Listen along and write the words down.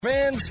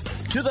Fans,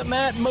 to the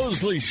Matt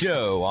Mosley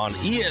Show on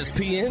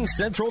ESPN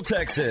Central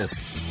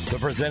Texas. The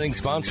presenting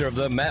sponsor of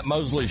the Matt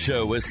Mosley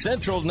Show is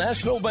Central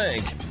National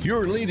Bank,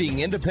 your leading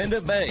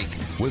independent bank,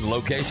 with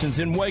locations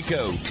in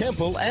Waco,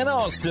 Temple, and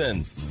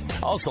Austin.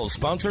 Also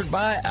sponsored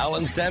by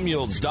Allen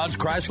Samuels, Dodge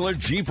Chrysler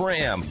Jeep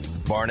Ram,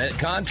 Barnett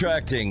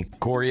Contracting,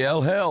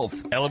 Coriel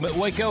Health, Element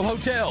Waco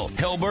Hotel,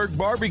 Hellberg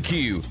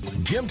Barbecue,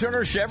 Jim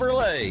Turner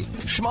Chevrolet,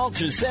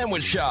 Schmaltz's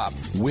Sandwich Shop,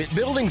 Witt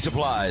Building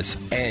Supplies,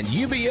 and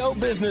UBO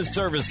Business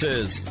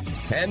Services.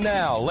 And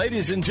now,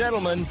 ladies and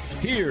gentlemen,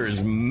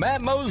 here's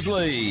Matt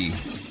Mosley.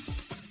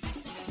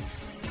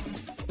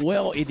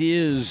 Well, it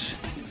is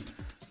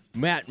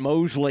Matt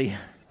Mosley,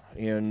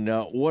 and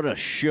what a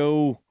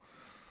show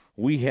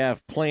we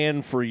have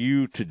planned for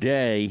you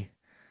today.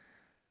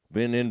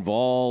 Been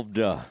involved,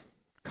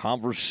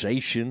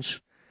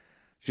 conversations.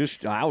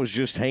 I was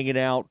just hanging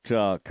out,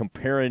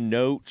 comparing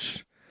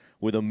notes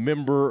with a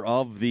member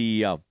of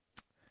the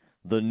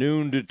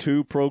noon to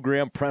 2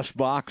 program, Press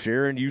Box.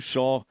 Aaron, you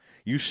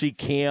see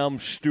Cam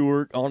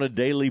Stewart on a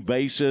daily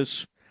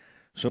basis.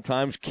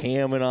 Sometimes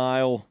Cam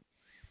and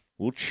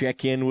we'll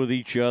check in with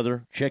each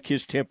other, check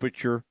his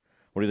temperature.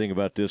 What do you think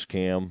about this,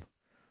 Cam?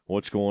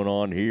 What's going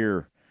on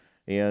here?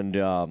 And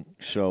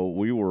so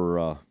we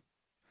were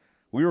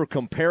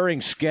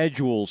comparing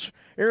schedules.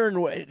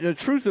 Aaron, the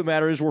truth of the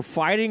matter is we're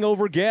fighting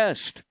over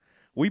guests.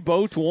 We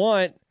both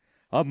want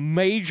a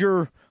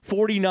major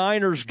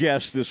 49ers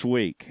guest this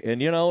week.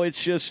 And,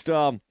 it's just,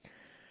 Aaron,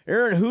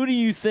 who do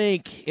you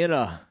think in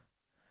a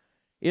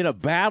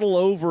battle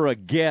over a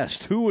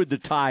guest, who would the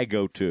tie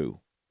go to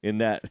in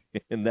that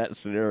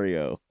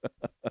scenario?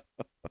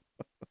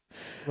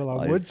 Well,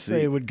 I would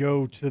say it would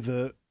go to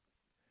the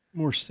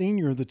more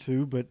senior of the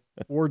two, but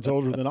Ward's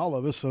older than all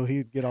of us, so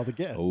he'd get all the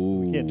guests.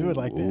 We can't do it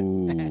like that.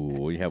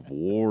 We have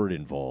Ward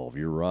involved.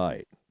 You're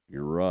right.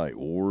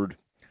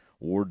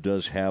 Ward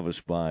does have us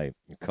by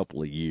a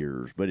couple of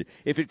years. But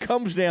if it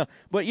comes down,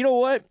 but you know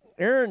what,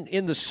 Aaron,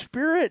 in the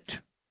spirit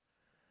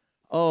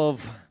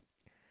of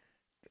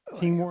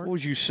teamwork, what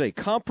would you say,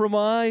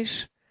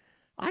 compromise,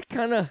 I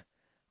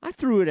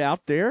threw it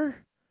out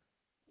there.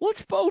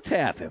 Let's both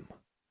have him.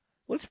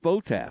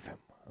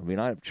 I mean,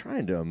 I'm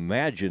trying to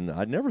imagine.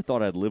 I never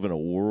thought I'd live in a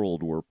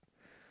world where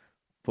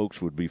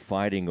folks would be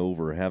fighting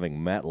over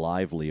having Matt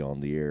Lively on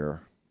the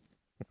air.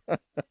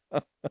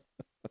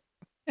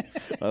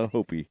 I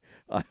hope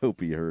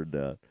he heard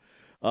that.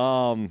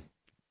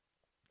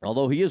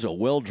 Although he is a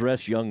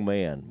well-dressed young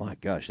man. My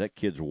gosh, that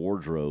kid's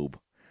wardrobe.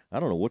 I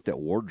don't know what that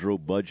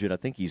wardrobe budget. I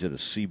think he's at a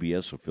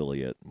CBS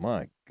affiliate.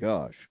 My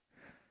gosh,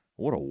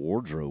 what a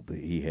wardrobe that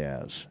he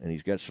has. And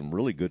he's got some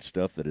really good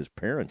stuff that his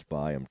parents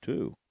buy him,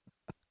 too.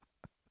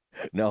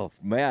 No,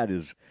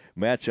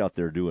 Matt's out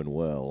there doing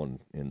well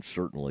and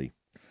certainly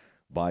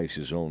buys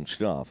his own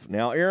stuff.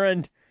 Now,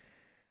 Aaron,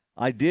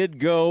 I did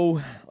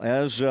go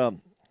as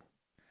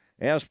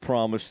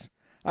promised.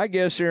 I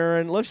guess,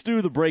 Aaron, let's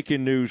do the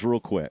breaking news real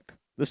quick.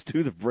 Let's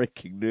do the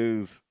breaking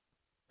news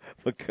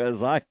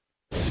because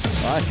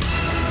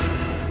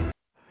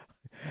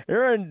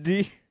Aaron,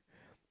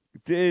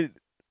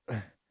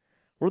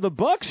 were the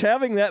Bucks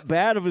having that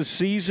bad of a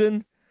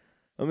season?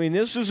 I mean,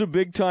 this is a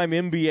big-time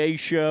NBA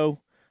show.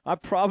 I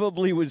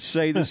probably would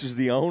say this is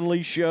the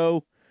only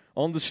show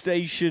on the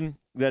station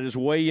that is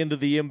way into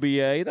the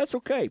NBA. That's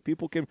okay.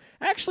 People can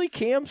 – actually,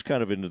 Cam's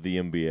kind of into the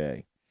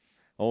NBA.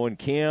 Oh, and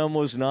Cam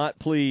was not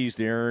pleased,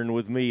 Aaron,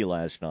 with me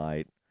last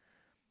night.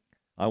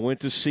 I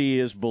went to see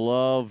his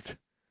beloved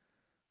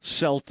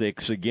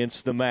Celtics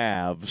against the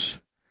Mavs,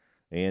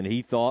 and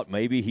he thought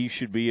maybe he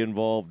should be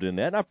involved in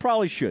that. And I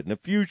probably should. In the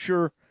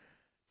future,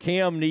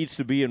 Cam needs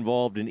to be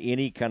involved in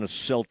any kind of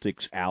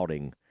Celtics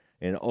outing.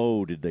 And,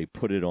 did they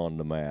put it on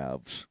the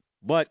Mavs.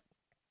 But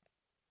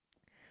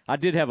I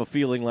did have a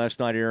feeling last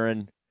night,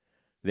 Aaron,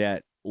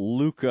 that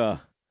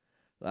Luka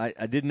 –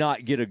 I did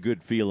not get a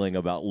good feeling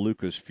about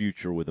Luka's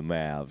future with the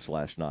Mavs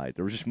last night.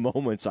 There were just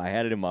moments I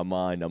had it in my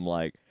mind. I'm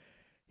like,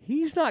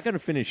 he's not going to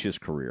finish his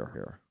career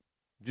here.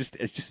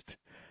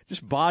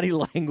 Just body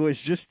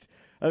language.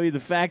 The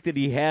fact that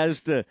he has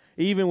to –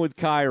 even with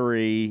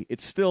Kyrie,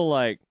 it's still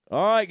like,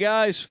 all right,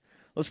 guys,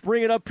 let's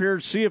bring it up here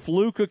and see if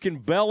Luka can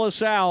bail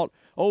us out.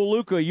 Oh,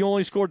 Luka, you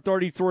only scored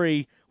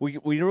 33. We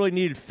really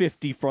needed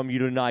 50 from you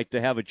tonight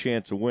to have a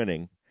chance of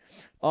winning.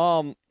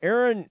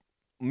 Aaron,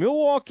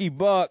 Milwaukee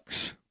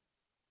Bucks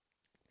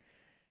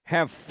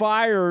have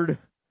fired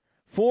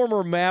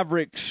former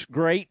Mavericks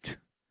great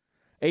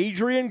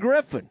Adrian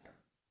Griffin.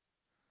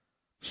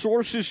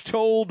 Sources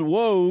told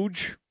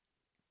Woj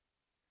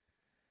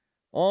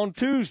on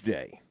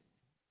Tuesday.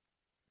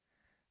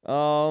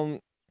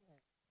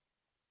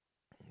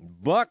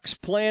 Bucks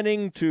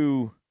planning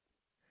to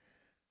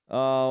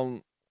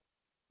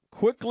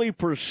quickly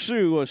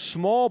pursue a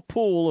small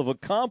pool of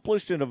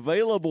accomplished and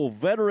available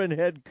veteran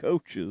head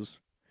coaches,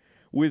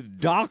 with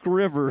Doc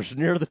Rivers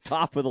near the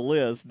top of the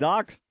list.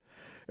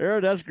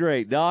 Aaron, that's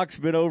great. Doc's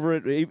been over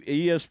at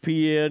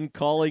ESPN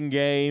calling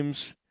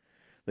games.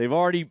 They've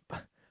already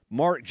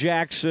Mark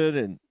Jackson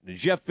and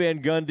Jeff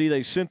Van Gundy.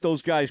 They sent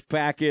those guys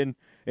packing.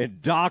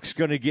 and Doc's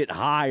going to get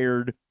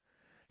hired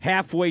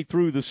halfway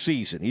through the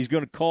season. He's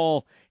going to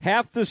call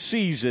half the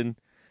season,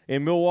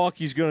 and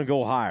Milwaukee's going to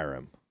go hire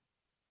him.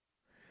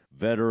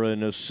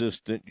 Veteran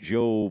assistant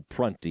Joe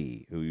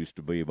Prunty, who used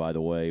to be, by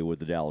the way, with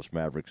the Dallas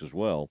Mavericks as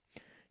well,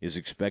 is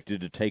expected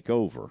to take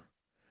over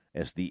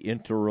as the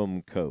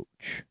interim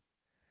coach.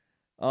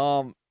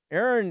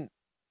 Aaron,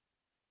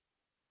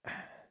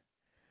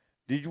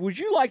 would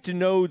you like to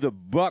know the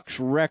Bucks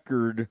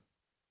record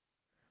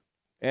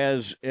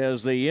as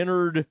they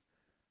entered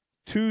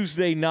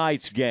Tuesday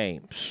night's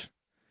games?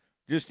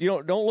 Just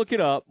don't look it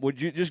up.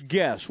 Would you just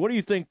guess? What do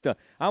you think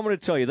I'm going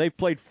to tell you. They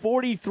played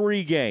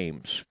 43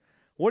 games.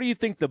 What do you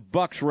think the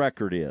Bucks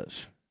record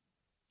is?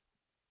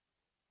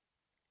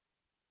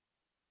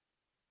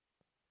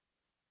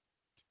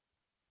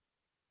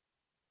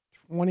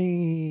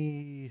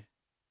 20.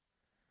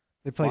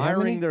 They played how many?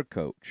 Firing their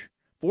coach.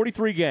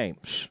 43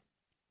 games.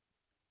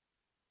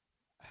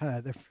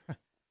 They're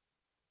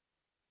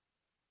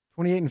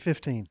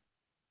 28-15.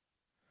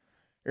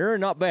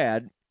 Aaron, not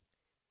bad.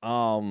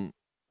 30-13.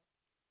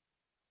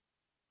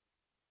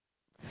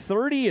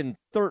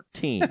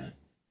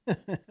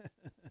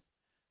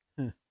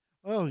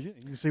 Well, you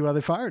can see why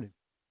they fired him.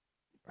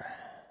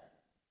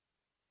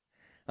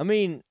 I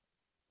mean,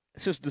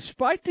 it says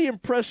despite the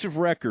impressive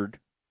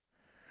record,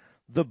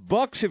 the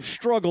Bucks have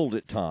struggled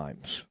at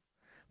times,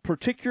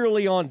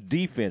 particularly on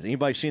defense.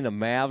 Anybody seen the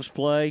Mavs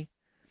play?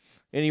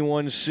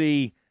 Anyone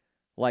see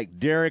like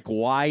Derek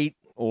White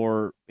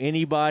or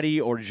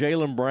anybody or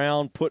Jaylen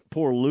Brown put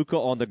poor Luka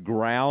on the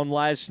ground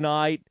last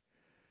night?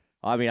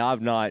 I mean,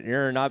 I've not.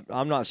 Aaron,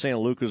 I'm not saying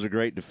Luka's a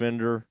great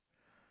defender,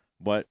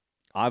 but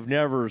I've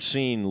never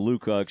seen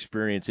Luka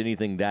experience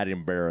anything that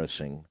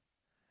embarrassing.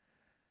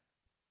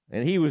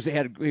 And he was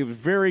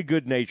very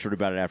good-natured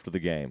about it after the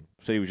game.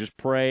 So he was just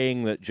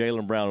praying that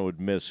Jaylen Brown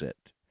would miss it.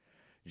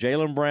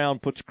 Jaylen Brown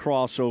puts a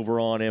crossover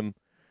on him,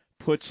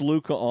 puts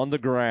Luka on the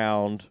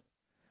ground,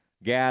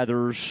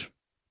 gathers,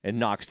 and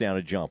knocks down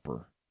a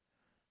jumper.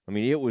 I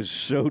mean, it was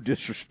so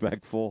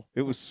disrespectful.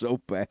 It was so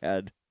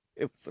bad.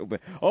 It was so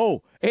bad.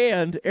 Oh,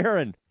 and,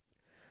 Aaron,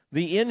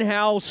 the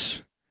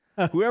in-house,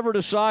 whoever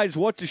decides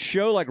what to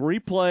show, like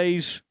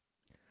replays,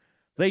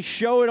 they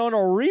show it on a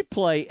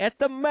replay at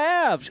the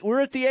Mavs. We're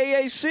at the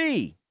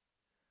AAC.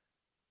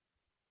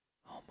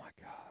 Oh, my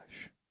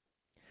gosh.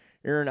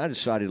 Aaron, I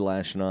decided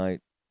last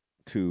night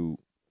to,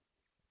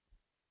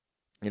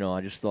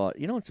 I just thought,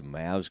 it's a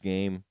Mavs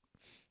game.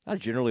 I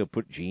generally will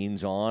put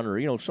jeans on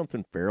or,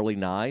 something fairly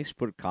nice,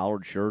 put a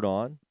collared shirt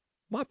on.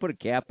 Might put a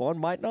cap on,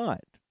 might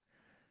not.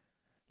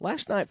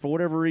 Last night, for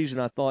whatever reason,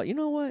 I thought, you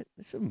know what?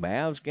 It's a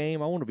Mavs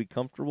game. I want to be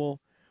comfortable.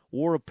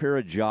 Wore a pair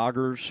of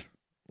joggers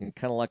and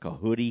kind of like a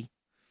hoodie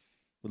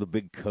with a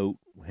big coat,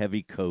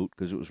 heavy coat,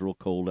 because it was real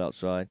cold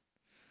outside.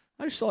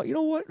 I just thought, you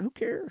know what? Who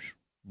cares?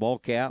 Ball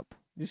cap.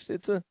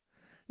 It's a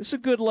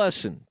good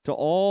lesson to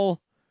all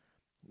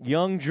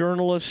young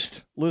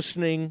journalists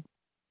listening.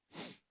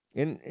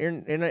 And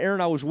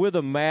Aaron, I was with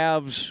a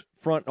Mavs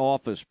front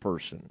office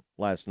person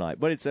last night,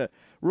 but it's a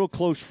real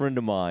close friend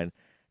of mine.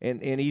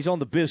 And he's on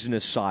the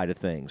business side of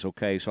things,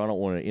 okay? So I don't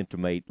want to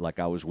intimate like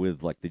I was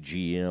with like the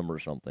GM or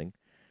something.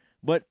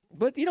 But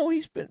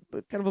he's been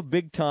kind of a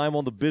big time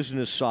on the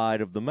business side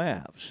of the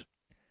Mavs.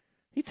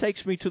 He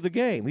takes me to the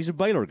game. He's a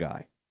Baylor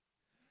guy.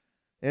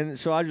 And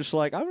so I just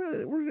like,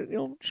 we're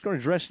just going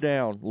to dress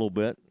down a little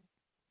bit.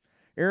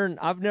 Aaron,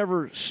 I've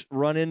never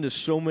run into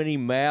so many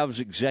Mavs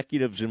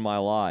executives in my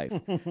life.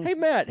 Hey,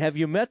 Matt, have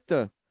you met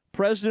the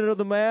president of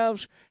the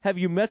Mavs? Have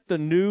you met the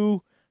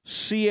new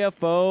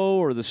CFO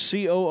or the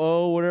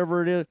COO,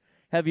 whatever it is?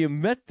 Have you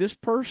met this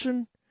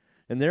person?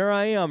 And there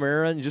I am,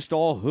 Aaron, just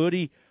all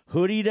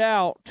hoodied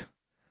out.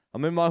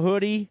 I'm in my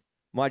hoodie,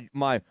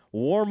 my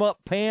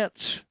warm-up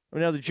pants.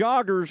 Now, the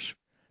joggers,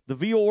 the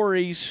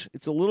Vioris,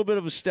 it's a little bit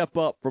of a step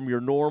up from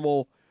your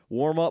normal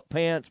warm-up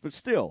pants, but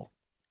still.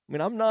 I mean,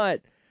 I'm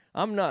not.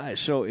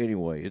 So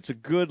anyway, it's a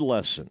good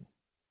lesson.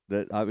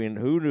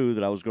 Who knew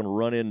that I was going to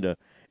run into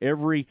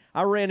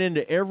I ran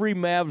into every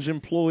Mavs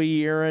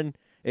employee, Aaron,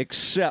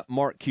 except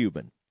Mark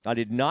Cuban. I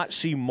did not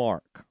see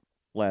Mark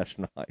last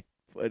night.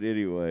 But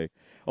anyway,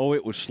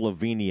 it was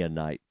Slovenia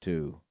night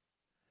too.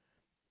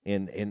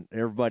 And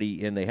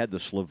everybody, and they had the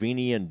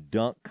Slovenian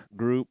dunk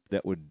group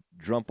that would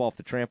jump off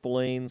the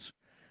trampolines,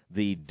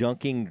 the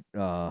dunking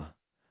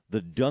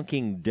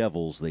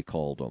devils, they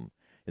called them.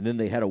 And then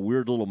they had a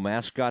weird little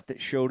mascot that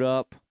showed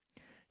up,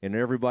 and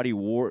everybody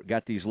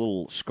got these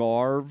little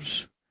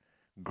scarves,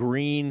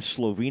 green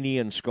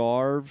Slovenian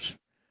scarves.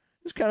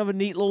 It was kind of a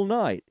neat little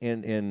night,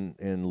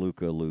 and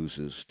Luka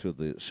loses to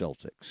the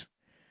Celtics.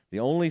 The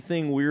only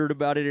thing weird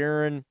about it,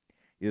 Aaron,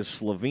 is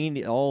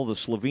Slovenia. All the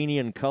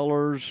Slovenian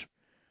colors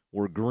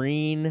were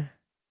green,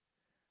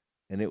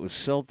 and it was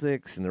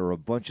Celtics, and there were a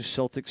bunch of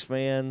Celtics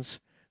fans,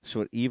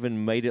 so it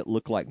even made it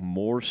look like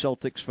more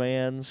Celtics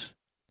fans.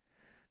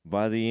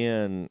 By the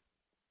end,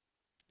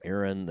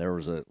 Aaron, there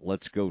was a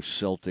 "Let's Go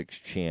Celtics"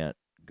 chant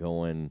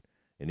going,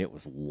 and it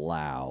was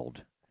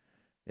loud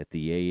at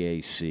the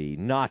AAC.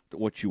 Not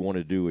what you want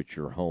to do at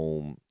your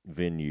home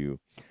venue.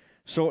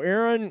 So,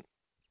 Aaron,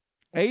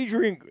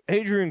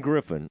 Adrian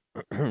Griffin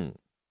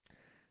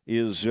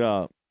is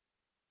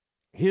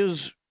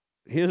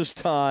his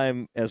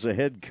time as a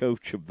head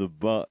coach of the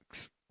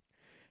Bucs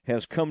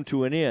has come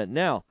to an end.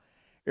 Now,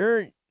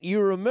 Aaron,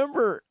 you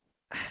remember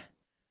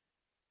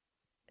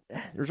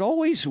there's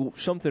always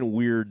something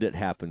weird that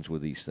happens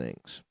with these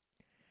things.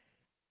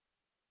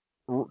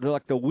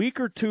 Like the week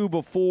or two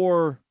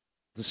before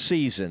the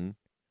season,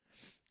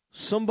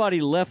 somebody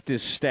left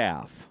his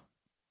staff.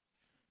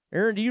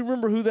 Aaron, do you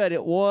remember who that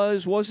it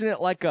was? Wasn't it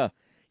like a,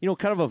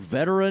 kind of a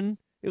veteran?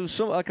 It was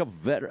like a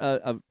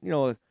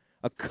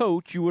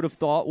coach you would have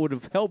thought would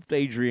have helped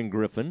Adrian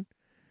Griffin,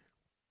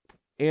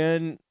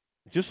 and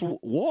just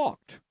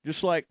walked,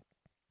 just like,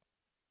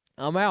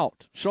 I'm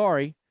out.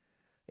 Sorry.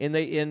 And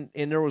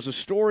there was a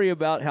story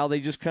about how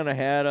they just kind of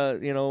had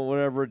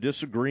a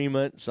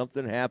disagreement.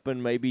 Something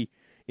happened maybe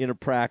in a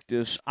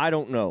practice. I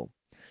don't know.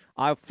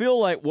 I feel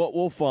like what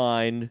we'll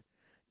find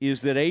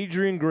is that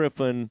Adrian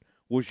Griffin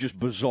was just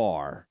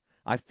bizarre.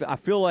 I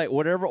feel like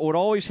what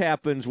always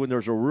happens when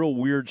there's a real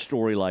weird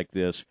story like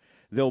this,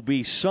 there'll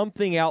be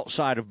something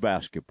outside of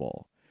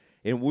basketball.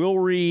 And we'll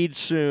read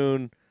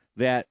soon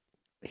that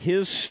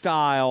his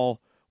style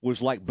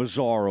was like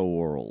Bizarro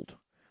World.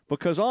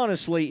 Because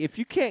honestly, if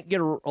you can't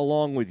get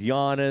along with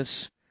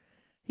Giannis,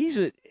 he's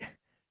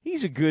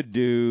a good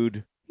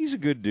dude. He's a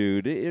good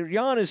dude.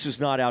 Giannis is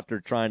not out there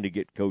trying to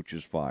get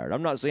coaches fired.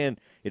 I'm not saying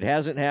it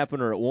hasn't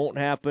happened or it won't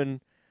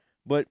happen,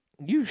 but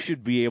you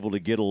should be able to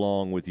get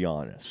along with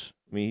Giannis.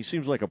 I mean, he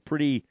seems like a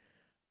pretty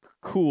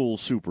cool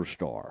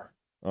superstar.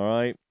 All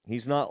right?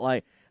 He's not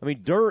like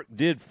 – Dirk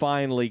did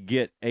finally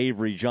get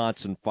Avery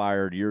Johnson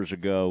fired years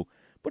ago,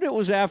 but it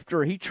was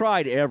after he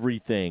tried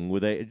everything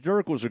with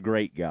Dirk was a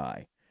great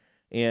guy.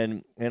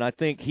 And I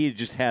think he had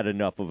just had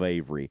enough of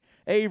Avery.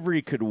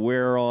 Avery could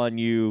wear on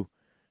you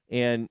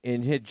and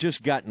had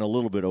just gotten a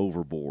little bit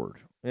overboard.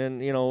 And,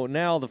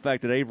 now the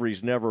fact that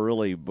Avery's never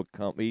really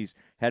he's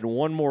had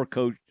one more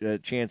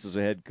chance as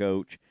a head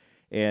coach,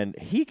 and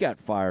he got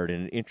fired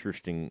in an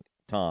interesting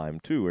time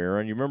too,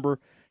 Aaron. You remember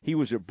he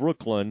was at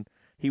Brooklyn.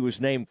 He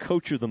was named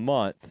Coach of the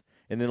Month,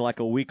 and then like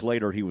a week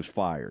later he was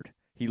fired.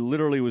 He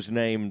literally was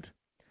named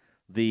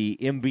the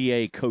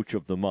NBA Coach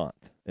of the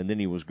Month, and then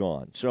he was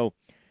gone. So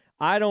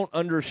I don't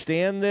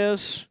understand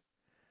this.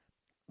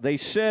 They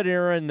said,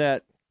 Aaron,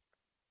 that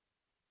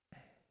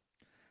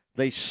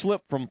they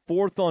slipped from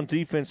 4th on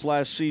defense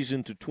last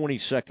season to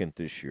 22nd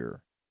this year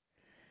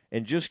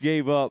and just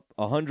gave up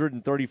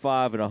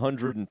 135 and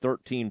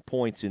 113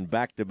 points in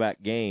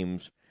back-to-back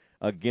games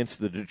against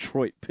the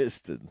Detroit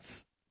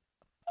Pistons.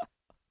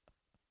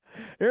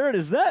 Aaron,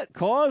 is that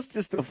cause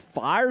just to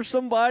fire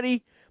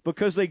somebody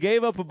because they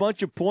gave up a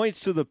bunch of points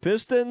to the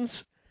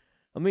Pistons?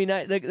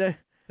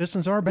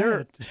 Pistons are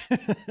bad.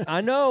 I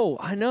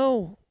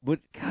know. But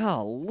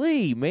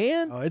golly,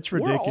 man. Oh, it's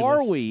ridiculous. Where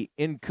are we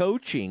in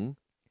coaching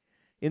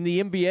in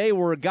the NBA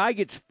where a guy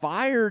gets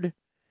fired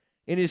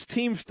and his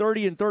team's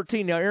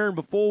 30-13? Now, Aaron,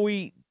 before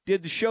we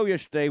did the show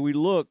yesterday, we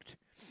looked.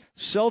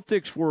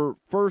 Celtics were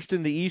first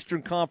in the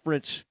Eastern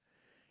Conference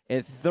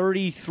at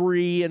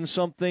 33 and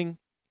something.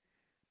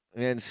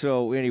 And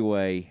so,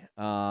 anyway,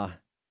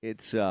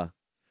 it's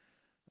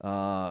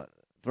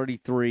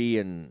 33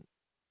 and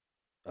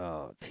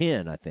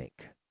 10, I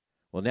think.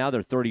 Well, now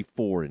they're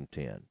 34 and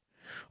 10.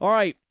 All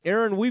right,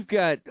 Aaron, we've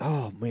got,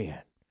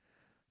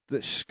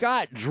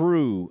 Scott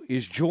Drew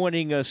is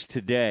joining us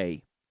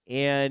today,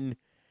 and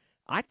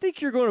I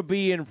think you're going to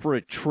be in for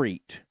a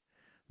treat.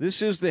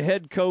 This is the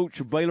head coach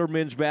of Baylor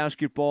men's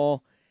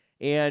basketball,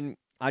 and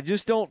I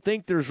just don't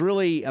think there's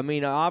really,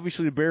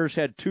 obviously the Bears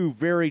had 2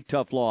 very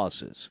tough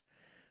losses,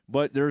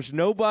 but there's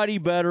nobody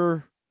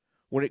better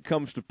when it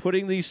comes to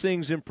putting these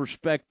things in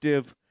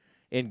perspective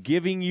and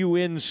giving you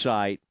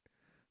insight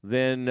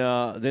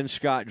than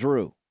Scott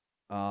Drew.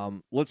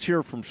 Let's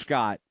hear from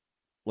Scott.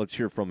 Let's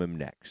hear from him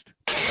next.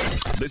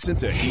 Listen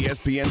to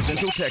ESPN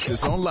Central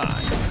Texas online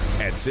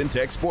at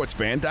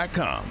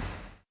centexsportsfan.com.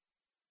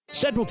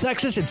 Central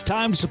Texas, it's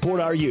time to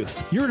support our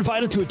youth. You're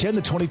invited to attend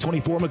the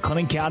 2024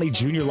 McLennan County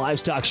Junior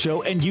Livestock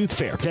Show and Youth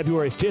Fair,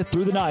 February 5th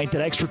through the 9th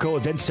at Extraco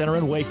Event Center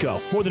in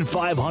Waco. More than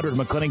 500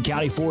 McLennan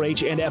County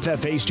 4-H and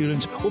FFA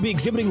students will be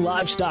exhibiting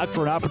livestock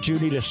for an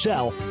opportunity to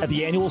sell at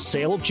the annual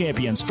Sale of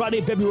Champions,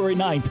 Friday, February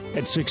 9th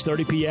at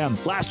 6:30 p.m.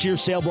 Last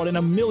year's sale brought in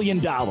 $1 million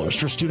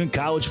for student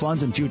college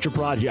funds and future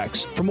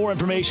projects. For more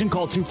information,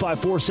 call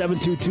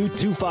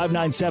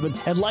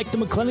 254-722-2597 and like the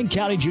McLennan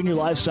County Junior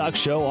Livestock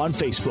Show on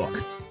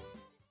Facebook.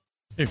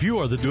 If you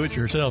are the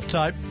do-it-yourself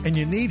type and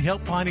you need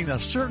help finding a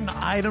certain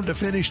item to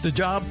finish the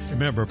job,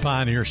 remember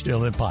Pioneer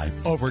Steel and Pipe.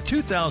 Over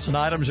 2,000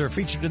 items are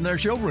featured in their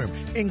showroom,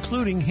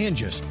 including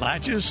hinges,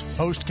 latches,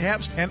 post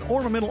caps, and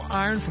ornamental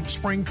iron from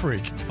Spring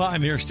Creek.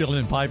 Pioneer Steel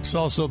and Pipe is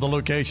also the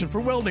location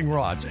for welding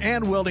rods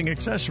and welding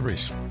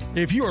accessories.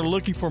 If you are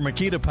looking for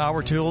Makita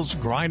power tools,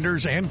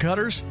 grinders, and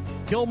cutters,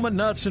 Hillman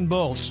nuts and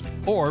bolts,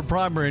 or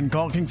primer and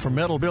caulking for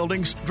metal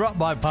buildings, drop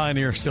by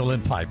Pioneer Steel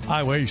and Pipe.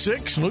 Highway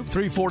 6, Loop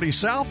 340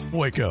 South,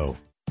 Waco.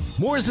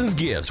 Morrison's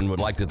Gifts would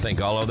like to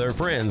thank all of their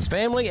friends,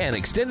 family, and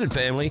extended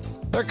family,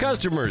 their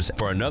customers,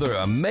 for another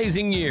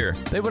amazing year.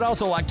 They would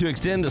also like to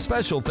extend a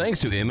special thanks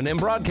to M&M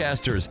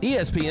Broadcasters,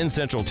 ESPN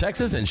Central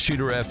Texas, and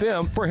Shooter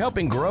FM for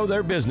helping grow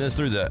their business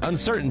through the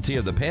uncertainty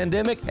of the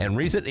pandemic and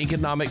recent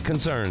economic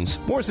concerns.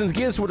 Morrison's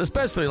Gifts would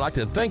especially like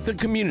to thank the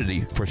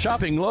community for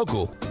shopping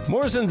local.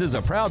 Morrison's is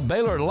a proud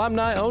Baylor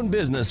alumni-owned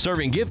business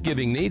serving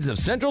gift-giving needs of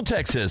Central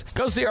Texas.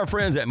 Go see our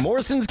friends at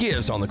Morrison's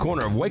Gifts on the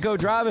corner of Waco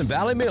Drive and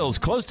Valley Mills,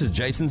 close to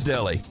Jason's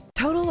Deli.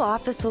 Total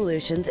Office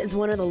Solutions is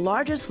one of the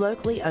largest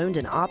locally owned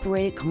and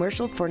operated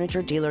commercial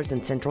furniture dealers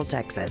in Central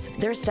Texas.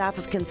 Their staff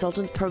of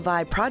consultants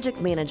provide project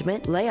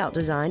management, layout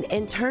design,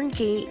 and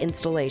turnkey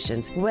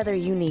installations. Whether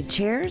you need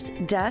chairs,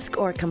 desk,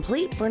 or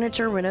complete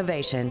furniture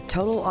renovation,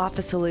 Total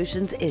Office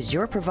Solutions is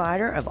your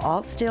provider of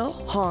all steel,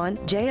 HON,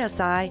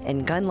 JSI,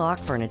 and Gunlock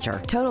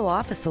furniture. Total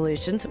Office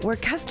Solutions, where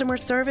customer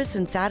service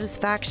and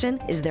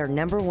satisfaction is their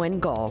number one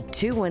goal.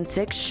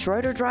 216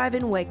 Schroeder Drive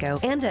in Waco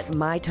and at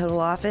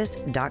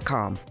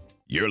mytotaloffice.com.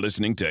 You're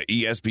listening to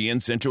ESPN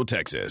Central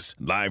Texas,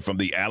 live from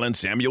the Allen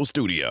Samuel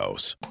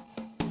Studios.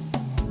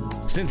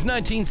 Since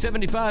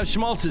 1975,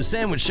 Schmaltz's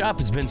Sandwich Shop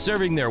has been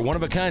serving their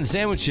one-of-a-kind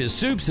sandwiches,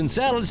 soups, and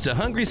salads to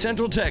hungry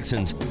Central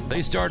Texans.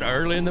 They start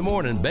early in the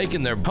morning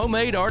baking their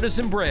homemade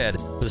artisan bread.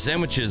 The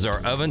sandwiches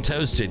are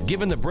oven-toasted,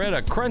 giving the bread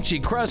a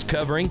crunchy crust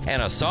covering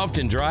and a soft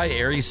and dry,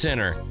 airy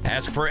center.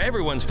 Ask for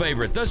everyone's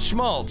favorite, the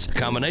Schmaltz, a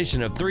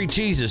combination of 3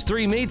 cheeses,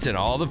 3 meats, and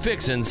all the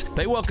fixins.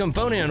 They welcome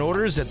phone-in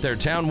orders at their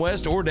Town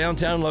West or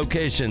downtown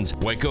locations.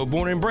 Waco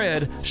born and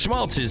bred,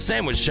 Schmaltz's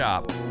Sandwich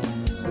Shop.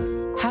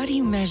 How do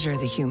you measure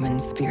the human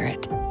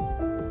spirit?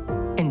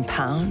 In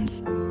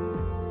pounds?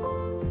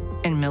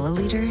 In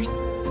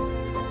milliliters?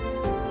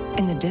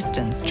 In the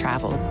distance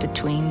traveled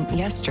between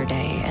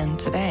yesterday and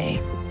today?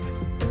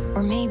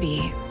 Or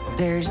maybe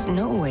there's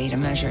no way to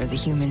measure the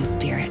human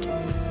spirit,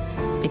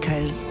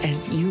 because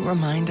as you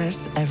remind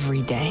us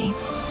every day,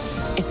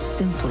 it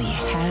simply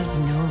has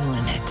no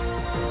limit.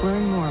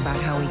 Learn more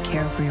about how we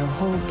care for your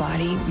whole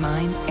body,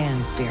 mind,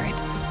 and spirit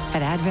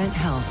at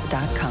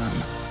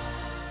AdventHealth.com.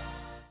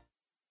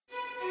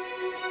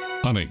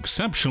 An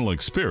exceptional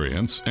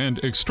experience and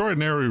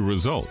extraordinary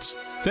results.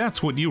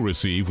 That's what you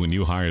receive when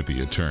you hire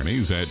the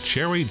attorneys at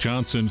Cherry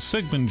Johnson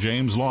Sigmund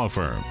James Law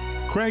Firm.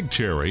 Craig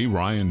Cherry,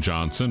 Ryan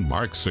Johnson,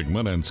 Mark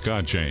Sigmund, and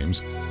Scott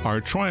James are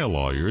trial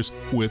lawyers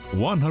with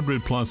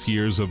 100-plus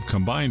years of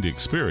combined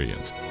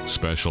experience,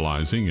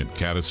 specializing in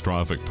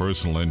catastrophic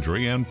personal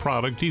injury and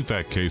product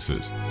defect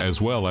cases,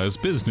 as well as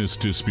business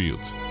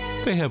disputes.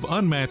 They have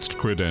unmatched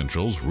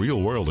credentials,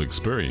 real-world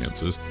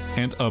experiences,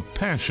 and a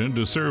passion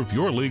to serve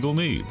your legal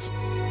needs.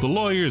 The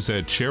lawyers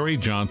at Cherry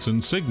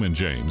Johnson Sigmund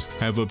James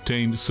have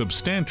obtained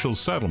substantial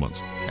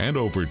settlements and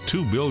over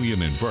 $2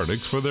 billion in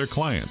verdicts for their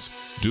clients,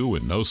 due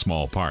in no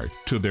small part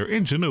to their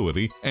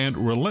ingenuity and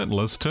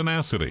relentless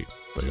tenacity.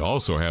 They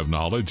also have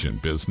knowledge in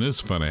business,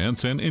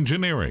 finance, and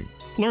engineering.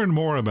 Learn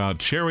more about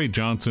Cherry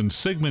Johnson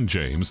Sigmund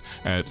James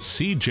at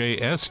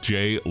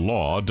cjsjlaw.com.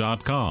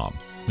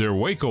 Their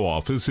Waco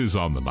office is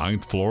on the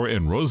 9th floor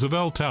in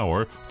Roosevelt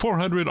Tower,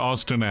 400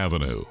 Austin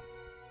Avenue.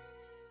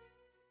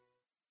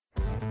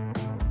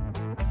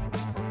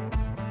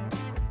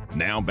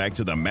 Now back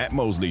to the Matt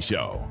Mosley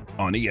Show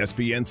on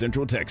ESPN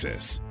Central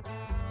Texas.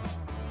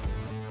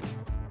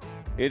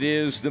 It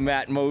is the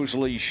Matt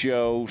Mosley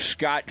Show.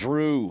 Scott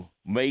Drew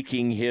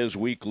making his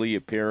weekly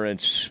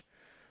appearance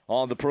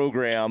on the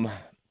program.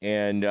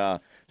 And,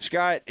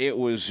 Scott, it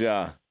was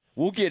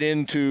we'll get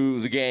into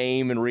the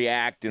game and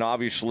react. And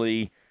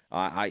obviously,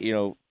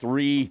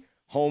 3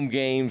 home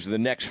games, the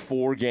next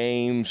 4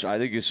 games. I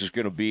think this is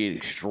going to be an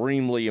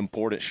extremely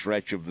important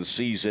stretch of the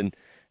season.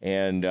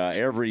 And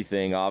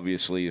everything,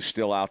 obviously, is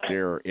still out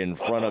there in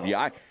front of you.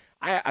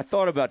 I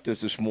thought about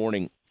this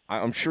morning.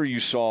 I'm sure you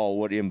saw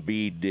what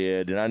Embiid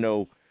did, and I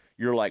know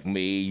you're like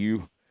me.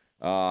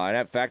 And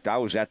in fact, I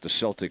was at the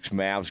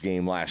Celtics-Mavs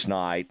game last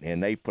night,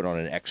 and they put on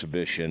an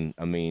exhibition.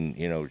 I mean,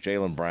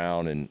 Jaylen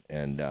Brown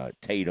and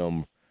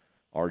Tatum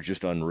are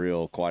just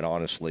unreal, quite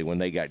honestly, when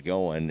they got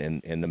going,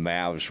 and the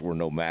Mavs were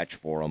no match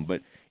for them.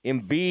 But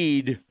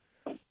Embiid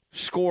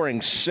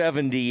scoring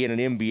 70 in an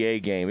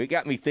NBA game, it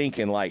got me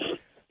thinking,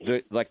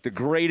 the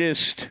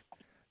greatest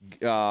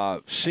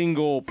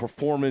single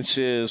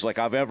performances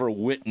I've ever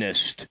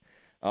witnessed.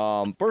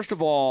 First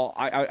of all,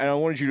 I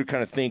wanted you to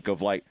kind of think of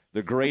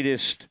the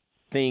greatest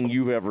thing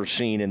you've ever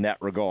seen in that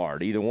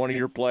regard. Either one of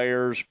your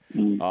players,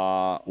 an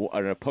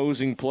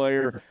opposing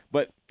player,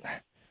 but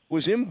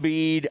was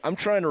Embiid? I'm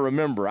trying to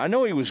remember. I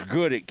know he was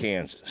good at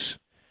Kansas,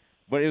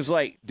 but it was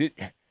did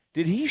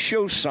he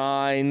show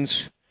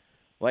signs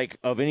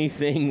of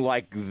anything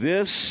like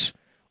this,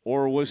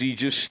 or was he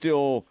just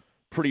still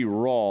pretty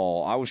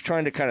raw? I was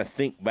trying to kind of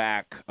think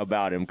back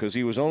about him because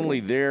he was only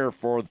there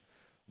for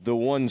the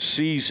one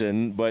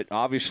season, but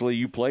obviously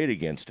you played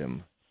against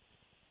him.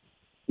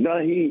 No,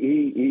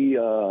 he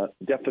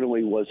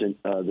definitely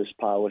wasn't this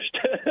polished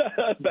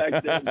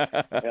back then.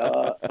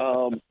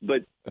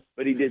 But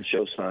he did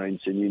show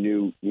signs, and you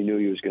knew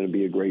he was going to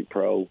be a great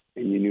pro,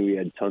 and you knew he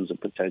had tons of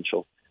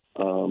potential.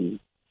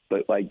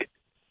 but like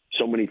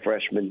so many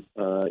freshmen,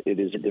 it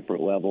is a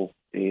different level,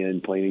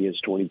 and playing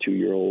against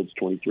 22-year-olds,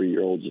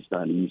 23-year-olds, it's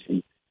not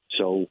easy.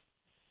 So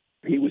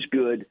he was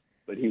good,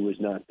 but he was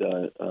not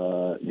the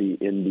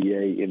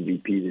NBA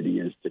MVP that he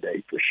is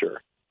today, for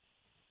sure.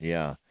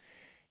 Yeah.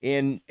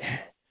 And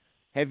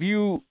have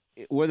you,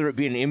 whether it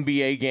be an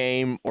NBA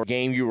game or a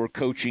game you were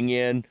coaching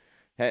in,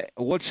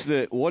 what's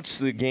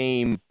the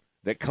game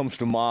that comes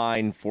to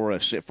mind for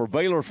us? For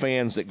Baylor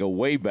fans that go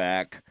way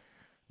back,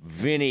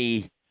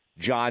 Vinny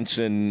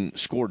Johnson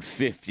scored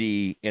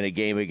 50 in a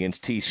game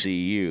against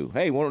TCU.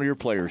 Hey, one of your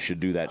players should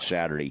do that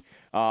Saturday.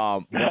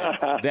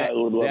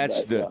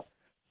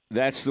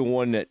 That's the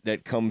one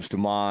that comes to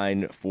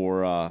mind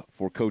for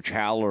Coach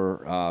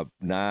Haller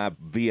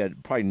via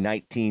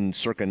probably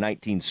circa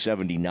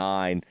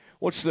 1979.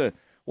 What's the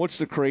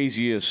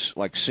craziest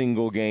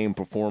single game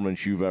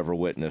performance you've ever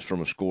witnessed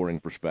from a scoring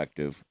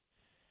perspective?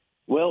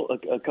 Well,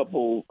 a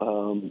couple.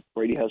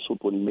 Brady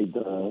Hesselp when he made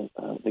the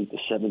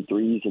 7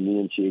 threes in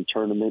the NCAA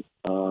tournament.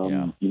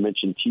 You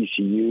mentioned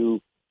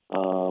TCU.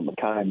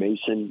 Makai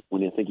Mason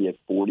when I think he had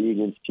 40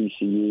 against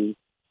TCU.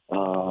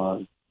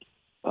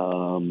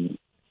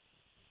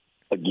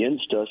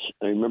 Against us,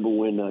 I remember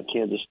when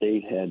Kansas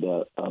State had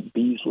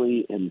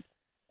Beasley and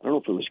I don't know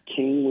if it was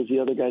King was the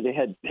other guy. They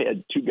had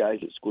two guys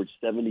that scored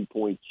 70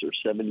 points or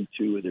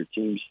 72 of their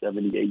team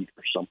 78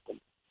 or something.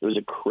 It was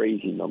a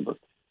crazy number.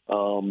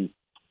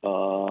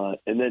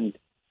 And then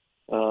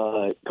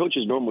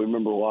coaches normally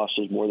remember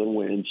losses more than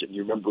wins, and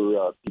you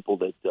remember people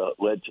that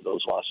led to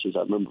those losses.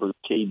 I remember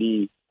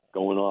KD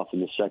going off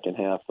in the second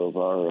half of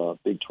our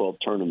Big 12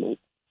 tournament.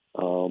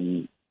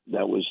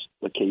 That was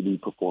a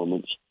KD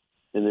performance.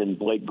 And then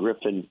Blake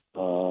Griffin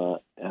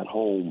at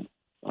home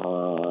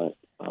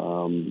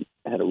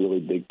had a really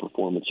big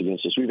performance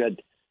against us. We've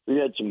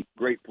had some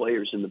great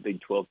players in the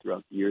Big 12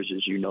 throughout the years,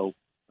 as you know,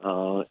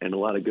 and a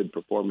lot of good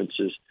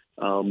performances.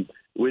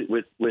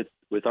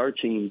 With our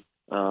team,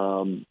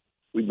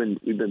 we've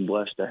been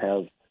blessed to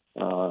have.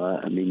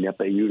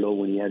 Nepe Udo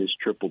when he had his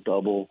triple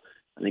double.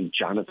 I think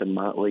Jonathan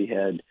Motley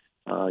had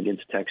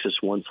against Texas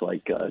once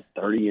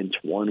 30 and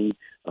 20.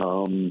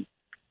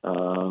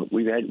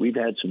 We've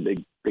had some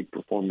big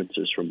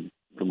performances from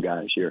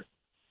guys here.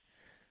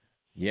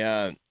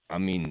 Yeah,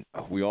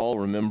 we all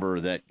remember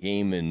that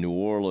game in New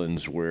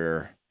Orleans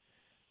where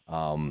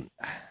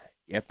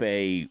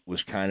Epe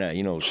was kind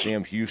of,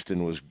 Sam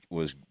Houston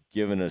was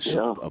giving us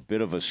a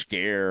bit of a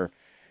scare.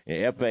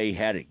 Epe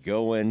had it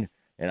going,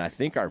 and I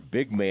think our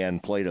big man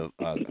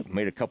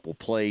made a couple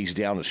plays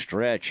down the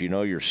stretch.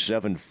 Your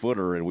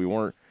 7-footer, and we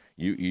weren't.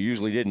 You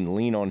usually didn't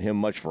lean on him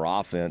much for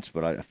offense,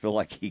 but I feel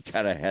like he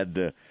kind of had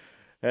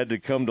to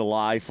come to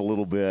life a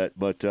little bit.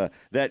 But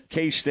that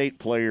K-State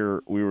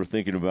player you were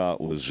thinking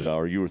about was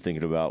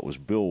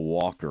Bill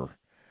Walker,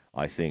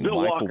 I think.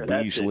 Bill Michael Walker,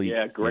 Beasley. that's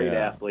it. Yeah, great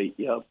athlete.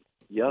 Yep.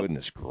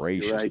 Goodness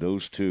gracious, right.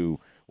 Those two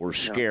were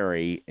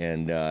scary.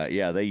 And,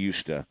 they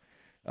used to,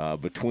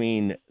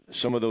 between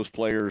some of those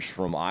players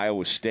from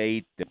Iowa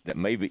State that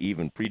maybe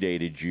even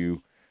predated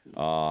you,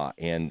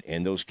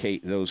 and those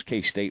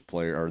K-State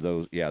players,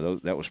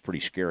 that was pretty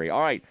scary.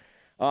 All right,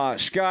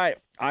 Scott,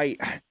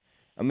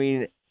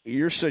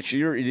 you're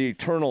the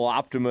eternal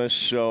optimist,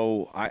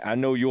 so I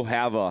know you'll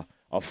have a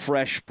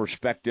fresh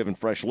perspective and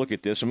fresh look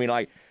at this.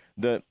 I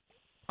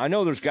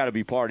know there's got to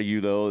be part of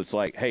you, though, it's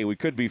like, hey, we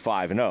could be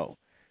 5-0.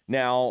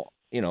 Now,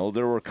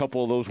 there were a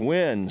couple of those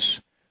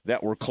wins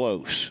that were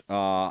close.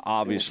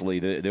 Obviously,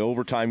 the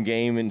overtime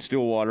game in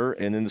Stillwater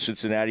and then the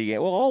Cincinnati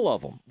game, well, all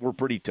of them were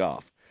pretty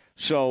tough.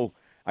 So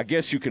I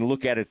guess you can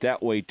look at it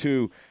that way,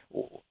 too.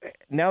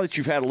 Now that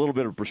you've had a little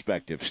bit of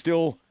perspective,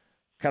 still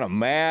kind of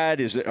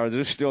mad? Are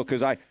this still –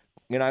 because I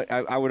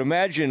would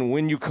imagine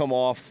when you come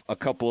off a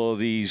couple of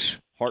these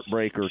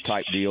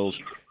heartbreaker-type deals,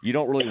 you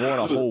don't really want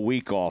a whole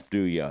week off,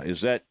 do you?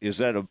 Is that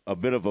a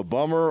bit of a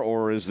bummer,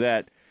 or is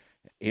that –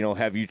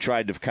 have you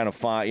tried to kind of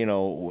find,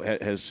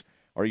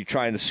 are you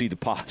trying to see the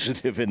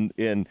positive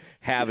in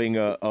having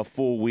a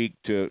full week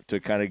to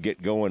kind of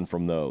get going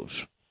from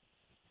those?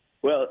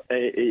 Well,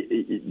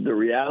 the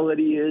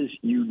reality is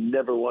you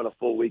never want a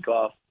full week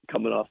off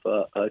coming off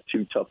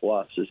two tough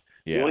losses.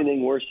 Yeah. The only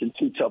thing worse than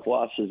two tough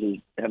losses is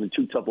having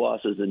two tough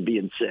losses and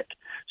being sick.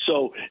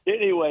 So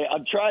anyway,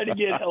 I'm trying to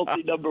get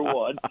healthy, number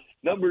one.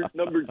 Number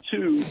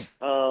two,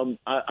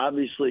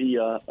 obviously,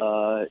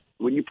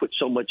 when you put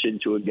so much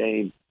into a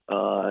game,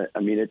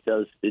 it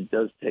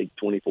does take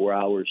 24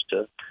 hours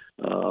to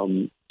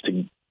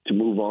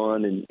move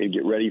on and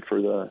get ready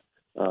for the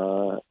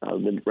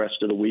rest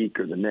of the week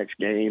or the next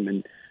game.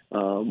 And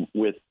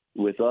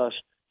with us,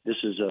 this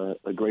is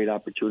a great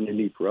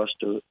opportunity for us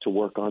to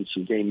work on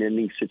some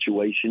game-ending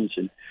situations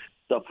and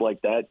stuff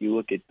like that. You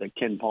look at the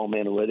Ken Palm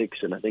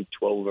analytics, and I think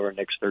 12 of our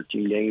next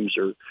 13 games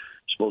are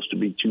supposed to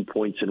be 2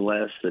 points and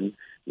less. And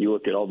you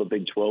look at all the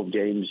Big 12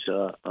 games,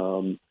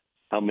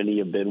 how many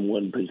have been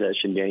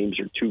one-possession games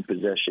or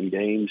two-possession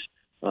games.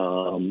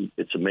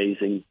 It's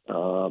amazing.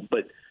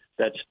 But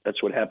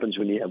that's what happens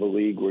when you have a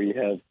league where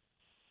you have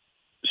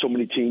so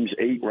many teams,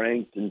 8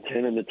 ranked and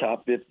 10 in the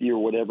top 50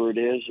 or whatever it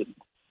is.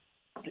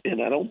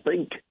 And I don't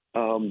think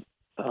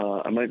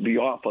I might be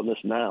off on this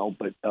now,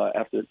 but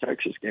after the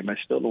Texas game, I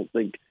still don't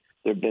think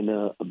there have been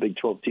a Big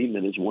 12 team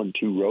that has won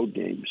 2 road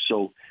games.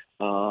 So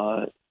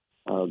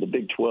the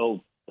Big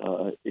 12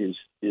 is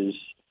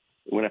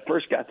when I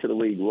first got to the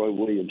league, Roy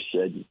Williams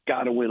said, "You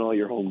got to win all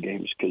your home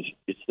games because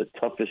it's the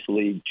toughest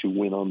league to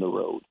win on the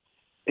road."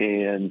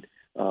 And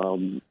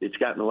it's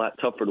gotten a lot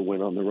tougher to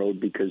win on the road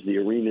because the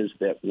arenas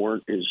that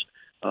weren't as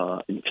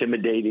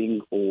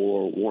intimidating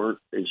or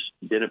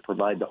didn't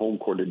provide the home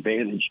court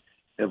advantage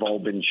have all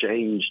been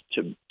changed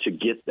to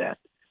get that.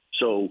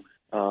 So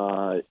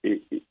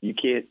you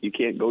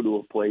can't go to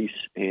a place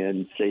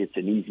and say it's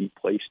an easy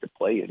place to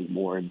play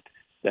anymore. And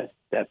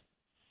that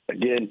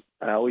again,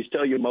 I always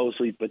tell you,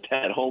 Mosley, but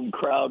that home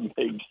crowd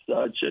makes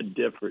such a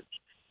difference,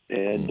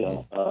 and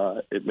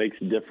it makes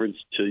a difference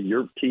to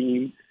your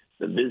team,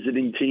 the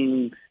visiting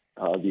team,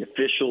 the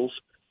officials.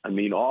 I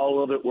mean,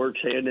 all of it works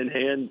hand in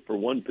hand for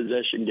one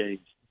possession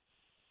games.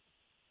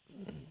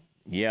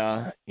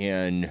 Yeah,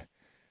 and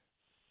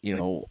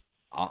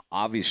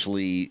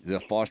obviously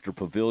the Foster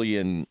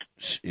Pavilion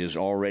is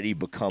already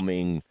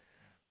becoming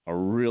a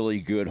really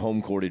good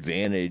home court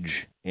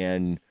advantage,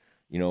 and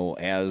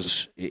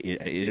as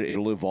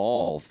it'll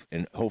evolve,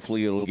 and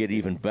hopefully it'll get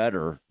even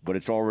better. But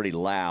it's already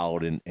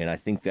loud, and I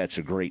think that's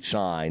a great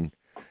sign.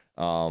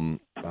 So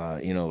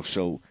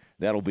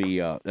that'll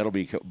be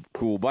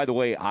cool. By the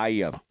way,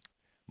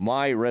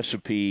 my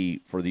recipe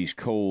for these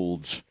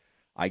colds,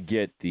 I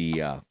get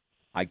the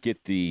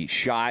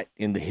shot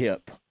in the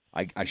hip.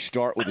 I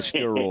start with the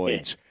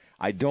steroids.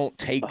 I don't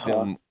take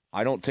them.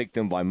 I don't take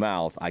them by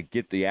mouth. I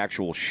get the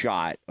actual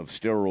shot of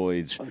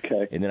steroids,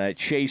 and then I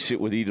chase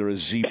it with either a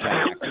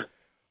Z-Pack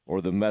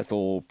or the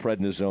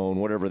methylprednisone,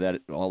 whatever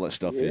all that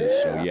stuff is.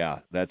 So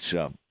that's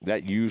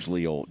that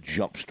usually will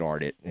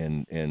jumpstart it,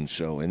 and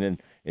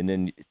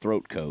then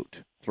throat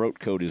coat. Throat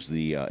coat is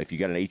the if you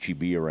got an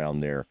HEB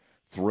around there,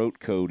 throat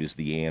coat is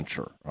the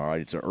answer. All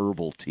right, it's a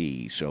herbal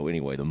tea. So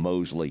anyway, the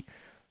Mosley.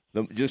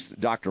 Just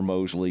Dr.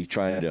 Mosley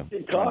trying to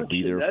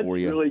be there for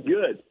you. That's really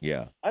good.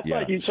 Yeah. I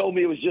thought you told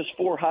me it was just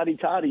 4 hottie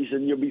toddies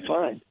and you'll be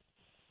fine.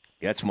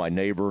 That's my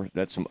neighbor.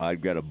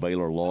 I've got a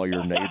Baylor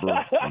lawyer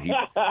neighbor. And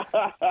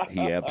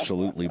he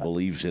absolutely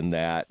believes in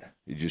that.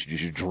 You just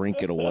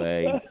drink it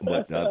away.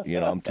 But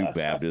I'm too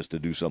Baptist to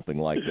do something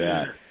like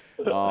that.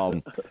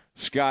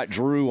 Scott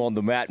Drew on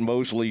the Matt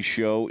Mosley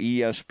Show,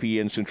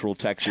 ESPN Central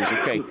Texas.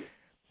 Okay,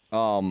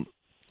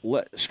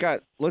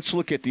 Scott, let's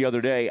look at the other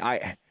day.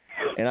 I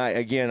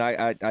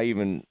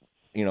even,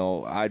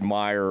 I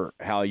admire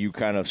how you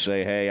kind of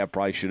say, hey, I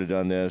probably should have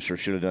done this or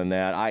should have done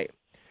that. I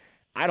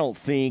don't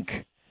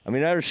think,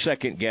 there's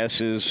second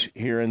guesses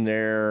here and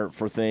there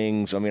for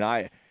things.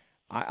 I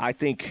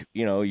think,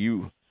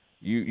 you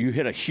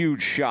hit a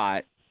huge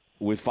shot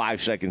with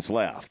 5 seconds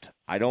left.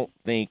 I don't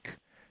think,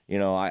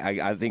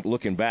 I think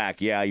looking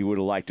back, you would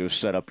have liked to have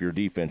set up your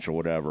defense or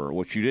whatever.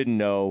 What you didn't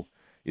know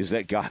is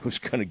that guy was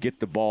going to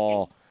get the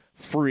ball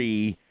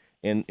free.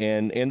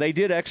 And they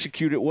did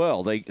execute it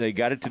well. They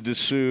got it to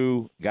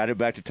Dessou, got it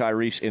back to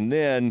Tyrese, and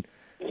then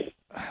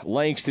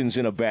Langston's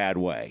in a bad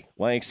way.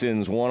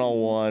 Langston's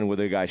one-on-one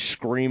with a guy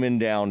screaming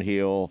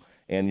downhill,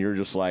 and you're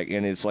just like,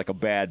 and it's like a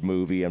bad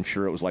movie. I'm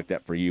sure it was like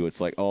that for you. It's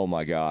like, oh,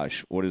 my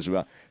gosh, what is it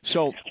about?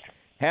 So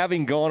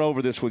having gone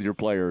over this with your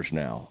players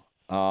now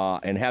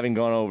and having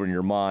gone over in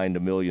your mind a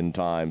million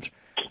times,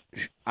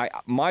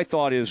 my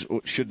thought is,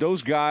 should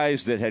those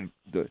guys that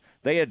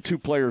they had 2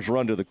 players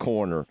run to the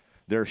corner,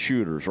 they're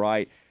shooters,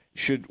 right?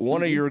 Should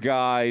one of your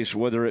guys,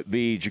 whether it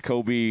be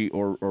Jacoby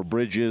or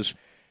Bridges,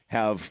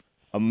 have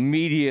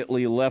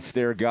immediately left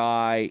their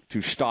guy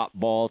to stop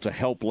ball, to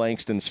help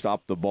Langston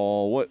stop the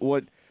ball?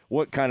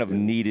 What kind of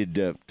needed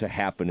to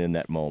happen in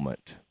that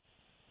moment?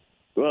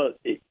 Well,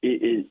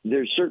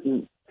 there's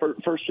certain –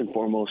 first and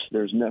foremost,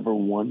 there's never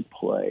one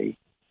play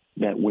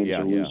that wins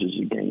or loses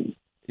a game.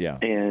 Yeah.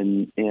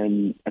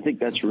 And I think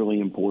that's really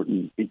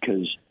important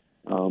because –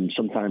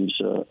 sometimes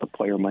a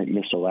player might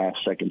miss a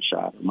last-second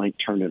shot, might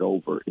turn it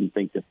over and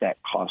think that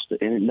cost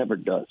it, and it never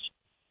does.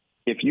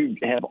 If you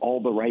have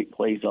all the right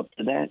plays up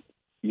to that,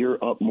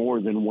 you're up more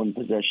than one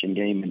possession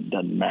game, and it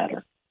doesn't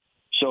matter.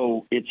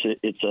 So it's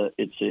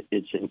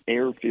an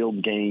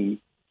airfield game,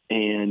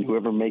 and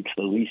whoever makes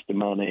the least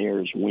amount of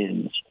errors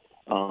wins.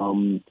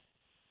 Hindsight,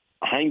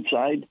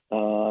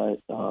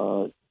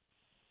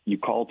 you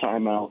call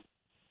timeout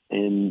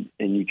and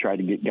you try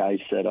to get guys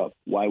set up.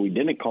 Why we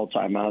didn't call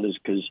timeout is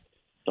because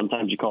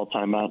sometimes you call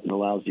timeout and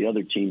allows the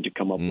other team to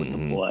come up with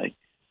the play.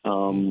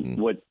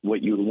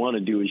 What you would want to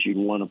do is you'd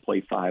want to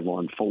play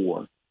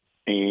 5-on-4,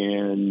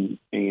 and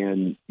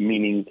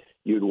meaning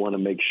you'd want to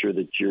make sure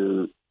that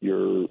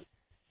you're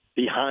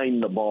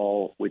behind the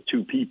ball with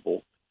 2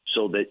 people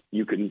so that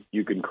you can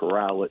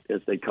corral it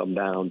as they come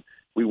down.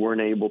 We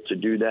weren't able to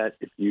do that.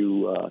 If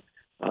you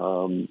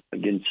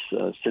against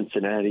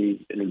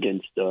Cincinnati and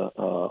against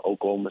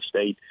Oklahoma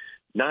State,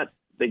 not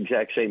the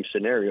exact same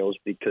scenarios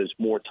because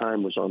more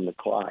time was on the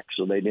clock,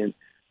 so they didn't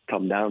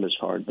come down as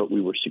hard, but we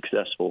were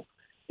successful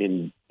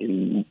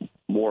in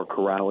more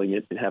corralling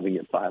it and having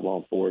it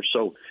 5-on-4.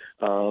 So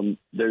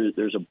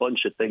there's a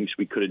bunch of things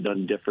we could have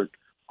done different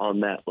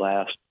on that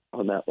last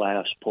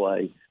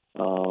play.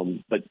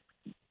 But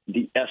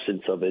the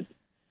essence of it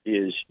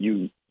is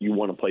you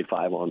want to play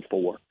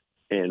 5-on-4,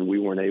 and we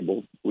weren't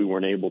able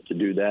to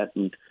do that.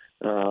 And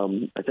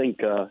I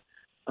think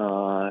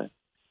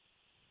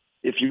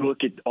if you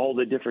look at all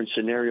the different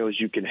scenarios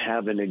you can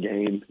have in a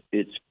game,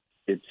 it's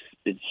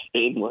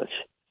endless.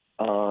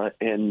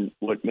 And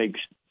what makes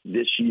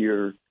this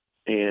year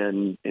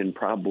and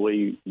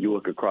probably you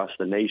look across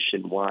the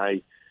nation,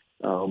 why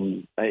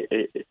I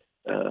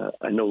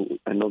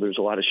know there's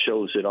a lot of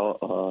shows that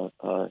all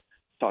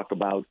talk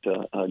about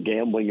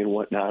gambling and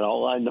whatnot.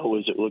 All I know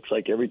is it looks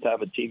like every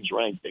time a team's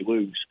ranked, they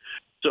lose.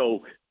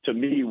 So to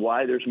me,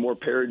 why there's more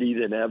parity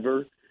than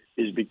ever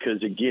is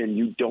because, again,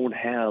 you don't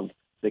have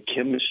the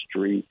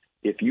chemistry.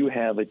 If you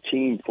have a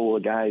team full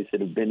of guys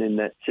that have been in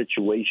that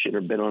situation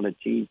or been on a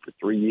team for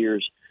 3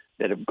 years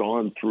that have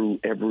gone through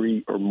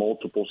every or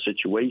multiple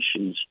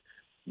situations,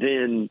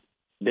 then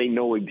they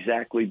know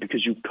exactly,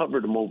 because you've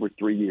covered them over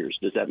 3 years.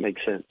 Does that make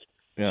sense?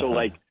 Uh-huh. So,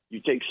 like, you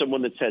take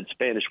someone that's had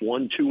Spanish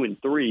 1, 2,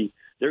 and 3,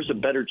 there's a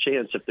better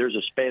chance if there's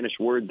a Spanish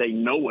word, they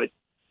know it,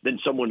 than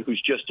someone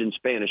who's just in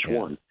Spanish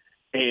 1.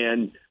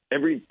 And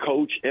every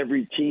coach,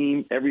 every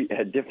team,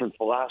 had different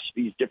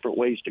philosophies, different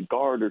ways to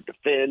guard or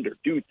defend or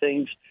do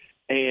things,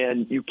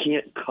 and you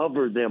can't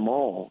cover them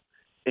all.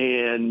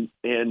 And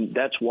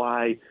that's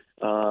why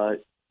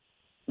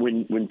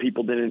when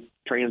people didn't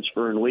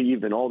transfer and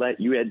leave and all that,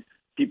 you had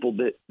people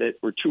that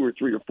were 2 or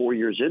 3 or 4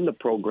 years in the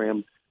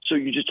program, so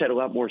you just had a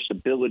lot more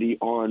stability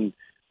on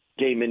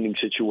game-ending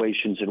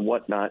situations and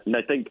whatnot. And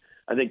I think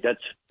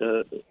that's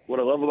what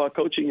I love about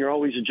coaching. You're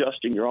always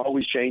adjusting. You're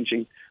always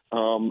changing.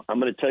 I'm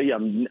going to tell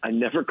you, I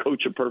never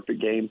coach a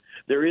perfect game.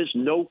 There is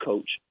no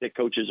coach that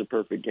coaches a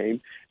perfect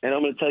game. And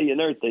I'm going to tell you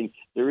another thing.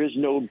 There is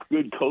no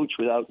good coach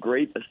without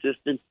great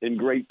assistants and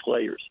great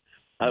players.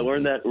 I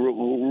learned that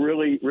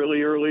really,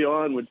 really early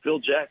on when Phil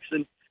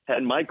Jackson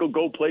had Michael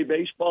go play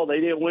baseball. They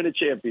didn't win a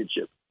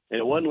championship. And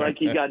it wasn't like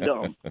he got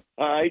dumb.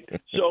 All right.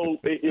 So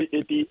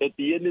at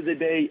the end of the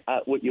day,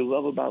 what you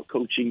love about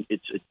coaching,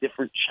 it's a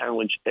different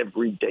challenge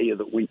every day of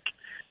the week.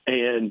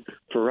 And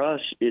for us,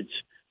 it's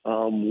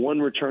one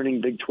returning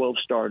Big 12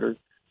 starter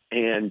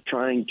and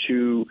trying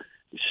to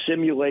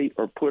simulate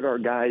or put our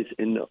guys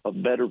in a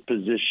better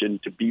position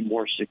to be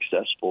more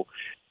successful.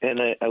 And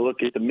I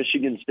look at the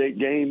Michigan State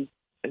game,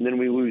 and then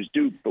we lose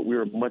Duke, but we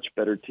were a much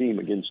better team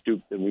against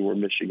Duke than we were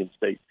Michigan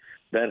State.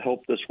 That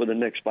helped us for the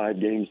next 5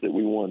 games that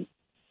we won.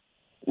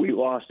 We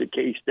lost at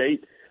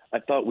K-State. I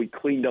thought we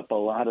cleaned up a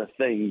lot of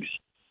things,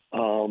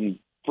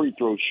 free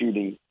throw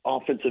shooting,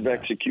 offensive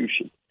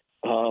execution.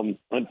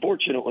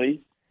 Unfortunately,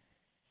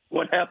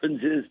 what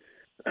happens is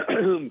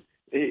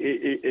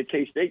at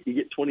K-State you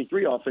get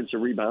 23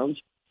 offensive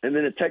rebounds, and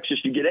then at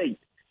Texas you get 8.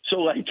 So,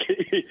 like,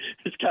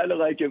 it's kind of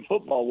like in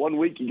football. 1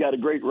 week you got a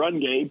great run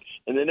game,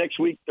 and the next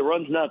week the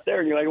run's not there,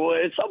 and you're like, well,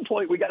 at some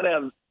point we got to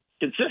have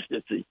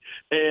consistency,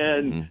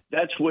 and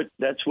that's what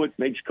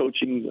makes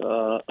coaching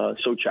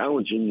so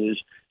challenging, is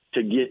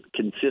to get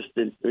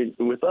consistent.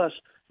 With us,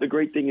 the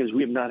great thing is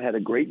we have not had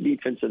a great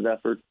defensive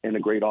effort and a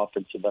great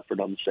offensive effort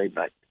on the same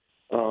night.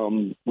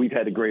 We've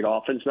had a great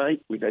offense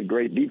night, we've had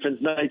great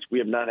defense nights, we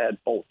have not had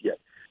both yet.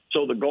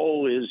 So the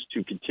goal is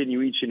to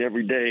continue each and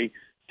every day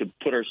to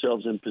put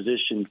ourselves in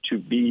position to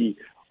be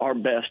our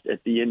best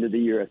at the end of the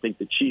year. I think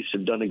the Chiefs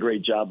have done a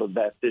great job of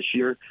that this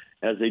year,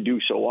 as they do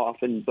so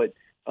often, but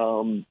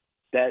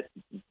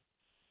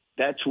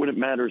that's when it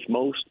matters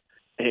most.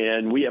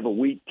 And we have a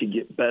week to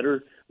get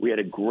better. We had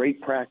a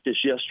great practice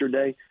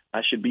yesterday.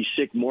 I should be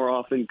sick more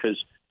often because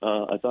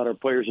I thought our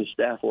players and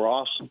staff were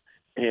awesome,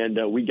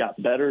 and we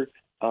got better.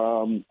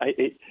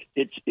 It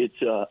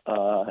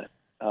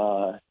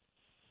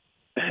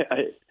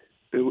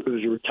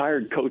was a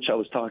retired coach I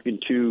was talking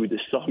to this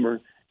summer,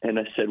 and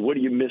I said, what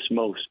do you miss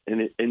most?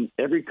 And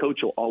every coach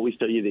will always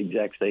tell you the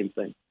exact same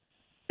thing.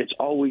 It's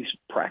always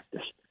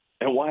practice.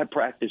 And why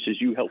practice is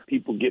you help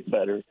people get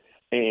better,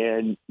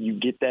 and you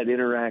get that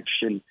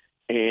interaction,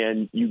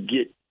 and you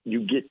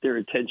get their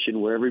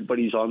attention where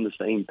everybody's on the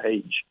same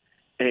page.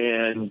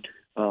 And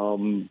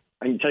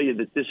I can tell you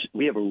that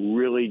we have a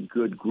really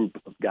good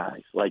group of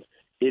guys. Like,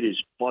 it is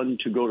fun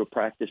to go to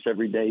practice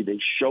every day. They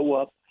show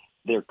up.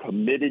 They're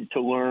committed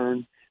to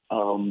learn.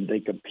 They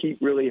compete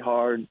really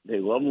hard. They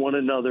love one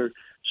another.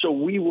 So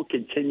we will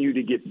continue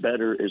to get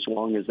better as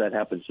long as that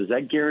happens. Does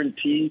that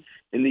guarantee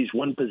in these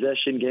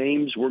one-possession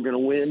games we're going to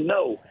win?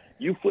 No.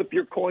 You flip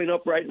your coin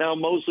up right now,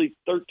 Mosley,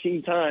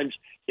 13 times.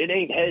 It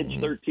ain't heads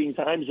 13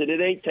 times, and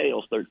it ain't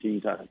tails 13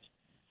 times.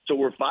 So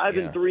we're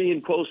 5-3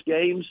 in close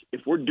games.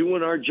 If we're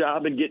doing our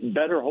job and getting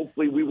better,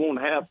 hopefully we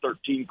won't have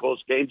 13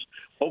 close games.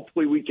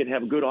 Hopefully we can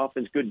have good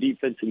offense, good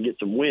defense, and get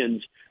some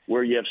wins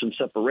where you have some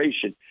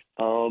separation.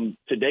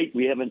 To date,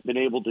 we haven't been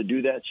able to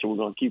do that, so we're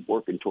going to keep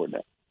working toward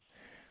that.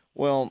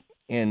 Well,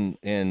 and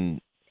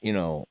you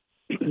know,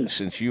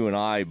 since you and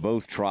I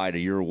both tried,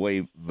 you're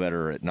way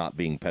better at not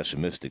being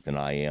pessimistic than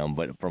I am,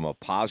 but from a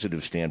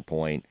positive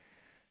standpoint,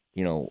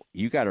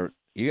 you got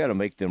to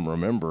make them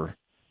remember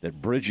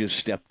that Bridges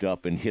stepped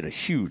up and hit a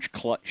huge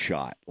clutch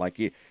shot. Like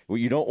you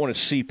don't want to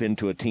seep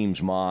into a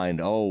team's mind,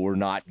 oh, we're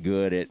not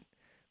good at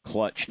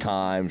clutch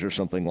times or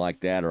something like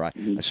that. Or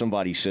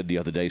somebody said the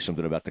other day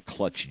something about the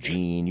clutch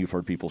gene. You've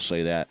heard people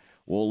say that.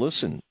 Well,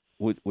 listen,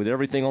 with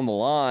everything on the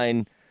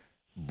line,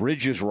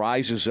 Bridges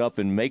rises up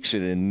and makes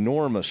an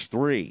enormous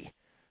three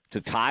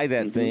to tie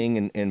that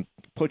thing and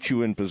put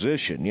you in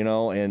position,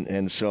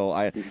 and so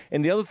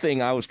and the other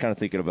thing I was kind of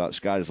thinking about,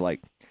 Scott, is like,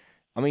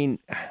 I mean,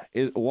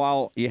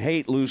 while you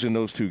hate losing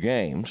those two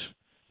games,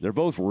 they're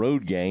both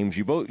road games.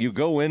 You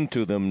go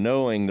into them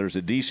knowing there's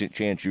a decent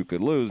chance you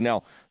could lose.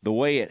 Now, the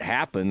way it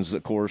happens,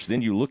 of course,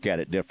 then you look at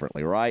it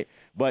differently, right?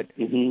 But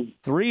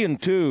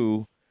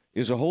 3-2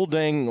 is a whole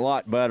dang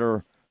lot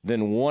better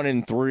than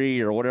 1-3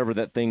 or whatever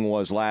that thing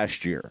was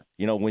last year.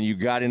 When you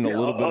got in a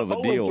little bit of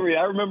a deal. 0-3,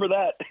 I remember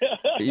that.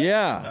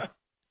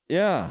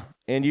 Yeah,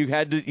 and you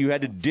had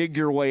to dig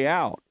your way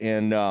out,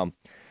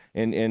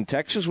 and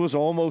Texas was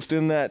almost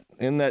in that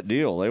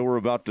deal. They were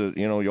about to,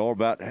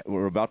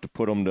 were about to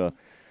put them to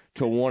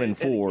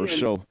 1-4.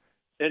 So,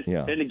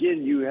 and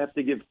again, you have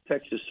to give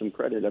Texas some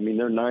credit. I mean,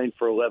 they're 9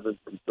 for 11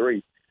 from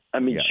 3. I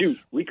mean, shoot,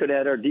 we could have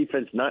had our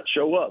defense not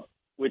show up,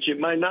 which it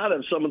might not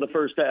have some of the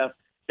first half,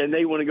 and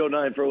they want to go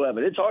 9 for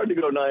 11. It's hard to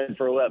go 9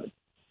 for 11.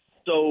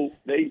 So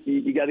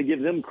you got to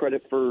give them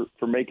credit for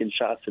making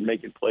shots and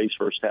making plays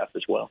first half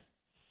as well.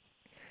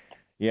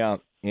 Yeah,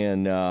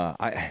 and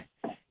it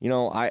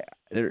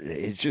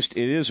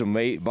is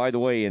amazing. By the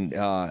way, and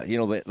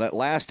that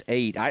last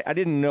 8, I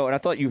didn't know, and I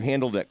thought you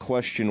handled that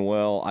question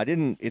well. I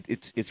didn't.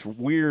 It's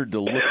weird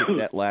to look at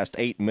that last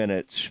 8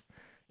 minutes,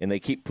 and they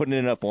keep putting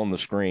it up on the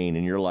screen,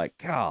 and you're like,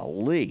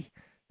 golly,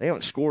 they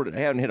haven't scored.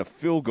 They haven't hit a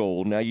field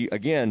goal. Now,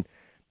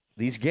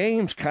 these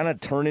games kind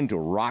of turn into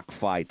rock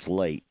fights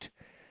late.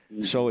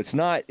 So it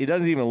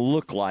doesn't even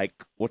look like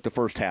what the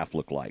first half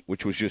looked like,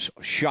 which was just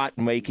shot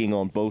making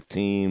on both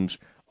teams,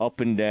 up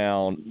and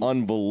down,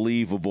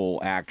 unbelievable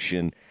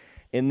action.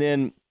 And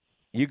then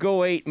you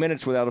go 8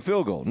 minutes without a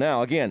field goal.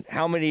 Now, again,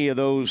 how many of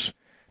those?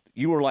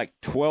 You were like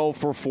 12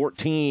 for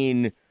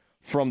 14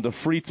 from the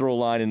free throw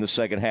line in the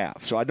second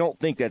half. So I don't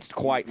think that's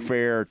quite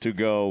fair to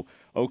go,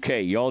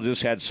 okay, y'all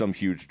just had some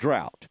huge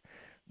drought.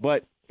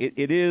 But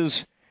it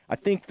is, I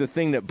think the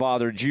thing that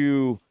bothered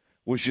you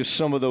was just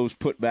some of those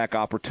putback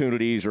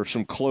opportunities or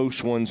some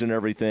close ones and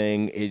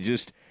everything.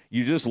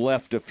 You just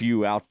left a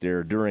few out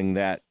there during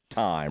that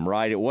time,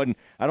 right? It wasn't.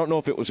 I don't know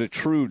if it was a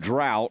true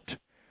drought,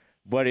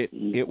 but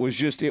it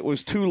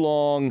was too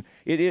long.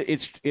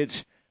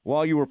 It's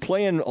while you were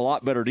playing a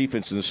lot better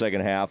defense in the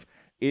second half,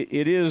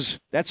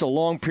 that's a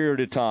long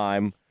period of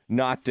time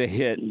not to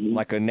hit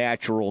like a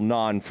natural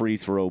non-free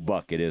throw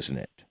bucket, isn't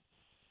it?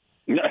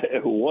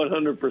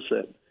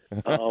 100%.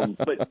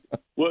 But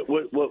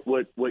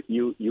what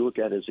you look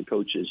at as a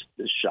coach is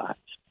the shots,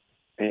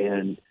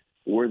 and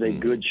were they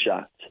good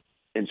shots?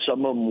 And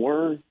some of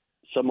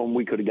them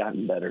we could have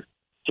gotten better.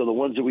 So the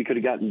ones that we could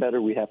have gotten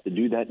better, we have to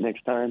do that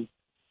next time.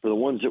 For the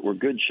ones that were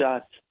good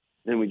shots,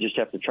 then we just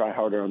have to try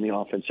harder on the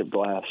offensive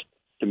glass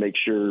to make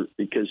sure,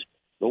 because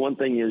the one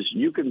thing is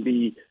you can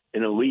be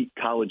an elite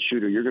college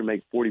shooter. You're going to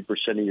make 40%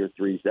 of your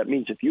threes. That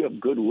means if you have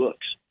good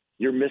looks,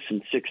 you're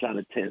missing 6 out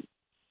of 10.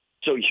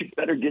 So you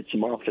better get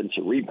some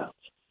offensive rebounds.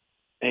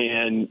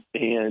 And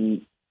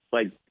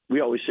like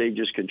we always say,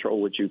 just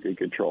control what you can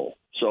control.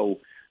 So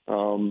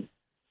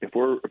if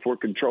we're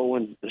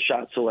controlling the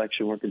shot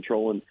selection, we're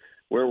controlling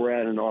where we're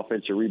at in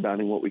offensive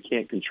rebounding. What we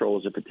can't control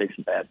is if it takes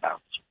a bad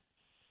bounce.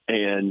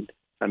 And,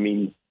 I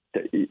mean,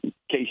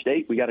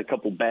 K-State, we got a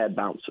couple bad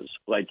bounces.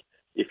 Like,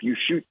 if you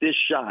shoot this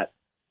shot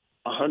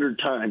 100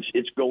 times,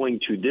 it's going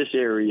to this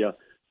area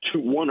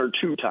 1 or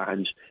 2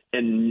 times,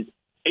 and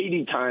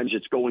 80 times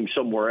it's going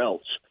somewhere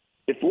else.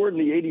 If we're in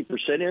the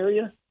 80%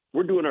 area,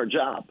 we're doing our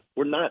job.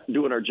 We're not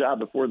doing our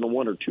job if we're in the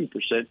 1 or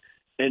 2%.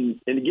 And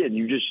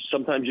again,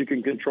 sometimes you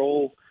can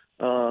control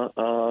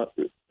or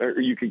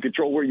you can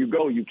control where you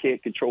go. You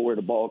can't control where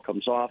the ball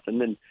comes off.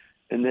 And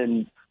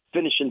then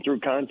finishing through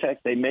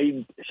contact, they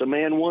made some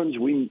and ones.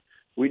 We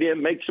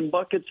didn't make some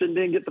buckets and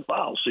didn't get the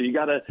foul. So you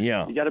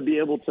gotta be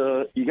able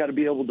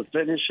to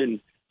finish. And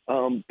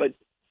but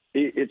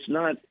it's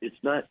not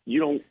you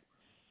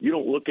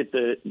don't look at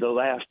the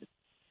last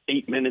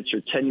 8 minutes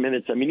or 10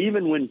 minutes. I mean,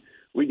 even when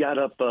we got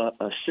up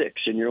a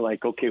 6 and you're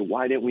like, okay,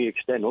 why didn't we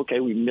extend? Okay,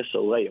 we miss a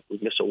layup. We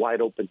miss a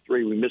wide open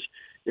 3.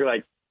 You're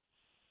like,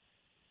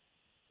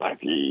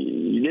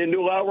 you didn't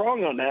do a lot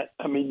wrong on that.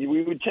 I mean,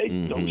 we would take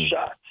those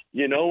shots,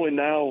 and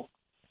now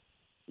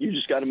you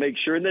just got to make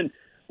sure. And then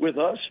with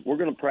us, we're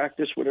going to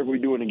practice whatever we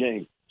do in a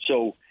game.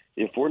 So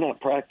if we're not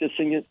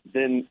practicing it,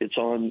 then it's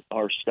on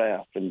our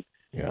staff. And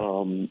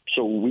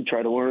so we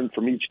try to learn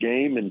from each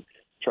game and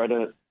try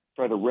to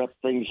rep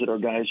things that our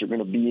guys are going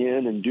to be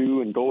in and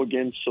do and go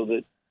against so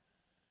that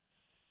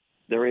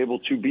they're able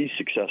to be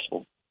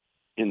successful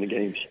in the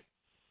games.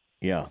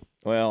 Yeah.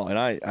 Well, and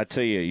I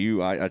tell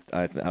you, I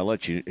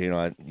let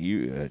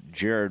you,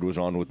 Jared was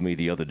on with me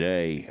the other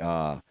day.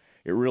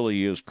 It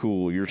really is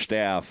cool. Your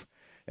staff,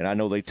 and I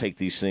know they take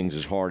these things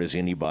as hard as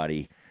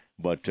anybody,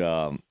 but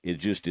it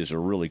just is a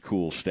really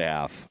cool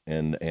staff,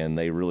 and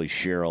they really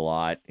share a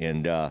lot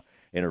and are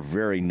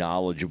very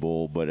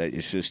knowledgeable. But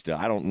it's just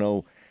I don't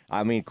know.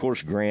 I mean, of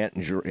course, Grant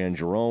and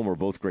Jerome are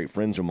both great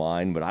friends of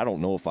mine, but I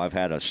don't know if I've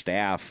had a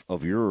staff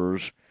of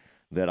yours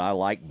that I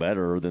like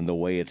better than the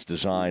way it's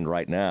designed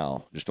right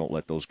now. Just don't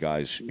let those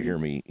guys hear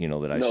me,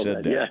 that I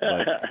said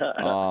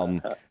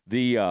that.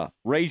 But,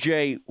 Ray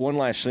J, one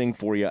last thing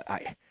for you.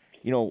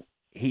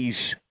 He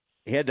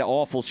had the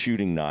awful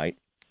shooting night,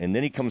 and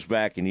then he comes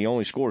back and he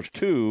only scores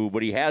 2,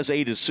 but he has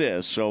 8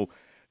 assists. So,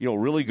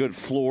 really good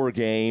floor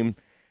game.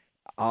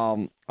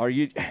 Are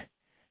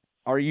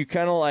you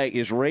kind of like,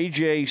 is Ray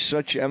J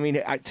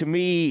to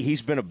me,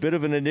 he's been a bit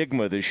of an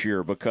enigma this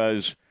year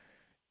because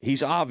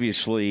he's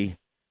obviously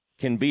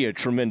can be a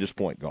tremendous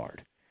point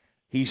guard.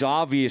 He's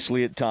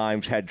obviously at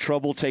times had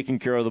trouble taking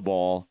care of the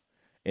ball,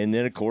 and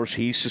then, of course,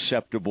 he's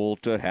susceptible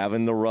to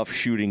having the rough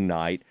shooting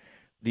night.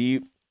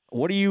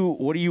 What do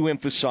you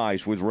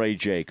emphasize with Ray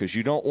J? Because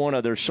you don't want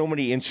to – there's so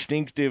many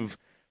instinctive,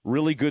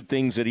 really good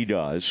things that he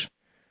does,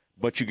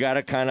 but you got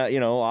to kind of,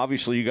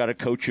 obviously you got to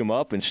coach him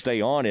up and stay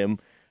on him.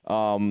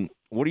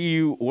 What are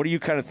you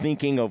kind of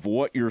thinking of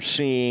what you're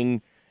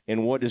seeing,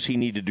 and what does he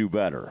need to do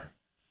better?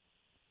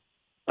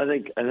 I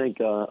think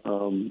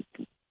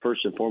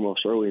first and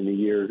foremost, early in the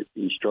year,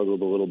 he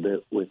struggled a little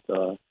bit with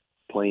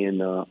playing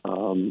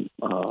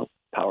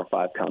Power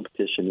 5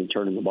 competition and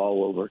turning the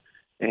ball over,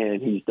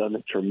 and he's done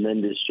a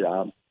tremendous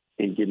job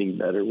in getting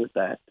better with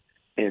that.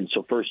 And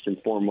so first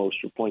and foremost,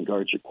 your point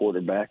guard's your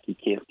quarterback. He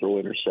can't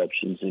throw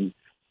interceptions,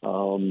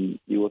 and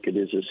you look at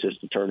his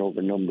assist to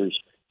turnover numbers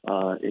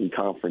in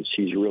conference,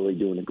 he's really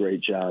doing a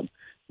great job.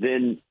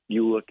 Then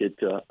you look at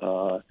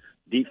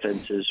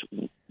defenses.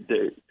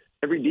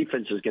 Every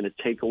defense is going to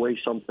take away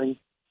something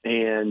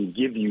and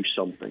give you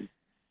something.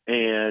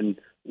 And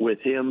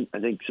with him, I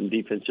think some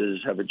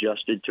defenses have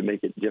adjusted to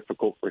make it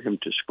difficult for him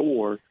to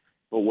score.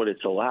 But what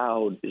it's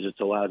allowed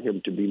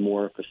him to be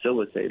more a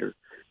facilitator.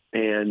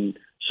 And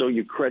so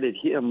you credit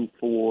him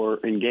for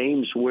in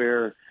games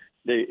where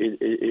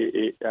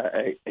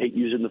I hate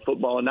using the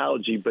football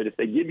analogy, but if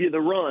they give you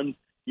the run,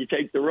 you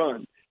take the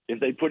run. If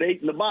they put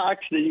 8 in the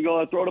box, then you go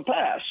and throw the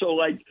pass. So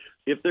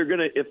if they're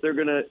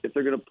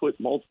gonna put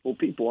multiple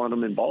people on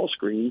him in ball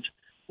screens,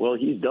 well,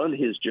 he's done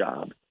his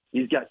job.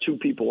 He's got 2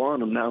 people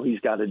on him. Now he's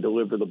got to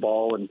deliver the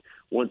ball. And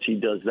once he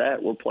does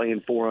that, we're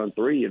playing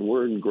 4-on-3 and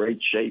we're in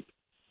great shape.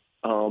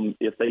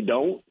 If they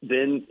don't,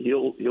 then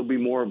he'll be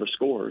more of a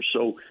scorer.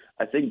 So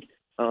I think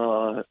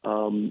the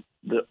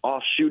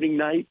off shooting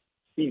night,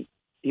 he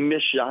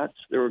missed shots.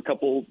 There were a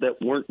couple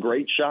that weren't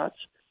great shots,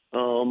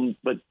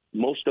 but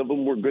most of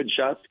them were good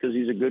shots because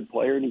he's a good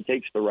player and he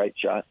takes the right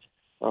shots.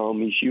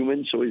 He's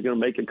human, so he's going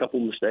to make a couple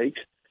mistakes.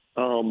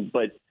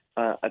 But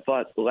I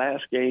thought the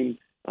last game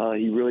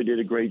he really did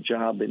a great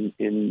job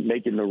in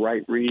making the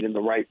right read and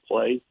the right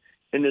play.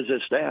 And as a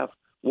staff,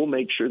 we'll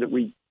make sure that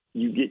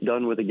you get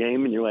done with a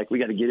game and you're like, we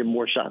got to get him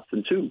more shots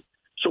than 2.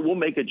 So we'll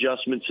make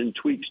adjustments and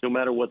tweaks no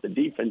matter what the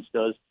defense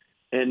does.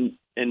 And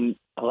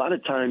a lot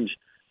of times,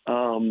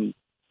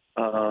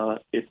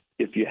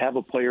 if you have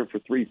a player for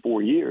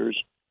 3-4 years,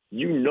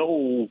 you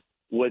know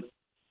what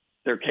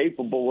they're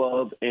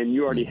capable of, and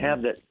you already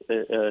have that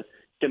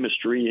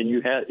chemistry. And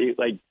you have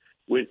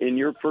in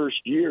your first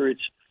year,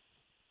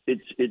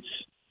 it's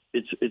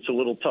a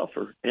little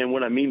tougher. And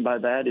what I mean by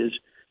that is,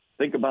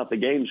 think about the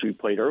games we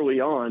played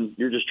early on.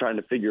 You're just trying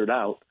to figure it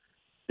out.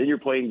 Then you're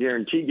playing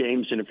guarantee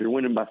games, and if you're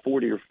winning by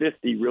 40 or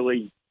 50,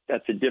 really,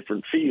 that's a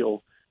different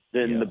feel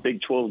than the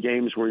Big 12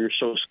 games where you're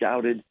so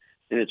scouted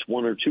and it's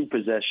 1 or 2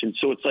 possessions.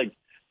 So it's like,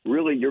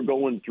 really, you're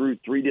going through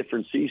 3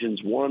 different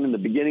seasons. 1, in the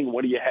beginning,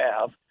 what do you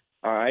have?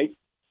 All right.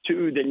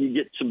 2, then you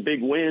get some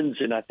big wins,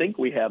 and I think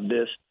we have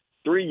this.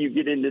 3, you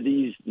get into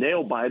these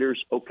nail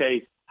biters.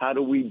 Okay, how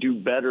do we do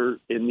better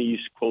in these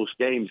close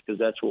games? Because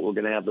that's what we're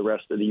going to have the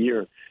rest of the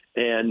year.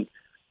 And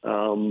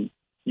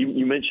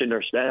you mentioned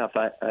our staff.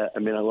 I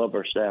mean, I love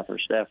our staff. Our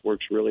staff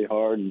works really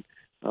hard,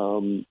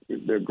 and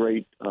they're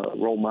great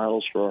role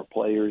models for our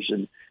players.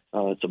 And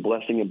it's a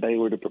blessing in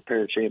Baylor to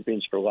prepare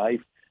champions for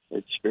life.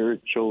 It's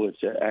spiritual,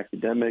 it's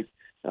academic,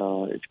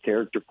 it's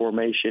character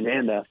formation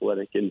and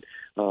athletic. And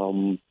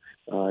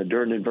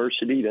during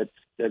adversity,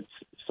 that's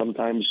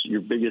sometimes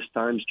your biggest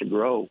times to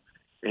grow.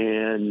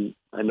 And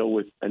I know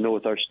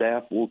with our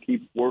staff, we'll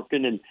keep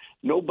working. And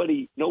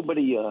nobody.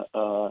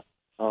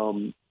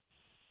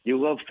 You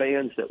love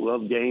fans that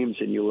love games,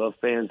 and you love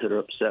fans that are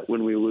upset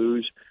when we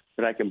lose.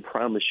 But I can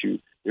promise you,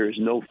 there is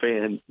no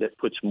fan that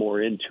puts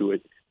more into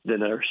it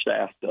than our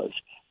staff does.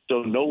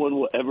 So no one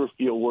will ever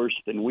feel worse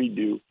than we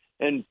do.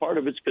 And part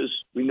of it's because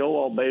we know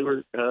all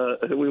Baylor.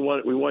 We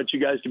want you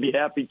guys to be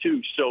happy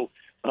too. So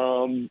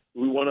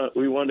we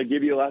want to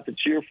give you a lot to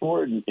cheer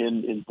for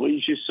and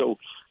please you. So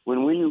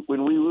when we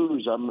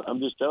lose, I'm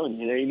just telling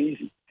you, it ain't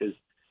easy because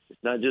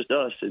it's not just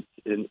us. It's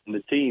in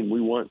the team. We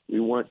want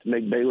to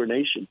make Baylor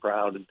Nation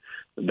proud and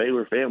the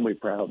Baylor family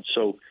proud.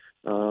 So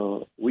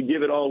we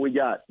give it all we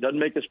got. Doesn't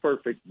make us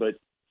perfect, but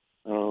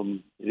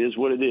it is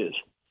what it is.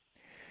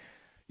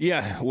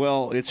 Yeah,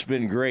 well, it's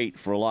been great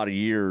for a lot of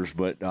years,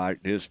 but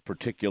his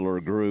particular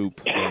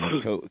group,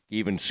 and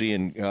even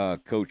seeing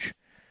Coach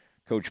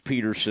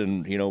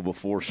Peterson,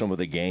 before some of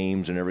the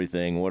games and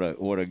everything, what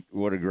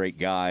a great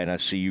guy. And I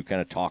see you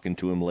kind of talking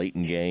to him late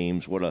in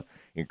games. What an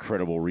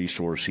incredible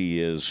resource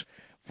he is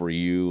for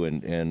you,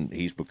 and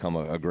he's become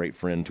a great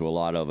friend to a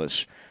lot of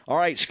us. All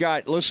right,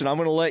 Scott, listen, I'm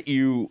going to let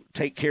you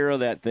take care of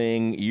that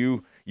thing.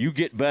 You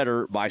get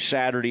better by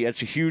Saturday.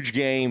 That's a huge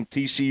game.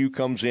 TCU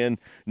comes in,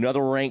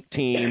 another ranked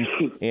team,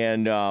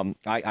 and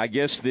I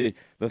guess the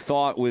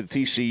thought with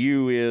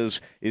TCU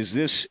is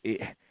this.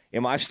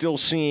 Am I still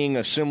seeing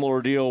a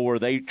similar deal where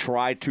they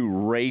try to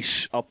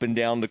race up and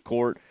down the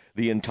court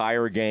the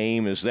entire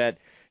game? Is that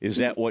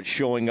what's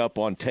showing up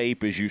on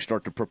tape as you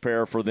start to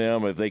prepare for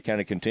them? Have they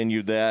kind of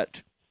continued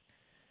that?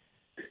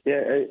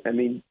 Yeah, I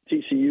mean,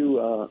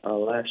 TCU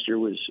last year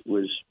was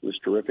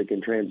terrific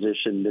in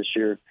transition. This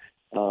year,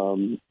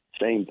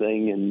 same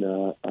thing, and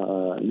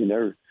I mean,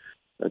 they're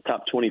a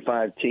top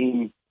 25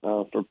 team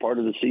for part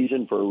of the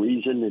season for a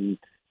reason,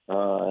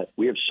 and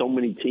we have so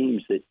many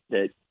teams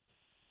that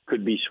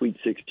could be Sweet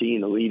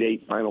 16, Elite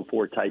 8, Final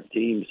Four type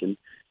teams, and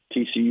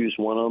TCU's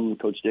one of them.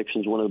 Coach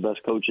Dixon's one of the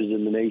best coaches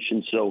in the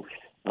nation, so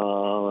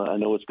I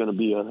know it's going to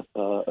be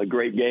a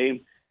great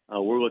game.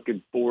 We're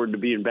looking forward to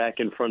being back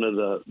in front of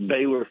the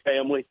Baylor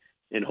family,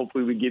 and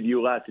hopefully we give you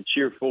a lot to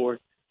cheer for,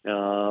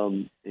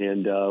 and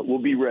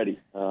we'll be ready.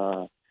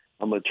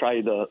 I'm going to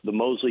try the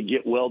Mosley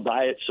Get Well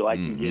diet so I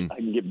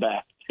can get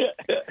back.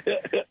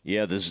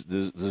 Yeah,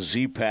 the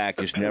Z-Pack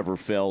has never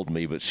failed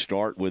me, but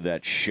start with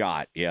that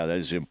shot. Yeah, that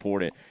is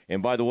important.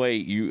 And by the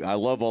way, I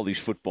love all these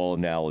football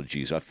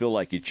analogies. I feel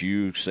like it's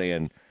you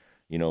saying,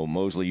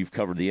 Mosley, you've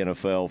covered the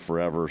NFL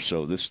forever,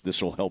 so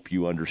this will help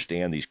you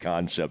understand these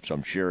concepts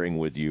I'm sharing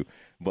with you.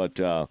 But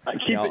I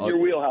keep it in your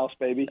wheelhouse,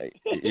 baby.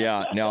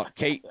 Yeah. Now,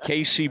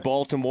 KC,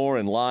 Baltimore,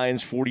 and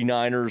Lions,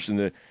 49ers in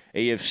the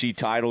AFC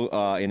title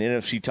and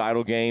NFC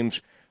title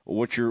games.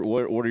 What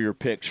are your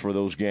picks for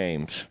those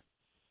games?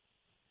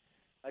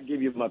 I'll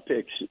give you my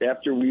picks.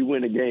 After we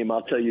win a game,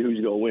 I'll tell you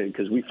who's going to win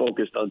because we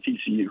focused on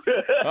TCU.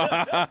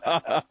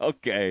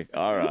 Okay.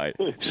 All right.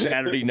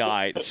 Saturday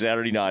night,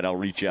 I'll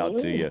reach out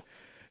to you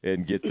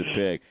and get the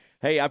pick.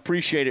 Hey, I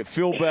appreciate it.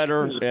 Feel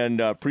better, and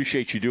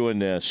appreciate you doing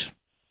this.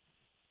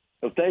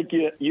 Well, thank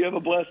you. You have a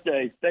blessed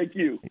day. Thank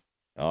you.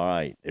 All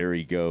right. There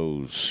he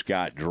goes.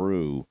 Scott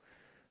Drew,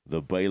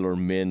 the Baylor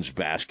men's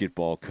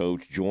basketball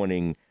coach,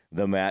 joining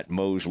the Matt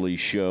Mosley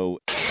Show.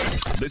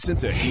 Listen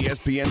to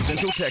ESPN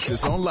Central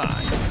Texas online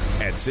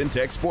at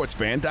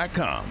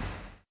syntechsportsfan.com.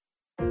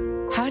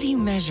 How do you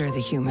measure the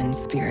human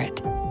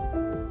spirit?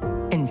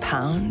 In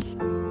pounds?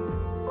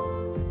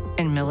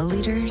 In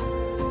milliliters?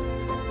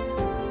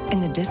 In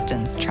the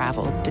distance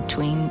traveled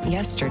between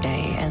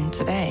yesterday and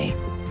today?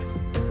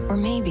 Or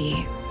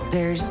maybe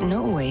there's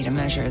no way to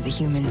measure the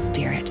human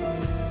spirit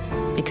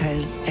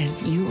because,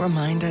 as you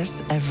remind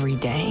us every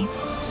day,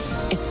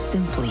 it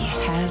simply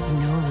has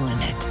no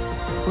limit.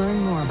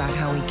 Learn more about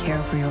how we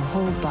care for your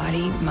whole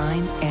body,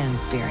 mind, and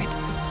spirit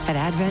at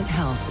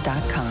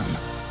AdventHealth.com.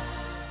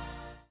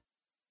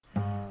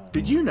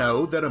 Did you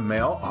know that a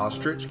male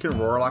ostrich can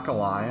roar like a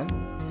lion?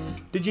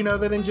 Did you know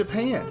that in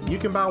Japan you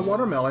can buy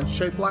watermelons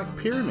shaped like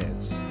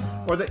pyramids?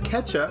 Or that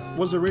ketchup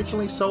was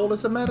originally sold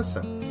as a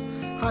medicine?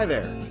 Hi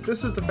there,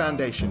 this is the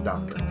Foundation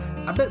Doctor.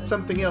 I bet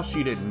something else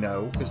you didn't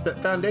know is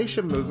that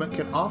foundation movement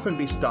can often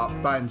be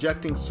stopped by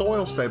injecting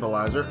soil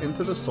stabilizer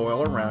into the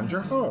soil around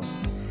your home.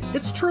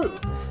 It's true.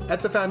 At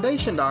the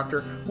Foundation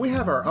Doctor, we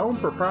have our own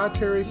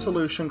proprietary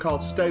solution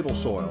called Stable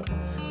Soil.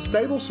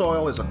 Stable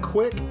Soil is a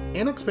quick,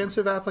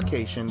 inexpensive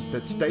application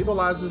that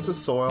stabilizes the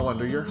soil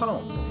under your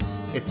home.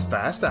 It's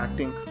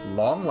fast-acting,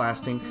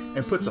 long-lasting,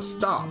 and puts a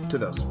stop to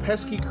those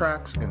pesky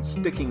cracks and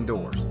sticking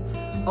doors.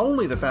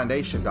 Only the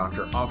Foundation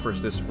Doctor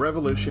offers this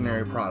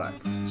revolutionary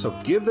product. So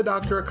give the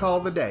doctor a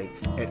call today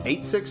at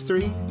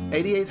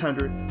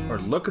 863-8800 or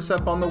look us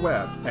up on the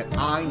web at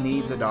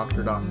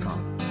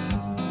ineedthedoctor.com.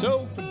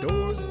 So for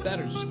doors that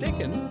are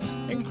sticking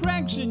and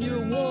cracks in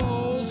your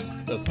walls,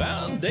 the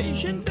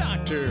Foundation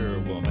Doctor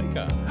will make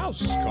a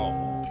house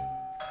call.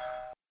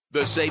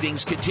 The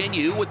savings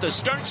continue with the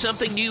Start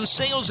Something New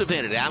sales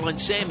event at Allen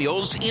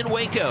Samuels in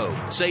Waco.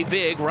 Save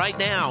big right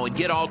now and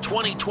get all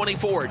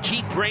 2024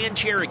 Jeep Grand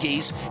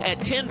Cherokees at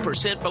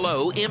 10%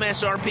 below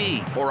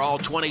MSRP, or all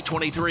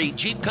 2023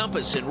 Jeep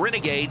Compass and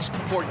Renegades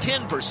for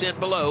 10%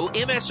 below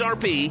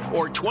MSRP,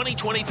 or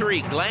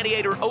 2023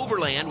 Gladiator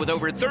Overland with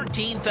over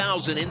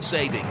 $13,000 in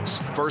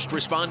savings. First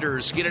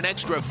responders get an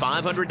extra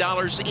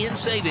 $500 in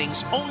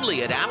savings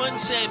only at Allen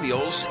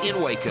Samuels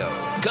in Waco.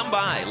 Come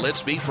by,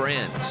 let's be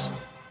friends.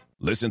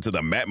 Listen to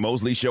the Matt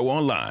Mosley Show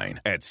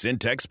online at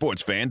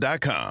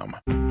syntechsportsfan.com.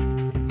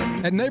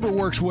 At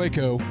NeighborWorks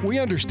Waco, we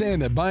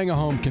understand that buying a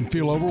home can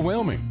feel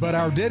overwhelming, but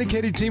our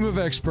dedicated team of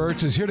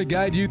experts is here to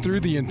guide you through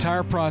the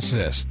entire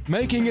process,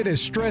 making it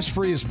as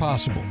stress-free as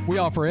possible. We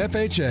offer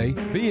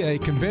FHA, VA,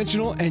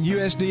 conventional, and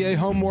USDA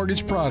home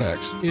mortgage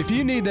products. If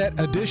you need that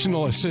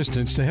additional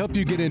assistance to help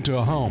you get into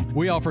a home,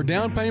 we offer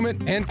down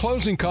payment and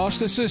closing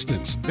cost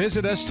assistance.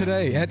 Visit us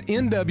today at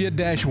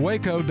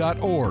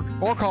nw-waco.org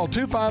or call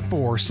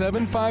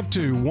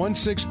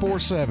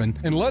 254-752-1647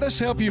 and let us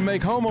help you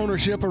make home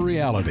ownership a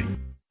reality.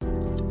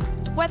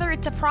 Whether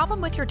it's a problem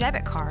with your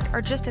debit card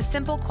or just a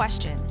simple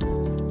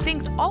question,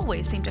 things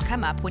always seem to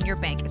come up when your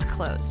bank is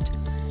closed.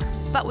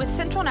 But with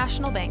Central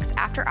National Bank's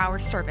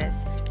after-hours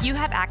service, you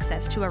have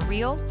access to a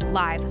real,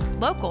 live,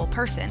 local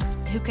person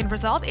who can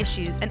resolve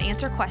issues and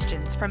answer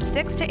questions from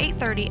 6 to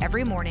 8:30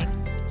 every morning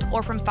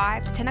or from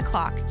 5 to 10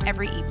 o'clock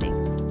every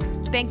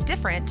evening. Bank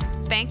different,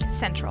 Bank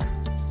Central.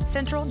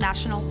 Central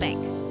National Bank.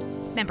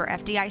 Member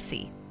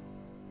FDIC.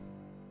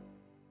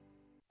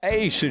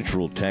 Hey,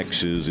 Central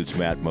Texas, it's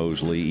Matt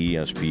Mosley,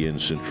 ESPN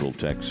Central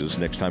Texas.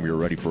 Next time you're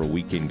ready for a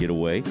weekend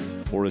getaway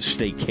or a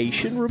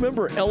staycation,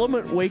 remember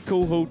Element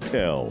Waco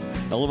Hotel.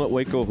 Element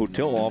Waco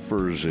Hotel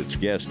offers its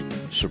guests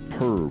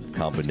superb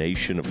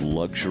combination of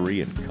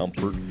luxury and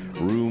comfort.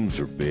 Rooms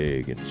are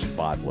big and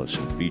spotless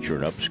and feature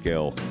an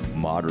upscale,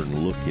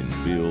 modern look and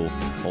feel.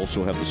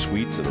 Also have the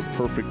suites that are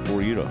perfect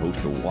for you to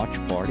host a watch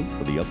party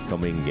for the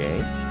upcoming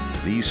game.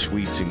 These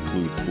suites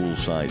include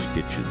full-size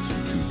kitchens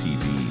and 2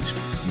 TVs.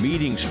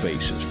 Meeting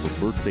spaces for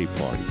birthday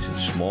parties and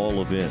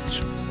small events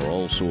are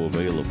also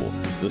available.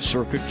 The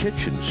Circa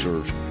Kitchen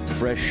serves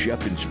fresh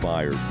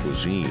chef-inspired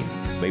cuisine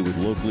made with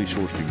locally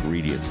sourced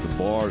ingredients. The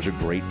bar is a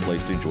great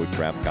place to enjoy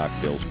craft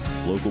cocktails,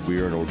 local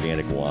beer, and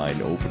organic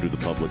wine. Open to the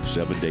public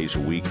 7 days a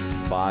week,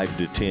 5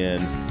 to 10,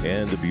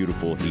 and the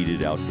beautiful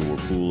heated outdoor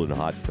pool and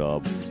hot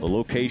tub. The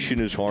location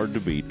is hard to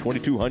beat.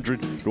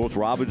 2200 North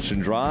Robinson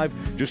Drive,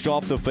 just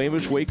off the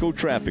famous Waco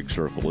traffic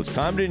circle. It's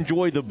time to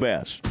enjoy the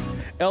best.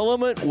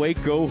 Element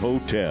Waco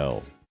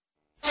Hotel.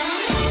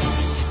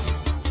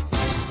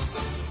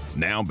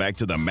 Now back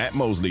to the Matt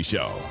Mosley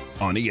Show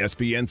on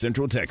ESPN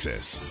Central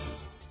Texas.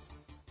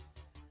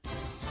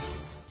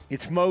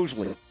 It's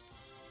Mosley.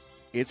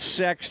 It's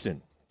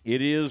Sexton.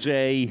 It is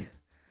a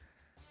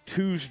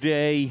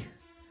Tuesday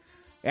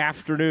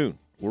afternoon.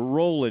 We're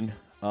rolling.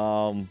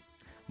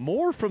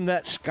 More from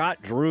that Scott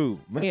Drew.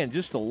 Man,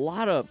 just a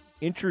lot of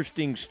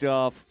interesting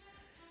stuff.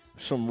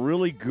 Some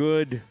really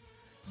good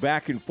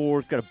back and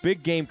forth. Got a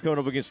big game coming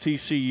up against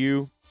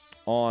TCU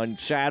on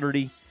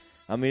Saturday.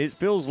 I mean, it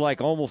feels like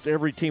almost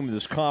every team in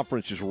this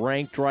conference is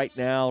ranked right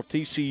now.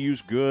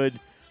 TCU's good,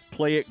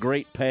 play at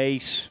great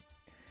pace.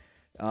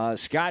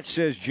 Scott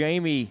says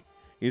Jamie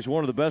is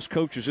one of the best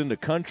coaches in the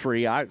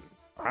country. I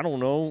don't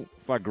know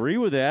if I agree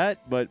with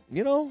that, but,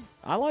 you know,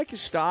 I like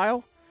his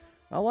style.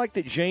 I like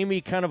that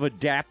Jamie kind of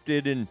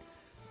adapted and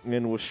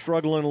was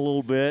struggling a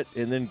little bit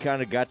and then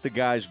kind of got the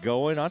guys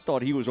going. I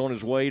thought he was on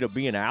his way to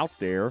being out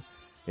there.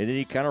 And then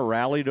he kind of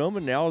rallied them,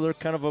 and now they're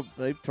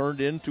they've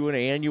turned into an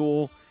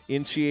annual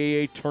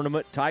NCAA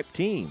tournament-type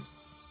team.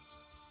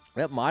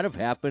 That might have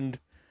happened.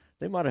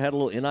 They might have had a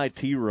little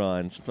NIT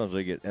run. Sometimes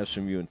they get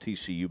SMU and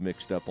TCU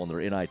mixed up on their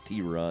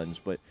NIT runs,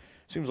 but it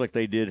seems like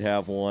they did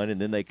have one, and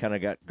then they kind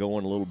of got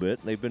going a little bit.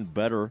 And they've been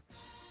better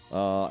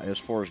as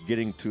far as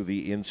getting to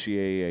the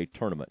NCAA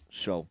tournament.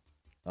 So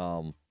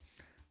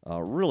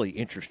really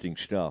interesting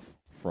stuff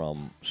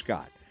from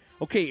Scott.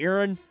 Okay,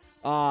 Aaron,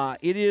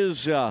 it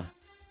is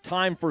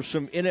time for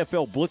some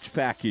NFL Blitz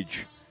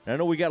package. I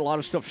know we got a lot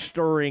of stuff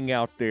stirring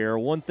out there.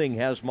 One thing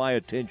has my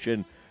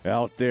attention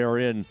out there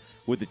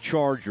with the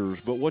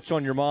Chargers, but what's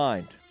on your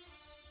mind?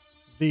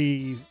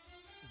 The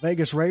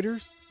Vegas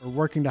Raiders are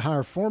working to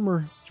hire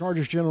former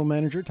Chargers general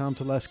manager Tom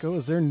Telesco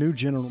as their new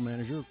general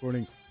manager.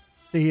 According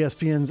to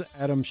ESPN's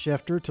Adam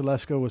Schefter,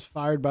 Telesco was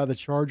fired by the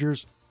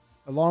Chargers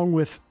along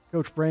with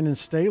Coach Brandon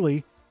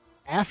Staley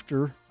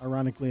after,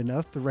 ironically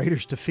enough, the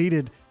Raiders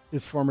defeated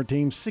his former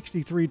team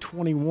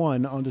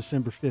 63-21 on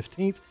December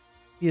 15th.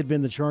 He had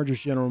been the Chargers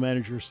general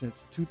manager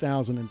since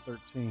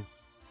 2013.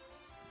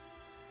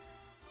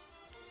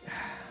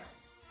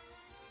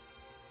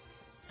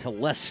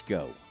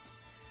 Telesco.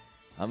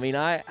 I mean,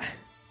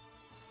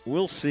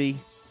 we'll see.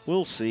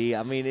 We'll see.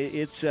 I mean,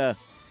 it's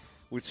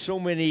with so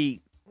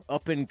many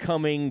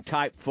up-and-coming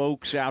type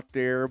folks out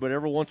there, but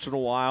every once in a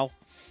while,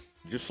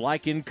 just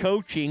like in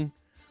coaching,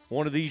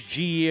 one of these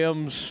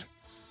GMs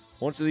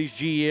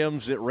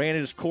that ran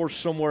his course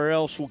somewhere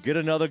else will get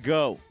another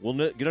go.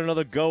 We'll get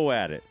another go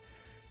at it.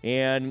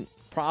 And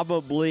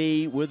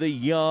probably with a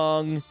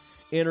young,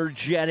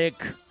 energetic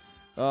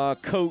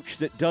coach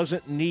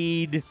that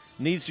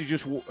needs to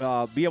just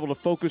be able to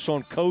focus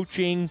on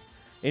coaching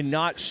and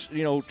not,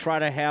 try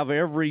to have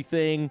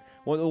everything.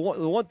 Well,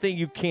 the one thing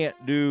you can't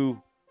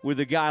do with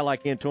a guy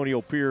like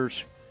Antonio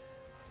Pierce,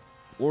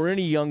 or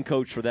any young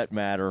coach for that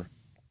matter,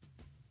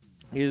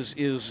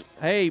 is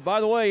hey,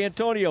 by the way,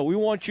 Antonio, we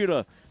want you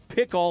to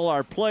pick all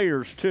our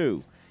players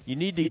too. You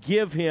need to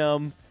give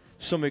him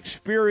some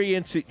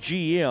experience at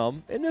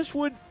GM, and this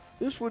would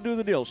do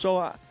the deal.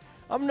 So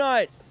I'm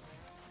not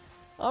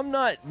I'm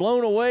not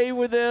blown away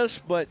with this,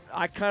 but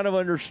I kind of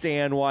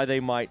understand why they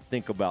might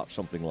think about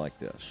something like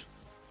this.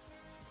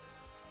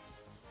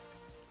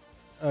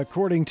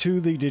 According to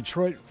the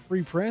Detroit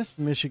Free Press,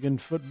 Michigan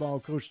football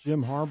coach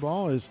Jim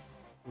Harbaugh is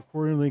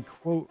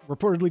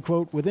reportedly,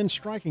 quote, within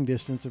striking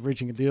distance of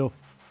reaching a deal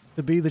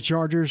to be the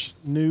Chargers'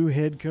 new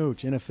head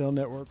coach. NFL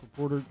Network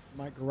reporter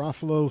Mike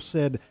Garofalo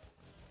said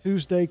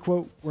Tuesday,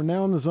 quote, we're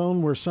now in the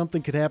zone where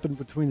something could happen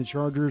between the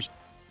Chargers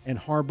and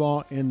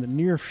Harbaugh in the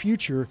near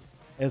future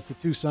as the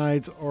two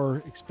sides are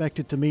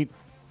expected to meet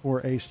for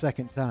a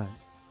second time.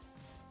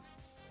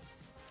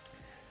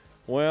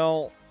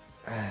 Well,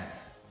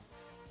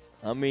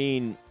 I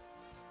mean,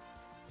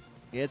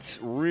 it's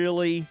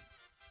really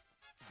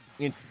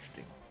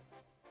interesting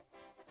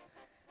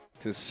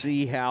to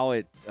see how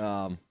it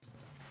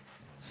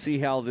see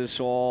how this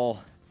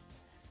all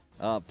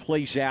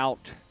plays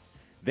out.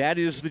 That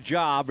is the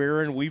job,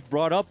 Aaron, we've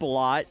brought up a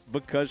lot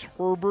because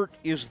Herbert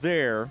is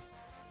there.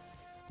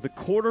 The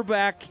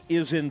quarterback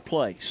is in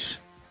place.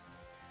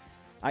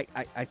 I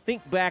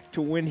think back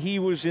to when he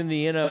was in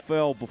the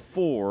NFL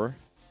before,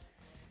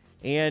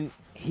 and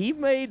he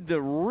made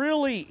the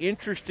really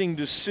interesting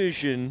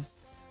decision.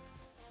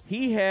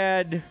 He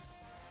had,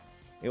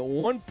 at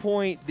one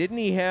point, didn't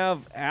he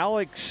have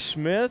Alex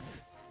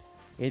Smith?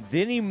 And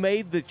then he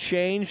made the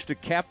change to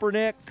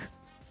Kaepernick.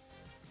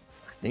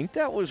 I think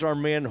that was our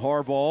man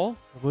Harbaugh.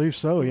 I believe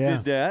so, yeah.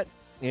 Did that.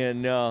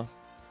 And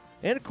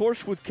of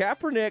course, with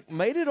Kaepernick,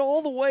 made it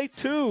all the way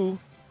to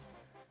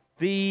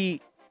the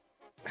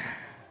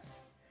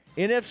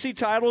NFC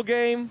title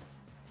game.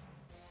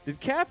 Did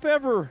Cap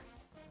ever...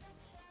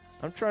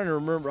 I'm trying to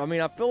remember. I mean,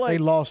 I feel like... They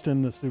lost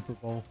in the Super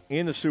Bowl.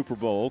 In the Super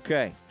Bowl,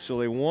 okay. So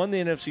they won the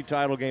NFC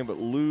title game but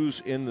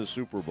lose in the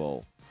Super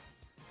Bowl.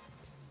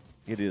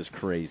 It is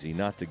crazy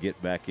not to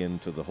get back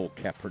into the whole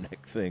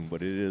Kaepernick thing,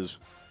 but it is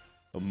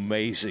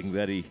amazing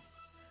that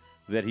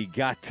he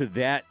got to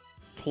that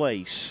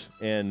place.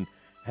 And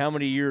how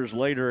many years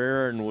later,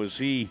 Aaron, was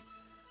he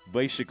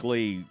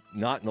basically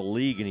not in the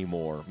league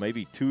anymore?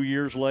 Maybe 2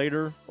 years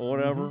later or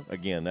whatever? Mm-hmm.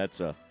 Again, that's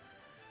a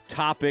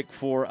topic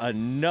for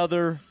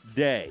another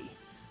day.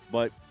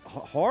 But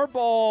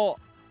Harbaugh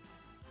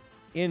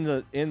in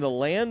the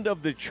land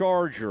of the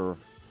Charger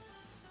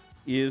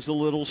is a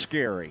little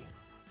scary.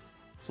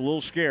 It's a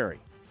little scary.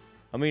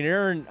 I mean,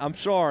 Aaron, I'm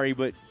sorry,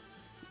 but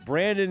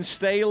Brandon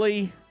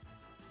Staley,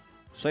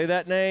 say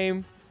that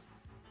name,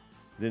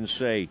 then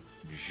say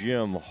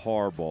Jim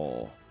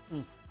Harbaugh.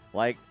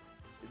 Like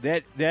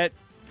that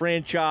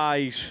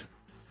franchise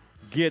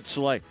gets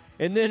like,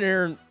 and then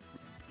Aaron,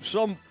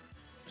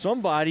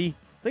 somebody,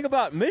 think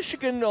about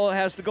Michigan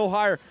has to go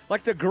hire,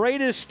 like the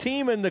greatest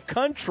team in the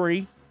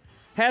country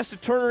has to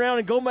turn around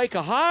and go make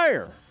a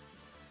hire.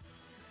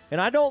 And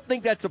I don't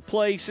think that's a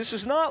place, this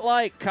is not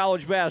like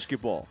college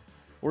basketball,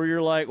 where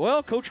you're like,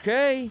 well, Coach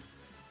K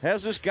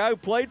has this guy who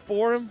played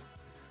for him.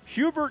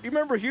 Hubert, you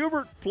remember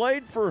Hubert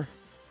played for,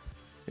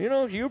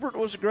 Hubert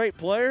was a great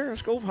player.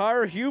 Let's go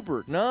hire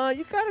Hubert. Nah,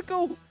 you got to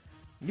go.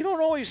 You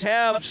don't always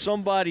have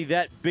somebody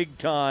that big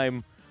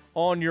time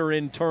on your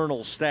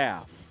internal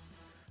staff.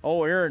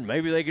 Oh, Aaron,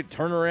 maybe they could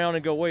turn around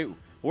and go, wait,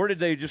 where did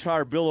they just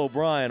hire Bill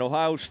O'Brien?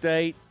 Ohio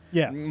State?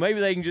 Yeah. Maybe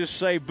they can just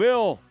say,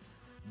 Bill,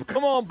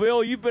 come on,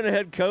 Bill, you've been a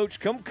head coach.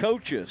 Come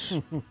coach us.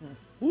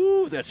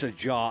 Woo, that's a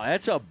job.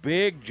 That's a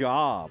big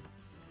job.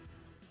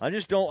 I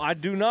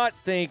do not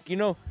think,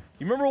 you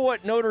remember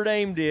what Notre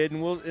Dame did,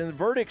 and the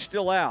verdict's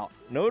still out.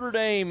 Notre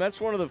Dame,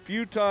 that's one of the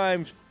few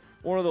times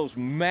one of those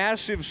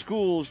massive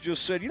schools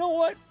just said, you know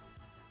what?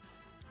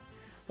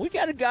 We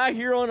got a guy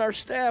here on our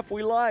staff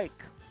we like.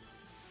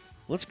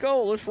 Let's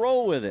go. Let's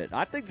roll with it.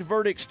 I think the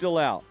verdict's still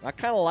out. I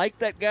kind of like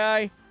that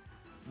guy,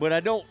 but I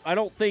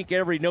don't think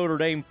every Notre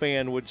Dame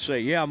fan would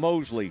say, yeah,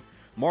 Mosley,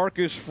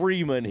 Marcus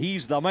Freeman,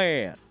 he's the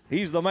man.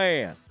 He's the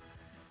man.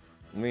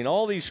 I mean,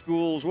 all these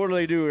schools, what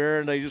do,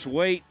 Aaron? They just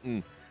wait,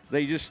 and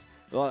they just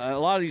 – a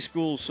lot of these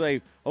schools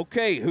say,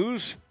 okay,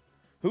 who's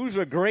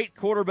a great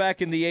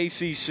quarterback in the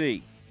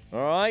ACC?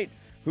 All right?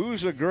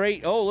 Who's a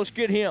great – let's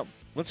get him.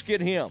 Let's get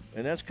him.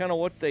 And that's kind of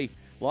what a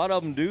lot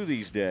of them do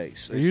these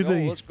days. They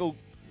say, let's go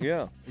 –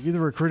 yeah. Are you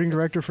the recruiting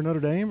director for Notre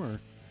Dame, or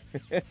 –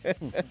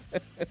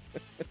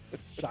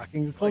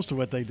 Shocking, close to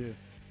what they do.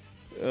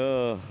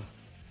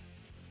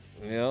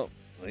 Yeah,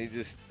 they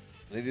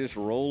just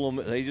roll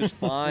them. They just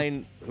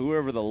find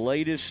whoever the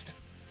latest.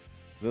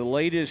 Who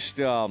is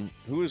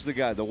the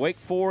guy? The Wake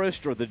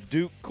Forest or the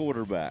Duke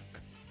quarterback?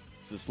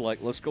 It's just like,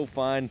 let's go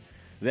find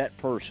that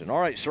person. All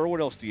right, sir,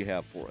 what else do you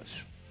have for us?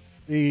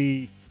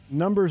 The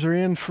numbers are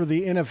in for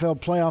the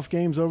NFL playoff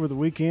games over the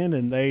weekend,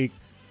 and they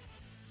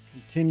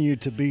continue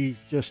to be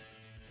just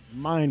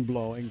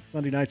mind-blowing.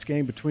 Sunday night's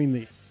game between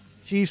the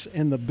Chiefs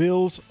and the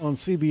Bills on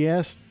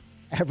CBS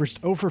averaged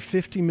over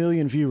 50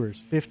 million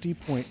viewers,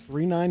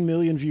 50.39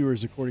 million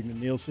viewers according to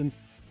Nielsen.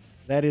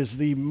 That is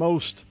the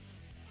most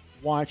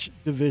watched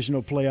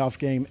divisional playoff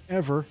game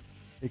ever,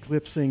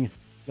 eclipsing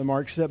the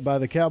mark set by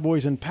the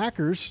Cowboys and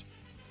Packers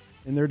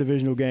in their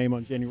divisional game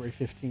on January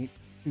 15th,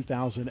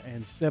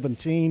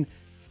 2017.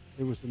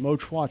 It was the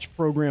most watched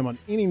program on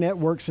any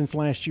network since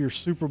last year's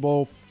Super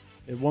Bowl.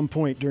 At one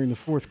point during the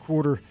fourth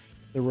quarter,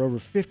 there were over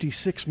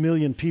 56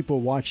 million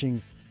people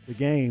watching the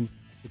game.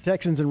 The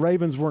Texans and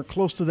Ravens weren't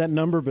close to that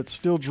number, but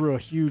still drew a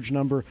huge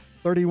number,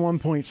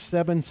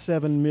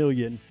 31.77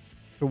 million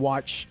to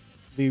watch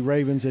the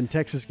Ravens and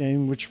Texas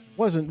game, which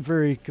wasn't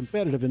very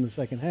competitive in the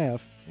second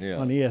half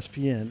on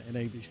ESPN and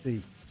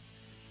ABC.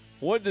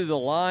 What did the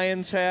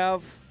Lions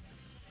have?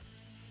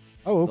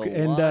 Oh,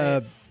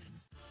 okay.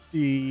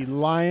 The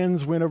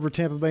Lions went over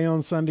Tampa Bay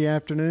on Sunday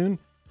afternoon.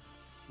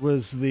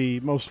 Was the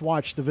most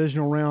watched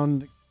divisional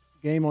round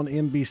game on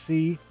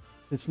NBC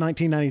since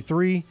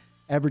 1993,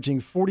 averaging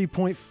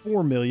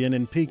 40.4 million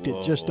and peaked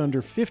at just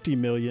under 50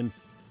 million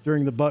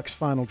during the Bucs'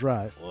 final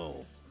drive.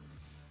 Whoa.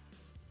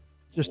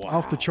 Just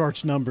off the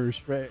charts numbers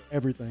for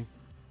everything.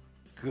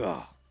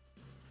 God,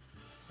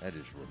 that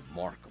is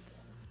remarkable.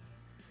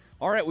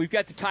 All right, we've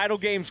got the title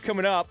games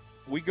coming up.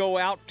 We go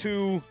out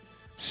to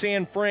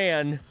San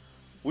Fran.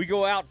 We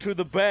go out to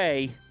the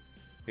Bay.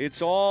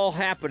 It's all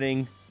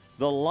happening.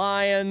 The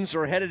Lions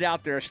are headed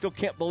out there. I still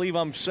can't believe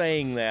I'm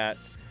saying that.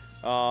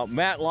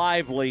 Matt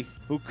Lively,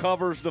 who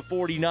covers the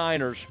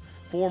 49ers,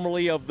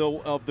 formerly of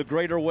the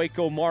greater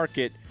Waco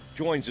market,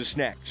 joins us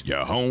next.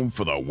 Your home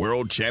for the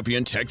world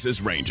champion Texas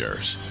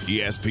Rangers.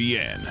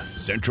 ESPN,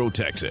 Central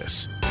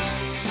Texas.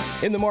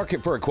 In the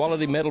market for a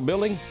quality metal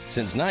building?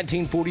 Since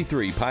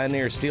 1943,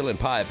 Pioneer Steel and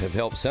Pipe have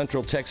helped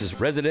Central Texas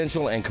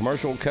residential and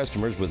commercial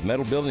customers with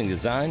metal building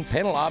design,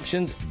 panel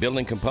options,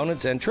 building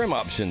components, and trim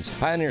options.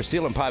 Pioneer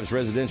Steel and Pipe's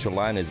residential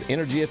line is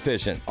energy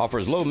efficient,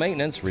 offers low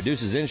maintenance,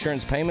 reduces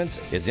insurance payments,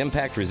 is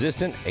impact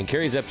resistant, and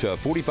carries up to a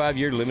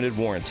 45-year limited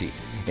warranty.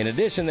 In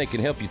addition, they can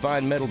help you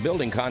find metal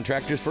building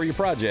contractors for your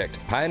project.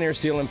 Pioneer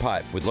Steel and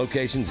Pipe, with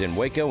locations in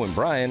Waco and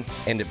Bryan,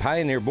 and at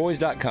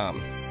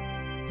pioneerboys.com.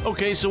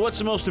 Okay, so what's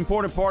the most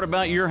important part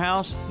about your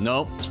house?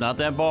 Nope, it's not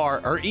that bar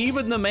or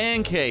even the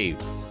man cave.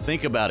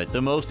 Think about it. The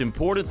most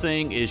important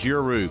thing is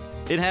your roof.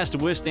 It has to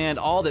withstand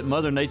all that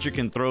Mother Nature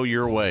can throw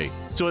your way.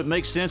 So it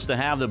makes sense to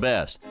have the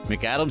best.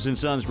 McAdams &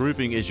 Sons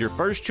Roofing is your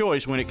first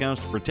choice when it comes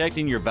to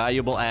protecting your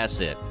valuable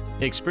asset.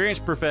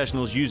 Experienced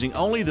professionals using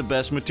only the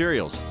best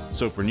materials.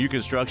 So for new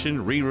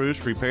construction,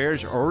 re-roofs,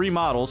 repairs, or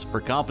remodels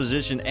for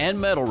composition and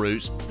metal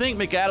roofs, think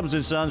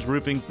McAdams & Sons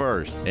Roofing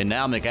first. And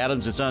now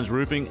McAdams & Sons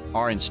Roofing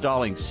are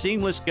installing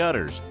seamless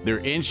gutters. They're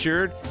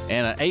insured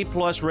and an A+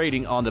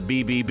 rating on the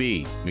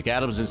BBB.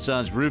 McAdams &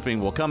 Sons Roofing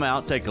will come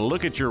out, take a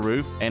look at your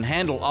roof, and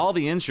handle all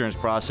the insurance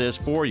process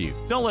for you.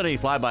 Don't let any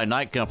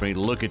fly-by-night company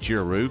look at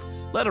your roof.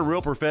 Let a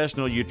real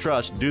professional you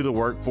trust do the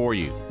work for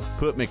you.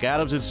 Put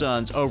McAdams &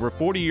 Sons, over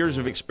 40 years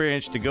of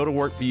experience, to go to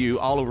work for you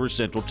all over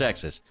Central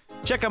Texas.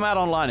 Check them out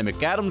online at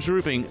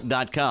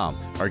McAdamsRoofing.com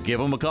or give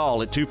them a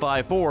call at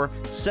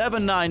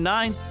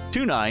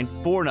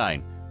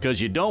 254-799-2949, because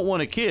you don't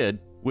want a kid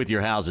with your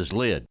house's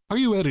lid. Are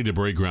you ready to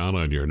break ground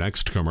on your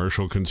next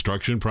commercial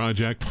construction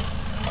project?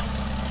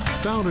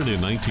 Founded in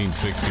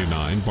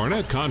 1969,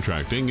 Barnett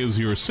Contracting is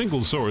your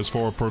single source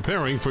for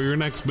preparing for your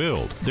next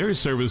build. Their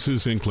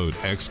services include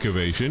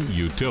excavation,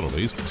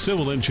 utilities,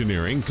 civil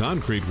engineering,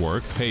 concrete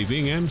work,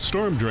 paving, and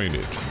storm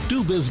drainage.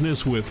 Do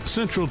business with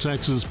Central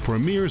Texas'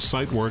 premier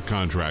site work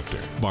contractor,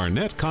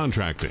 Barnett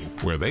Contracting,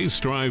 where they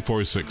strive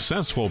for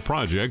successful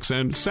projects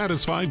and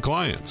satisfied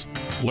clients.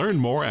 Learn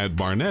more at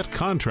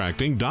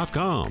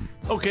barnettcontracting.com.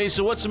 Okay,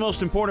 so what's the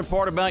most important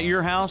part about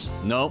your house?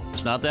 Nope,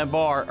 it's not that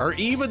bar or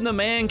even the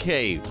man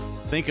cave.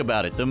 Think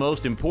about it. The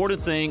most important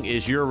thing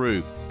is your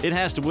roof. It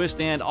has to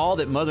withstand all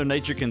that Mother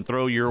Nature can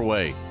throw your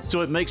way.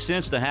 So it makes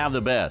sense to have the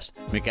best.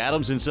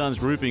 McAdams &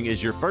 Sons Roofing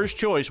is your first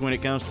choice when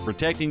it comes to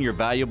protecting your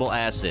valuable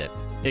asset.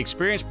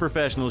 Experienced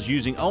professionals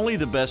using only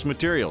the best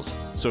materials.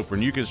 So for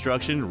new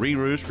construction,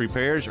 re-roofs,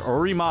 repairs, or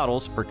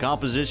remodels for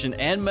composition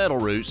and metal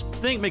roofs,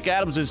 think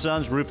McAdams &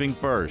 Sons Roofing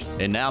first.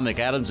 And now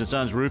McAdams &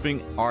 Sons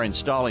Roofing are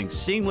installing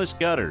seamless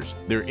gutters.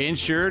 They're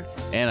insured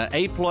and an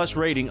A+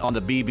 rating on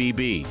the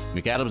BBB.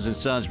 McAdams &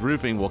 Sons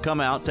Roofing will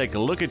come out, take a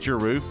look at your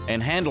roof,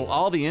 and handle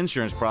all the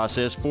insurance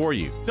process for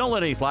you. Don't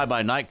let any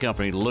fly-by-night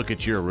company look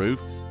at your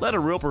roof. Let a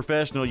real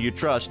professional you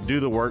trust do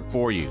the work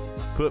for you.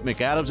 Put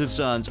McAdams &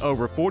 Sons,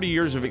 over 40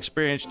 years of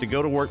experience, to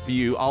go to work for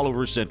you all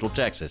over Central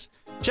Texas.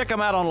 Check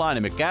them out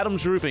online at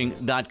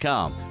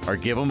McAdamsRoofing.com or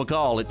give them a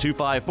call at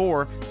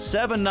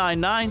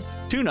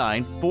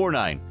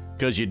 254-799-2949,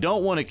 because you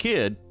don't want a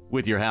kid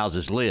with your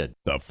house's lid.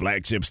 The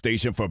flagship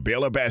station for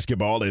Baylor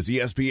basketball is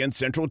ESPN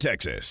Central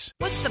Texas.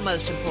 What's the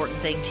most important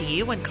thing to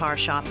you when car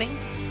shopping?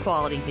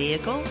 Quality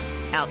vehicle,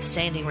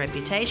 outstanding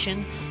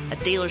reputation, a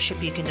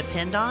dealership you can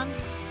depend on?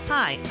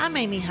 Hi, I'm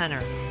Amy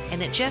Hunter,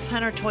 and at Jeff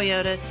Hunter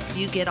Toyota,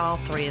 you get all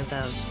three of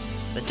those.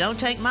 But don't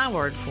take my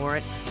word for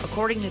it.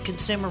 According to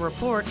Consumer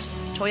Reports,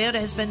 Toyota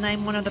has been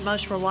named one of the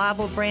most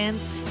reliable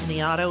brands in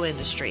the auto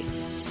industry.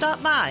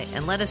 Stop by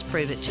and let us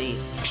prove it to you.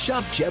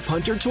 Shop Jeff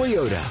Hunter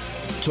Toyota.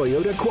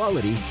 Toyota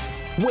quality,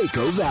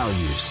 Waco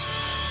values.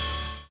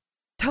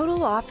 Total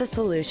Total Office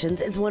Solutions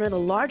is one of the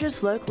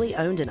largest locally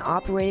owned and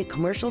operated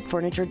commercial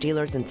furniture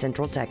dealers in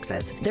Central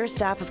Texas. Their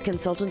staff of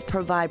consultants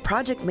provide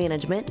project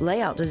management,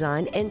 layout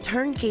design, and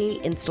turnkey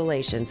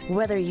installations.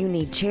 Whether you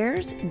need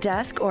chairs,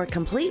 desk, or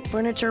complete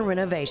furniture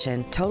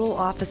renovation, Total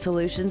Office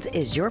Solutions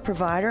is your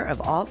provider of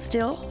all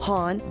steel,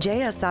 HON,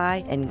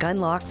 JSI, and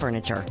Gunlock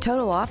furniture.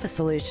 Total Office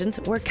Solutions,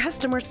 where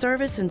customer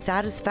service and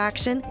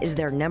satisfaction is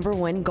their number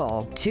one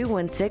goal.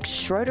 216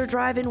 Schroeder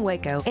Drive in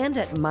Waco and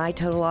at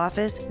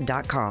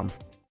mytotaloffice.com.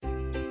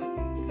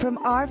 From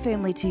our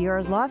family to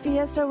yours, La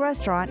Fiesta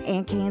Restaurant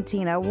and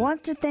Cantina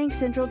wants to thank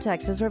Central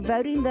Texas for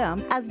voting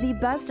them as the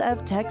best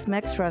of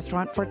Tex-Mex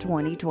restaurant for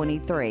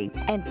 2023.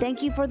 And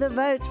thank you for the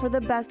votes for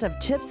the best of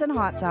chips and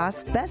hot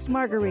sauce, best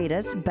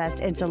margaritas, best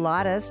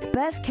enchiladas,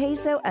 best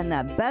queso, and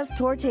the best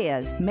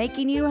tortillas.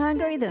 Making you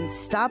hungry? Then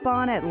stop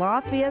on at La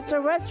Fiesta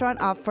Restaurant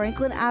off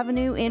Franklin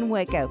Avenue in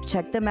Waco.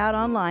 Check them out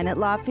online at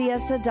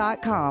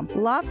lafiesta.com.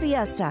 La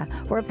Fiesta,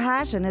 where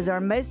passion is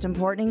our most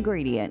important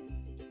ingredient.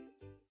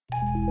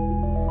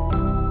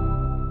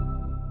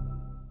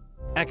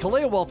 At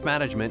Kaleo Wealth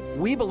Management,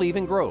 we believe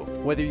in growth.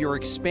 Whether you're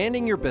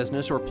expanding your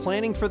business or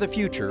planning for the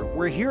future,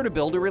 we're here to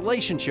build a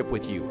relationship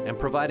with you and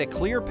provide a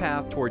clear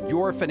path toward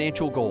your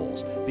financial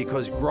goals,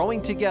 because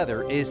growing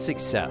together is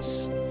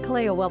success.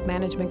 Kaleo Wealth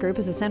Management Group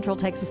is a Central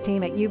Texas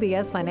team at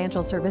UBS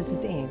Financial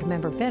Services, Inc.,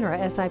 member FINRA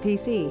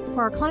SIPC.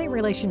 For our client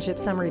relationship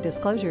summary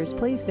disclosures,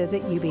 please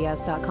visit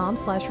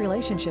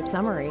ubs.com/relationship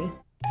summary.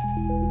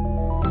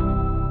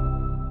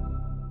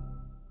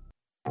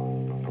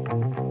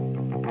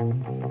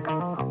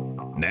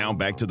 Now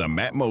back to the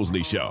Matt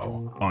Mosley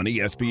Show on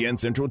ESPN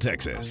Central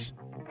Texas.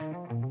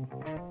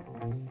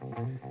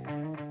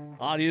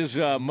 It is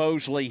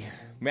Mosley,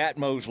 Matt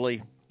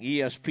Mosley,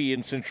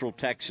 ESPN Central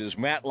Texas.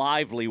 Matt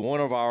Lively,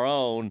 one of our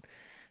own.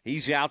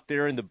 He's out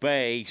there in the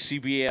Bay,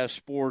 CBS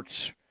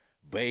Sports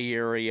Bay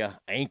Area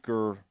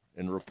anchor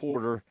and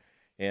reporter.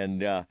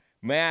 And,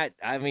 Matt,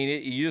 I mean,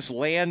 you just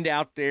land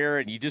out there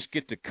and you just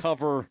get to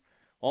cover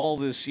all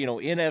this,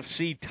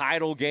 NFC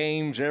title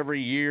games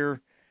every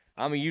year.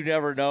 I mean, you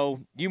never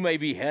know. You may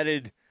be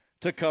headed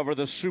to cover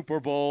the Super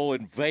Bowl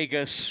in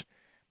Vegas.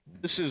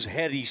 This is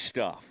heady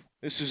stuff.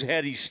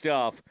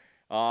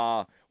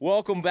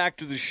 Welcome back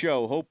to the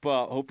show.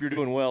 Hope you're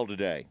doing well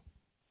today.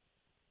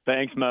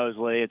 Thanks,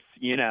 Mosley. It's,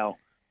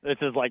 this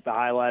is like the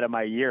highlight of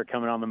my year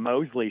coming on the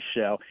Mosley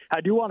Show. I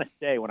do want to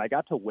say, when I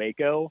got to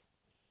Waco,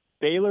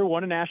 Baylor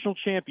won a national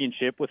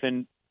championship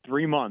within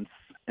 3 months,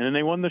 and then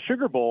they won the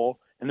Sugar Bowl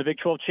and the Big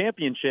 12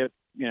 championship,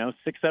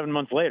 6-7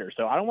 months later.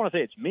 So I don't want to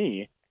say it's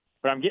me,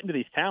 but I'm getting to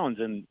these towns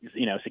and,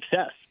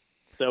 success.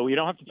 So we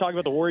don't have to talk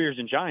about the Warriors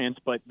and Giants,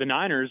 but the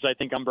Niners, I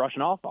think I'm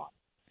brushing off on.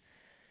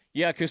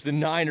 Yeah, because the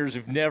Niners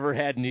have never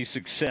had any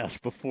success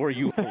before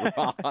you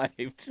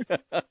arrived.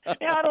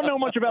 Yeah, I don't know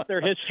much about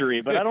their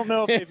history, but I don't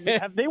know if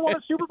have they won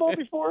a Super Bowl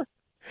before?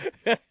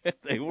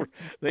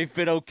 They've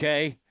been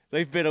okay.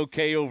 They've been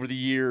okay over the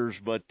years,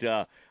 but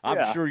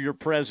I'm sure your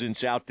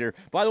presence out there.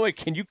 By the way,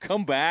 can you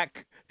come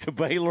back to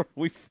Baylor?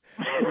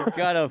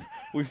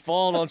 We've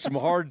fallen on some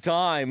hard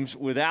times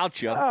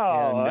without you.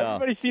 Oh, and,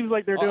 everybody seems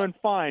like they're doing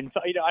fine. So,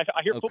 I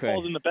hear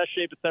football's in the best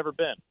shape it's ever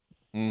been.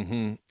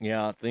 Mm-hmm.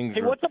 Yeah, things.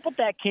 Hey, what's up with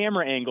that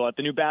camera angle at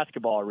the new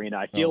basketball arena?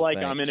 I feel like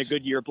I'm in a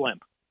Goodyear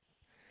blimp.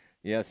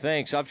 Yeah,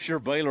 thanks. I'm sure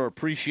Baylor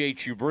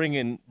appreciates you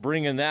bringing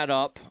that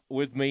up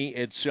with me.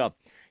 It's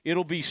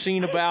it'll be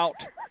seen about.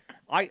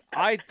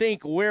 I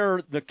think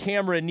where the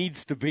camera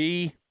needs to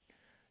be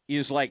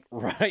is like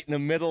right in the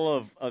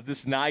middle of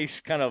this nice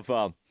kind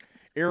of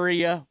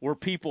area where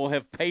people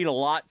have paid a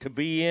lot to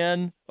be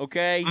in.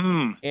 Okay,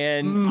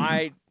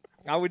 I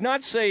would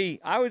not say.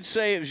 I would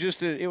say it was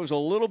just it was a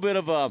little bit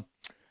of a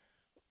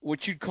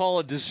what you'd call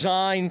a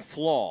design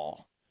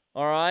flaw.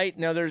 All right.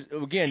 Now,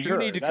 you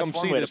need to come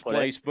see this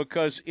place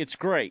because it's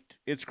great.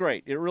 It's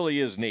great. It really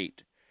is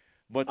neat.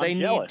 But they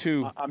need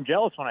to. I'm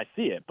jealous when I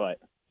see it, but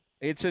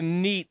it's a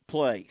neat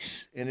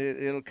place, and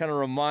it'll kind of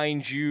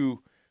remind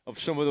you of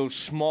some of those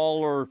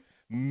smaller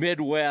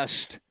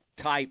Midwest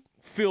type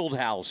field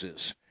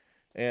houses,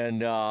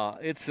 and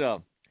it's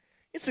a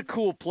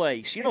cool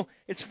place.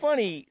 It's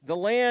funny, the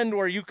land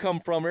where you come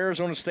from,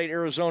 Arizona State,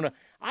 Arizona,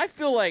 I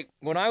feel like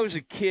when I was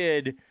a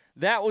kid,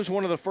 that was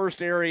one of the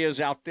first areas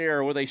out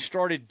there where they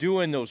started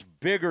doing those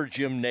bigger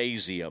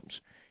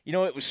gymnasiums.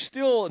 It was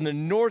still in the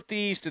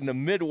Northeast and the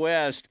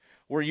Midwest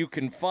where you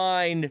can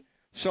find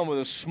some of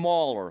the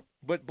smaller.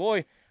 But,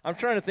 boy, I'm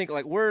trying to think,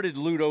 like, where did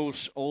Lute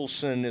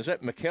Olson, is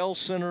that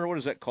McKelson or what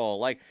is that called?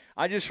 Like,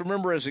 I just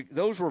remember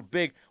those were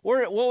big.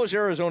 What was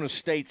Arizona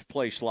State's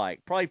place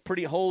like?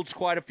 Probably holds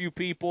quite a few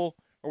people.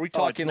 Are we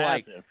talking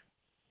like?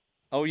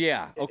 Oh,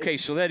 yeah. Okay,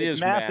 so that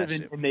is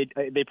massive. And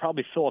they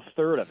probably fill a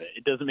third of it.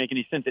 It doesn't make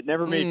any sense. It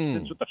never made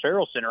sense with the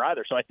Farrell Center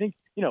either. So I think,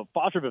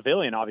 Foster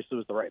Pavilion obviously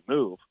was the right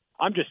move.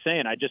 I'm just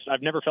saying,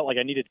 I've never felt like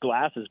I needed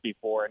glasses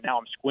before, and now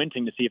I'm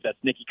squinting to see if that's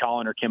Nikki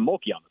Collin or Kim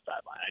Mulkey on the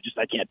sideline.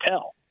 I can't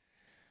tell.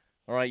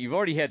 All right, you've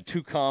already had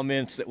 2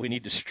 comments that we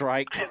need to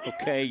strike.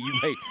 Okay,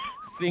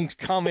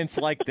 comments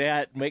like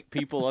that make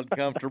people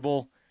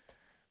uncomfortable.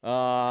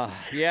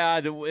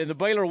 The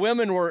Baylor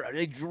women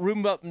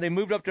they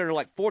moved up there to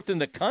like 4th in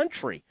the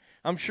country.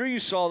 I'm sure you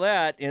saw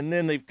that, and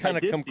then they've kind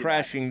of come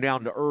crashing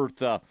down to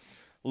earth,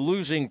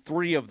 losing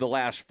 3 of the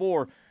last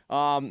 4.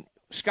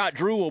 Scott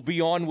Drew will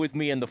be on with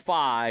me in the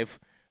 5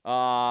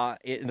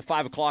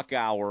 o'clock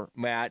hour,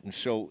 Matt, and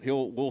so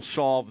we'll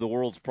solve the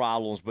world's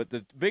problems. But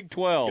the Big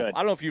 12, I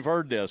don't know if you've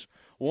heard this,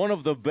 one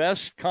of the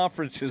best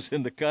conferences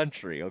in the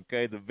country.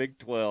 Okay, the Big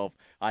 12.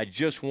 I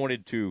just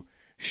wanted to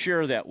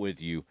share that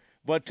with you.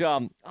 But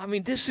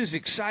this is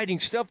exciting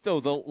stuff, though.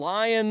 The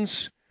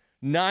Lions,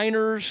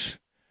 Niners,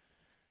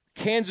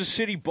 Kansas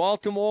City,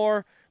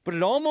 Baltimore, but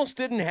it almost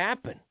didn't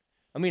happen.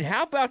 I mean,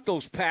 how about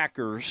those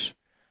Packers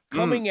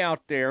coming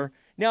out there?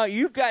 Now,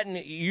 you've gotten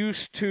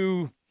used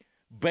to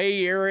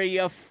Bay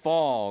Area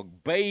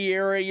fog, Bay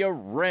Area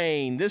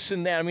rain, this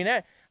and that. I mean,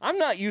 I'm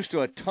not used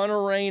to a ton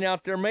of rain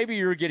out there. Maybe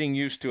you're getting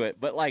used to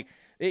it, but like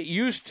it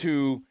used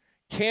to,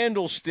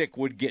 Candlestick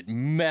would get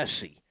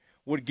messy,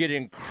 would get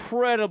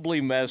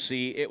incredibly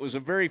messy. It was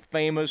very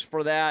famous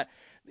for that.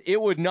 It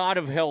would not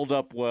have held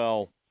up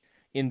well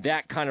in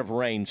that kind of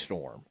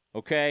rainstorm,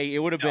 okay? It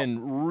would have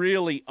been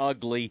really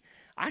ugly.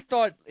 I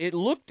thought it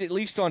looked, at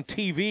least on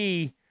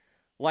TV,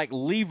 like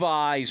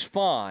Levi's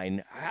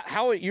fine.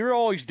 You're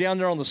always down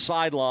there on the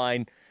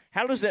sideline.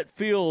 How does that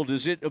feel?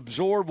 Does it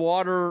absorb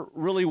water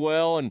really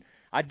well? And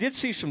I did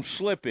see some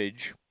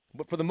slippage,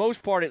 but for the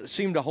most part, it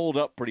seemed to hold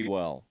up pretty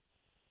well.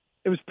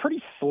 It was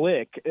pretty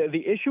slick.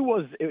 The issue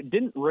was it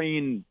didn't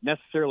rain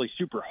necessarily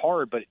super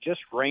hard, but it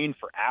just rained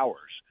for hours.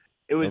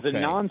 It was a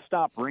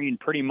nonstop rain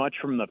pretty much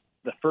from the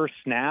first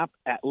snap,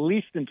 at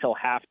least until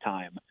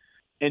halftime.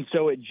 And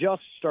so it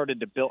just started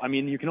to build. I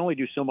mean, you can only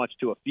do so much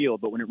to a field,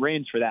 but when it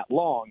rains for that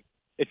long,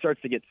 it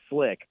starts to get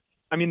slick.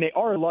 I mean, they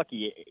are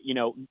lucky. You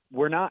know,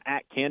 we're not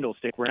at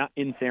Candlestick. We're not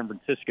in San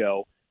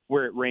Francisco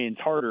where it rains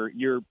harder.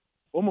 You're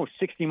almost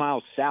 60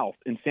 miles south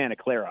in Santa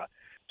Clara.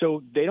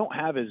 So they don't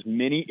have as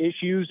many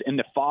issues, and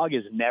the fog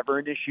is never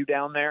an issue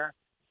down there.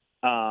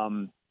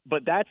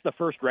 But that's the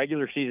first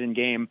regular season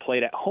game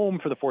played at home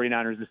for the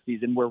 49ers this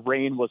season where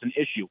rain was an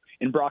issue.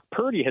 And Brock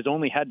Purdy has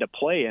only had to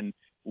play in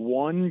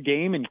one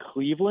game in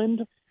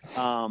Cleveland,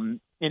 and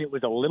it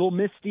was a little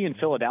misty in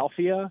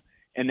Philadelphia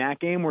in that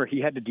game where he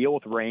had to deal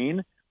with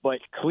rain. But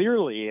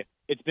clearly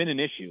it's been an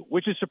issue,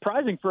 which is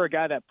surprising for a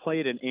guy that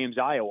played in Ames,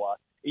 Iowa.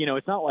 You know,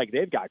 it's not like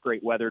they've got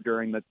great weather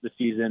during the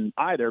season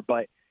either,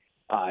 but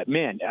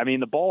man, I mean,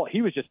 the ball,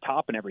 he was just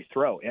topping every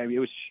throw. I mean, it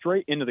was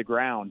straight into the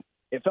ground.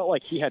 It felt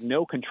like he had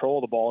no control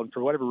of the ball, and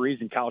for whatever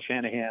reason, Kyle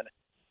Shanahan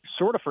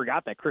sort of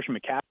forgot that Christian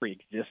McCaffrey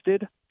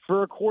existed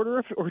for a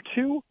quarter or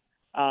two.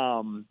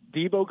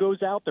 Debo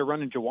goes out. They're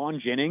running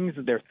Jawan Jennings,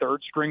 their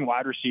third-string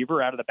wide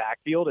receiver, out of the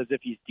backfield as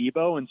if he's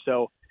Debo. And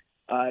so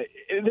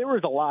there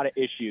was a lot of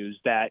issues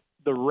that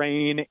the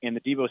rain and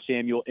the Debo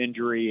Samuel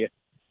injury,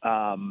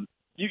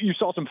 you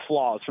saw some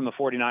flaws from the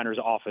 49ers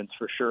offense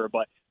for sure,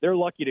 but they're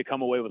lucky to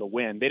come away with a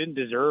win. They didn't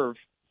deserve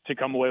to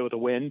come away with a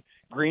win.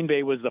 Green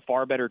Bay was the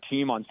far better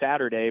team on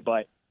Saturday,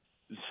 but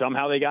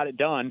somehow they got it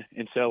done,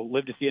 and so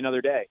live to see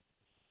another day.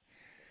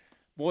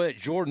 Boy,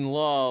 Jordan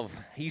Love,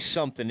 he's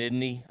something,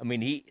 isn't he? I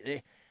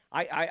mean,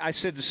 I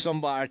said to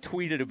somebody, I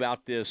tweeted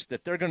about this,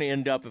 that they're going to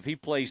end up, if he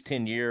plays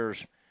 10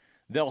 years,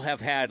 they'll have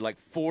had like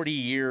 40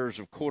 years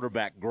of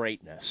quarterback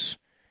greatness.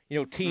 You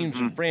know, teams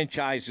and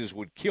franchises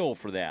would kill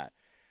for that.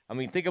 I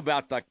mean, think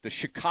about like the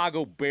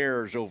Chicago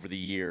Bears over the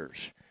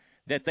years,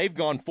 that they've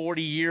gone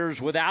 40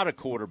 years without a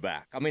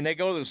quarterback. I mean, they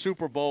go to the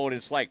Super Bowl, and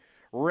it's like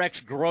Rex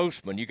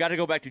Grossman. You got to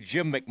go back to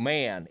Jim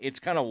McMahon. It's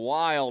kind of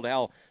wild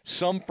how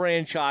some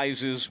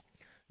franchises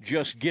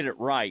just get it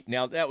right.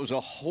 Now, that was a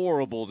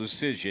horrible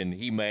decision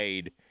he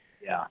made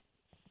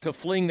to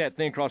fling that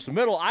thing across the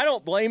middle. I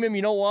don't blame him.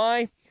 You know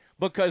why?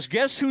 Because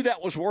guess who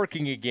that was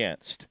working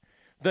against?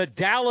 The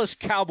Dallas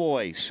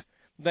Cowboys.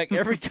 Like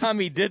every time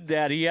he did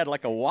that, he had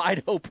like a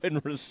wide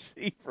open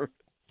receiver.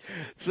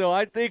 So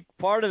I think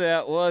part of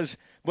that was,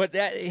 but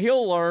that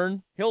he'll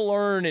learn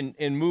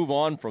and move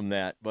on from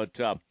that. But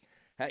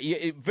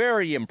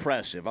very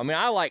impressive. I mean,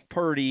 I like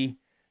Purdy,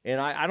 and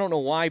I don't know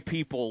why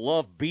people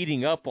love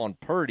beating up on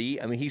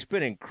Purdy. I mean, he's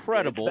been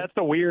incredible. That's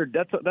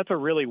a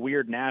really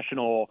weird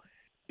national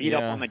beat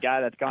up on the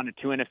guy that's gone to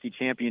 2 NFC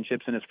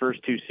championships in his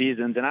first 2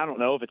 seasons. And I don't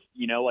know if it's,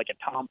 you know, like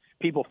a Tom.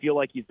 People feel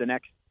like he's the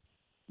next.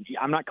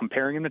 I'm not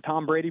comparing him to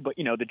Tom Brady, but,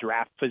 you know, the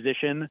draft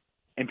position,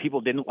 and people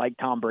didn't like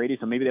Tom Brady,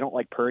 so maybe they don't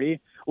like Purdy.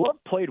 Love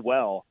played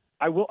well.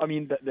 I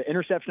mean, the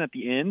interception at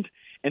the end,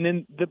 and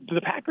then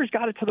the Packers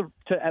got it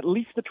to at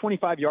least the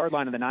 25-yard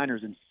line of the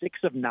Niners in 6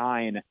 of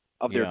 9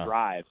 of their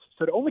drives.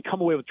 So to only come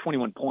away with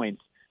 21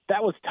 points,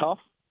 that was tough,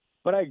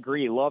 but I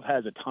agree. Love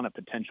has a ton of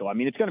potential. I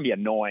mean, it's going to be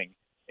annoying.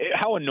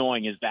 How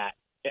annoying is that?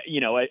 You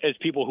know, as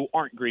people who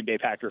aren't Green Bay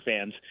Packer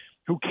fans,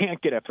 who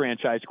can't get a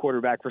franchise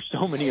quarterback for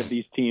so many of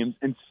these teams,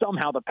 and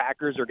somehow the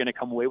Packers are going to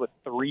come away with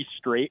 3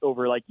 straight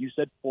over, like you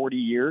said, 40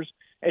 years.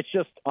 It's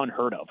just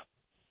unheard of.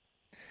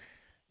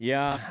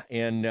 Yeah,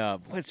 and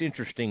what's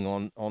interesting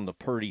on the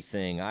Purdy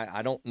thing,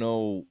 I don't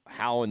know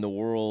how in the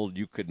world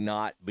you could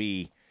not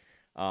be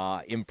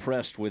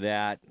impressed with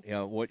that.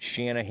 What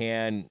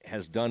Shanahan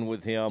has done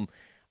with him.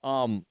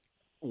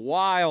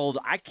 Wild.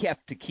 I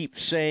have to keep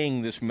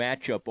saying this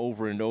matchup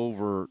over and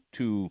over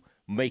to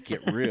make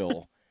it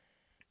real.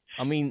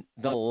 I mean,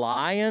 the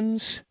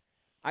Lions.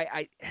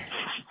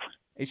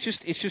 It's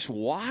just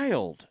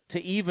wild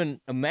to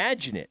even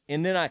imagine it.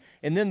 And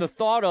then the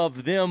thought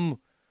of them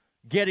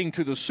getting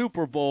to the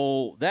Super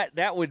Bowl,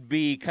 that would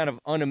be kind of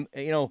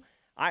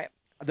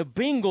the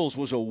Bengals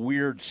was a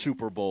weird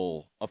Super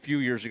Bowl a few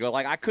years ago.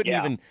 Like I couldn't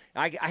even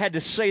I had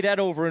to say that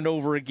over and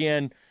over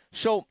again.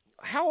 So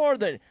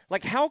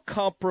how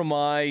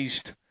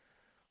compromised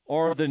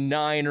are the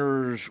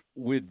Niners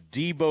with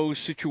Debo's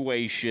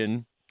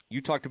situation?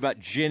 You talked about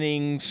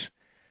Jennings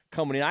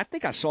coming in. I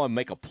think I saw him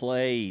make a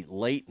play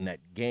late in that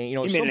game.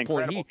 He made an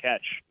incredible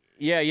catch.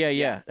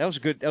 Yeah. That was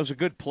good. That was a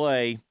good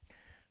play.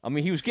 I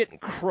mean, he was getting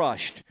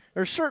crushed.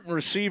 There's certain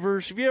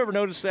receivers. Have you ever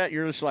noticed that?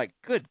 You're just like,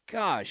 good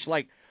gosh,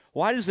 like,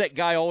 why does that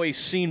guy always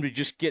seem to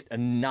just get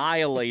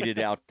annihilated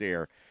out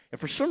there? And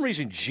for some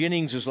reason,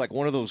 Jennings is like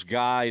one of those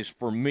guys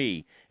for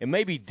me. And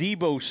maybe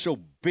Debo's so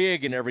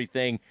big and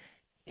everything,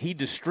 he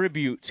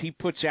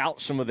puts out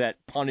some of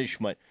that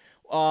punishment.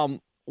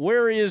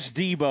 Where is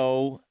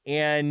Debo,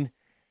 and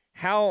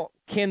how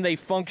can they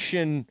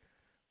function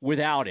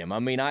without him? I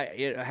mean,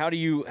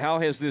 how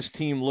has this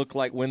team looked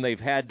like when they've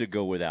had to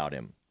go without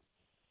him?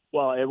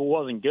 Well, it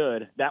wasn't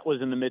good. That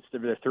was in the midst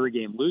of their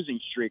 3-game losing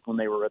streak when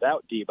they were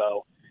without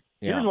Debo.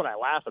 Yeah. Here's what I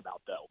laugh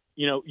about, though.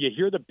 You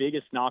hear the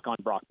biggest knock on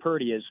Brock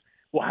Purdy is,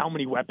 well, how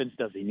many weapons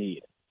does he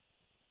need?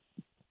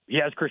 He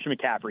has Christian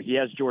McCaffrey. He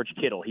has George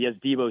Kittle. He has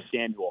Debo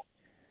Samuel.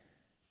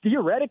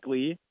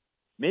 Theoretically,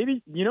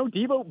 maybe,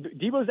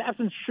 Debo's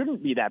absence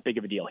shouldn't be that big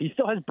of a deal. He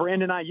still has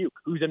Brandon Ayuk,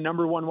 who's a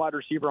number 1 wide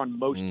receiver on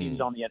most teams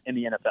in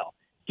the NFL.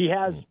 He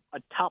has a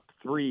top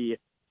 3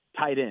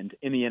 tight end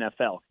in the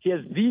NFL. He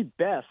has the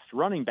best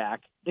running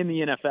back in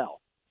the NFL.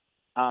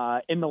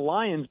 And the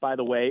Lions, by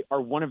the way, are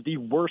one of the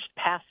worst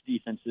pass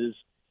defenses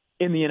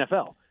in the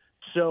NFL.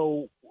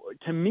 So,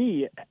 to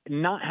me,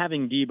 not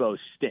having Debo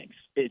stinks.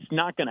 It's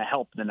not going to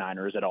help the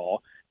Niners at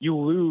all. You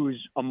lose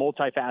a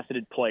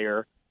multifaceted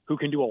player who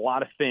can do a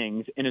lot of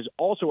things and is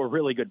also a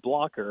really good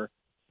blocker.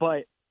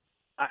 But,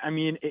 I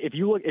mean, if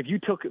you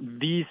took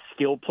these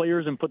skill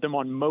players and put them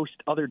on most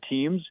other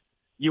teams,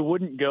 you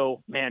wouldn't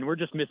go, man, we're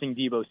just missing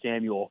Debo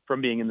Samuel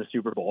from being in the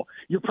Super Bowl.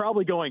 You're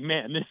probably going,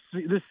 man,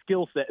 this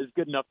skill set is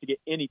good enough to get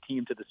any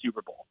team to the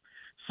Super Bowl.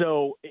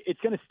 So it's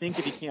going to stink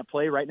if he can't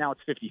play. Right now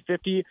it's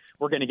 50-50.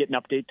 We're going to get an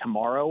update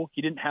tomorrow.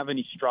 He didn't have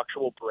any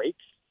structural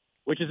breaks,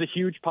 which is a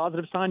huge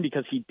positive sign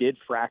because he did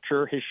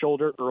fracture his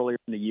shoulder earlier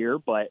in the year.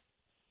 But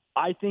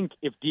I think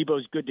if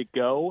Debo's good to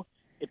go,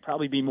 it'd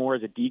probably be more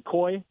as a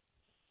decoy.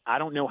 I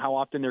don't know how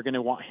often they're going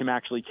to want him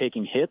actually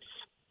taking hits,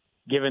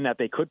 given that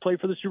they could play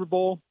for the Super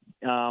Bowl.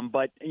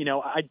 But,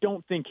 I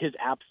don't think his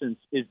absence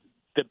is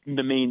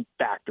the main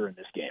factor in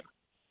this game.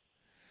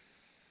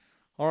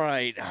 All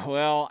right.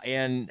 Well,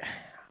 and,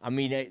 I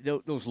mean,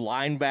 those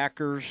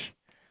linebackers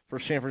for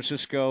San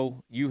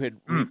Francisco, you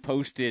had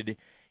reposted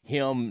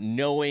him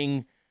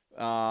knowing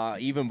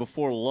even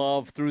before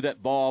Love threw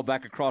that ball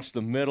back across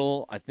the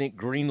middle. I think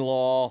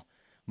Greenlaw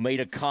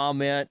made a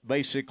comment,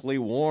 basically,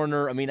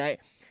 Warner. I mean,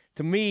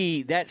 to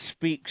me, that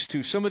speaks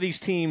to some of these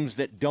teams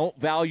that don't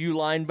value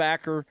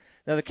linebacker.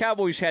 Now, the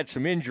Cowboys had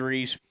some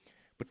injuries,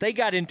 but they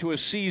got into a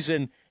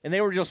season and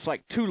they were just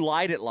like too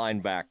light at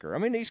linebacker. I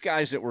mean, these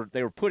guys that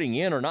they were putting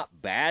in are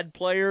not bad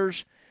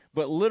players,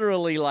 but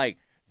literally like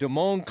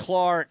Damone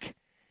Clark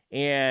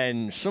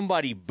and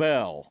somebody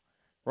Bell,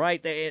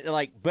 right?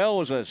 Bell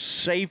was a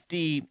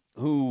safety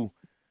who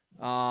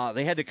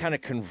they had to kind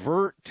of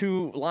convert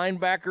to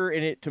linebacker.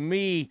 And to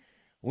me,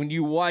 when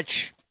you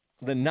watch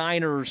the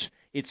Niners,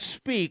 it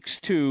speaks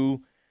to,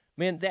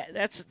 man,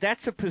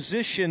 that's a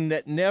position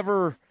that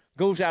never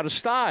goes out of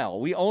style.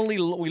 We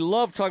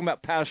love talking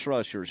about pass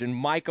rushers and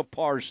Micah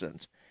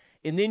Parsons.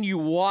 And then you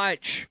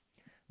watch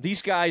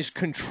these guys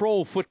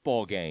control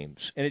football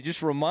games, and it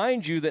just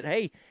reminds you that,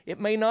 hey, it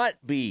may not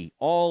be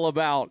all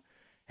about,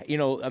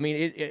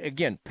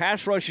 again,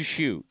 pass rush is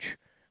huge,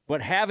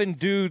 but having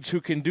dudes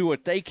who can do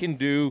what they can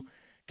do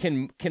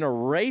can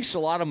erase a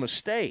lot of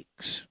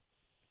mistakes.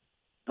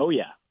 Oh,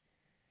 yeah.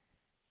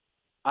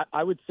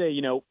 I would say,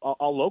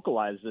 I'll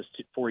localize this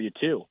for you,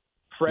 too.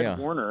 Fred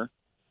Warner,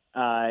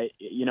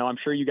 I'm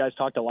sure you guys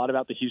talked a lot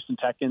about the Houston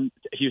Texans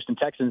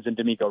and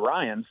DeMeco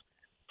Ryans.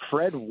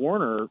 Fred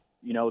Warner,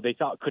 they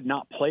thought could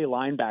not play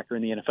linebacker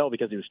in the NFL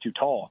because he was too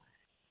tall.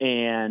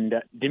 And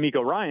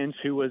DeMeco Ryans,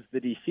 who was the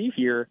DC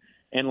here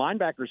and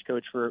linebackers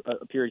coach for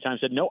a period of time,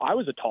 said, no, I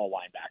was a tall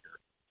linebacker.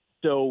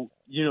 So,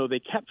 they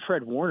kept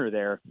Fred Warner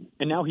there,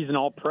 and now he's an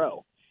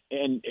all-pro.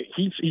 And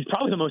he's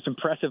probably the most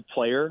impressive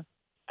player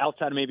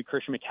outside of maybe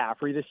Christian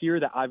McCaffrey this year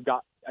that I've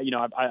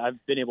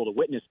been able to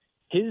witness.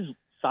 His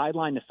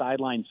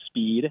sideline-to-sideline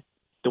speed,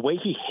 the way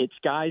he hits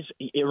guys,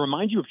 it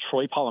reminds you of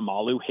Troy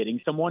Polamalu hitting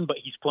someone, but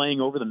he's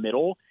playing over the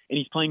middle, and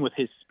he's playing with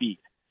his speed.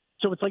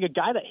 So it's like a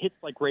guy that hits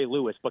like Ray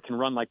Lewis but can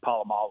run like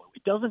Polamalu.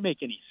 It doesn't make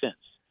any sense.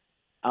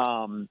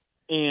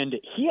 And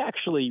he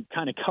actually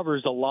kind of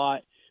covers a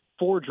lot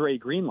for Dre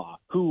Greenlaw,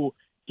 who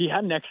he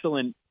had an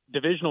excellent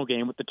divisional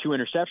game with the 2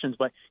 interceptions,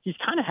 but he's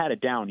kind of had a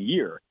down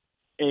year.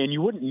 And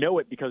you wouldn't know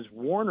it because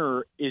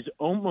Warner is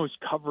almost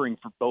covering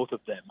for both of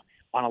them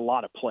on a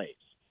lot of plays.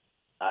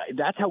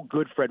 That's how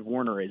good Fred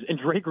Warner is. And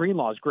Dre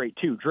Greenlaw is great,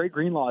 too. Dre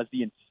Greenlaw is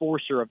the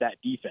enforcer of that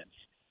defense.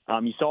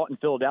 You saw it in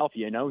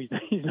Philadelphia.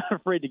 He's not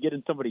afraid to get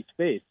in somebody's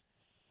face.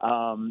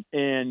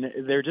 And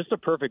they're just a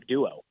perfect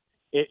duo.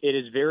 It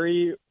is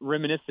very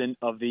reminiscent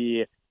of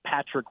the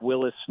Patrick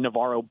Willis,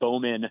 Navarro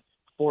Bowman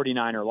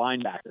 49er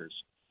linebackers.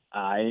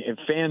 And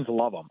fans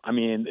love them. I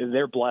mean,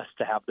 they're blessed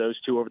to have those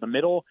two over the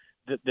middle.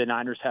 The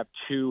Niners have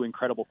 2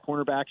 incredible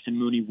cornerbacks in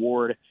Mooney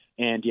Ward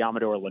and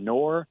Diamador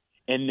Lenore.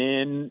 And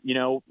then,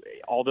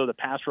 although the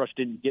pass rush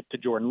didn't get to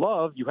Jordan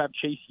Love, you have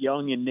Chase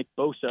Young and Nick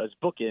Bosa as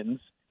bookends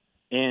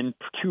and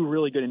 2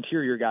 really good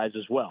interior guys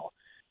as well.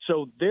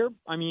 So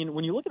when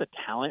you look at the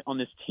talent on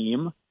this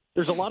team,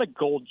 there's a lot of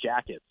gold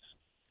jackets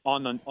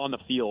on the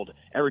field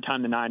every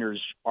time the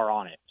Niners are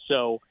on it.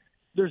 So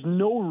there's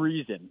no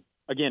reason,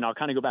 again, I'll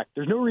kind of go back.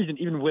 There's no reason,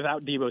 even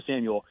without Deebo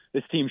Samuel,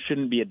 this team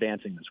shouldn't be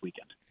advancing this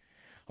weekend.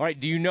 All right,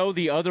 do you know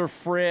the other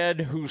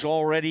Fred who's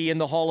already in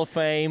the Hall of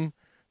Fame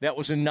that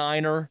was a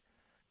Niner?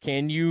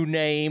 Can you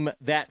name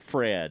that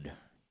Fred?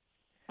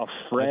 A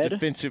Fred? A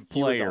defensive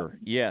player.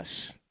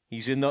 Yes.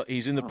 He's in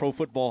the Pro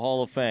Football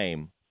Hall of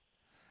Fame.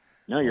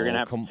 No, you're going to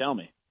have to tell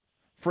me.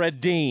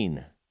 Fred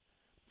Dean,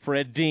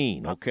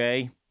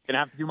 okay? Going to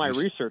have to do my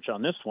research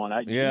on this one.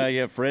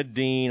 Fred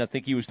Dean. I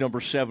think he was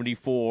number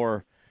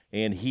 74,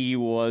 and he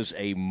was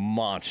a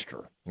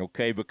monster,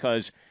 okay?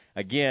 Because,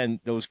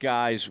 again, those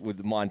guys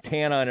with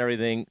Montana and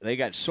everything, they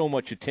got so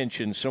much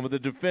attention. Some of the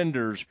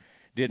defenders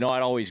did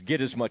not always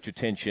get as much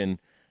attention.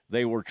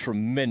 They were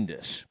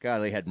tremendous. God,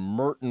 they had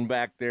Merton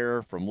back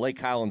there from Lake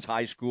Highlands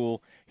High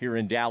School here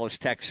in Dallas,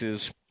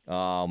 Texas.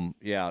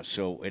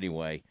 So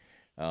anyway,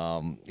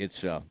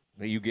 it's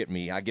you get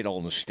me. I get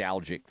all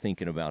nostalgic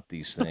thinking about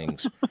these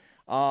things.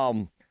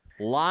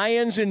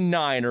 Lions and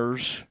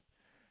Niners,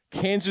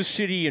 Kansas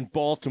City and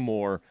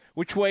Baltimore.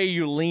 Which way are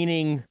you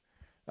leaning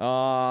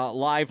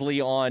Lively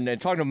on? And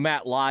talking to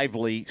Matt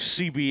Lively,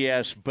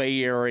 CBS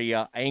Bay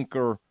Area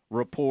anchor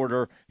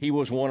reporter. He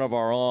was one of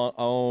our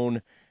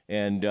own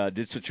and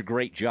did such a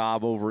great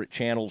job over at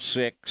Channel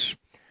 6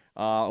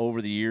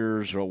 over the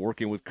years,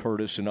 working with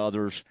Curtis and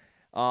others.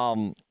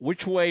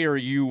 Which way are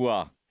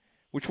you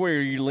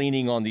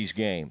leaning on these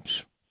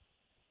games?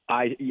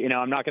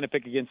 I'm not going to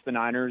pick against the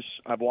Niners.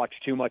 I've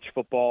watched too much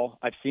football.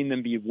 I've seen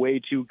them be way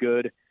too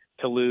good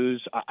to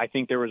lose. I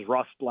think there was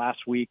rust last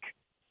week.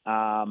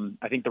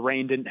 I think the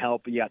rain didn't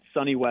help. You got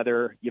sunny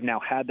weather. You've now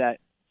had that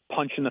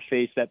punch in the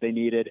face that they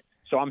needed.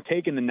 So I'm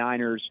taking the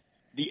Niners.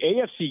 The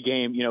AFC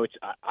game,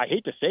 I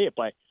hate to say it,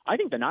 but I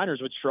think the Niners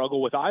would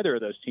struggle with either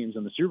of those teams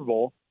in the Super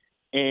Bowl.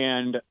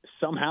 And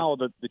somehow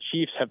the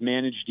Chiefs have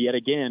managed yet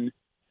again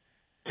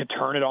to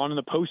turn it on in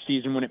the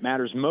postseason when it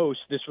matters most.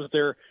 This was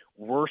their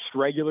worst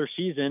regular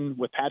season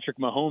with Patrick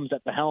Mahomes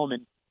at the helm,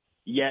 and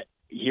yet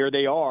here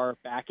they are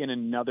back in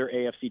another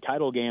AFC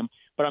title game.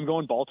 But I'm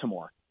going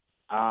Baltimore.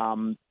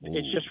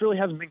 It just really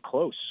hasn't been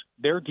close.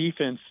 Their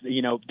defense,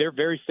 they're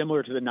very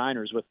similar to the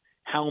Niners with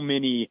how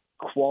many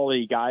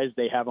quality guys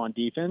they have on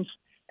defense.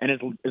 And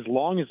as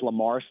long as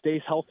Lamar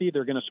stays healthy,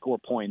 they're going to score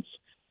points.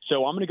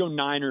 So I'm going to go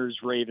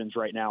Niners-Ravens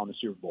right now in the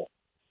Super Bowl.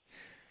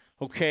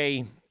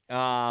 Okay.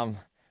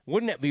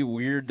 Wouldn't that be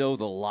weird, though,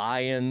 the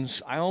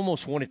Lions? I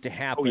almost want it to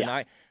happen. Oh,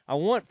 yeah. I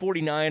want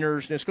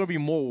 49ers, and it's going to be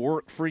more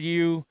work for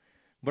you,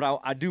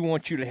 but I do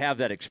want you to have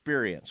that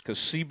experience because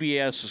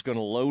CBS is going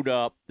to load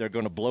up. They're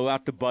going to blow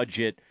out the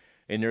budget,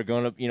 and they're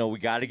going to, we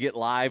got to get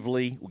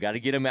Lively. We got to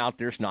get him out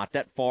there. It's not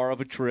that far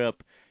of a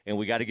trip, and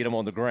we got to get him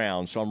on the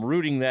ground. So I'm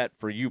rooting that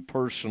for you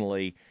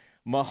personally.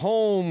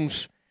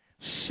 Mahomes,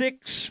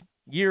 6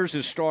 years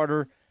as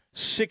starter,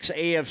 6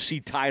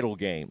 AFC title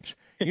games.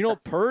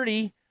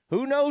 Purdy,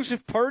 who knows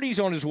if Purdy's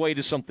on his way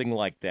to something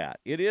like that?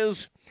 It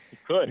is.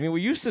 Good. I mean,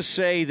 we used to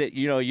say that,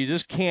 you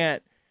just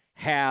can't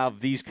have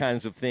these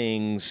kinds of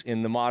things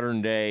in the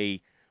modern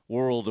day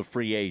world of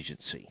free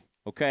agency,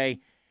 okay?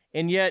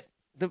 And yet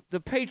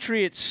the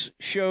Patriots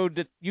showed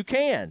that you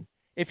can.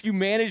 If you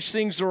manage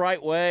things the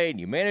right way and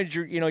you manage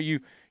your,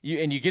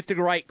 and you get the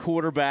right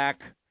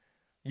quarterback,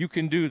 you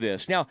can do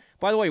this. Now,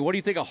 by the way, what do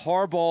you think of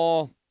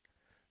Harbaugh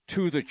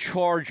to the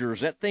Chargers?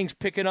 That thing's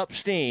picking up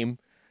steam,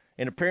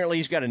 and apparently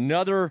he's got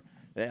another.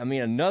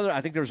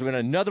 I think there's been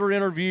another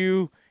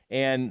interview,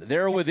 and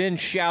they're within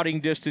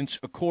shouting distance,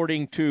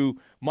 according to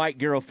Mike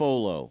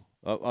Garafolo.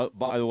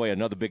 By the way,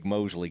 another big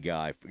Mosley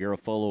guy.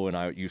 Garafolo and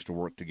I used to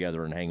work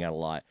together and hang out a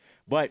lot.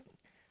 But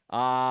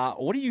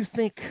what do you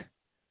think?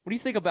 What do you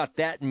think about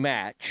that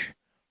match,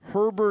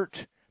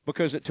 Herbert?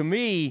 Because to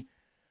me,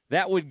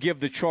 that would give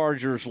the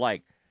Chargers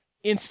like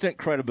instant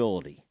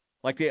credibility.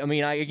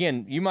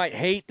 Again, you might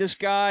hate this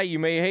guy, you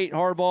may hate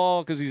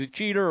Harbaugh because he's a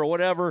cheater or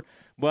whatever,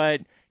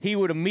 but he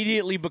would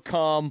immediately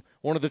become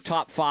one of the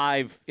top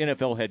 5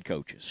 NFL head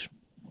coaches.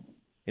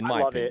 in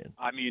my love opinion. it.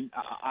 I mean,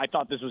 I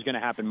thought this was going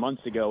to happen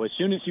months ago. As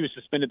soon as he was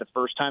suspended the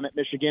first time at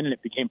Michigan and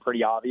it became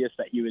pretty obvious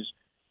that he was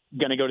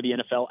going to go to the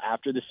NFL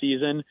after the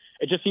season,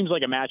 it just seems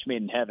like a match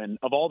made in heaven.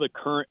 Of all the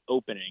current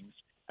openings,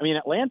 I mean,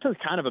 Atlanta's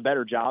kind of a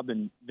better job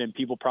than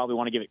people probably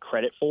want to give it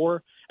credit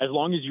for. As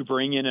long as you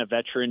bring in a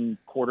veteran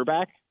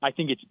quarterback, I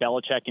think it's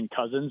Belichick and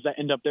Cousins that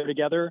end up there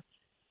together.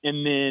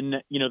 And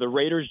then, the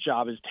Raiders'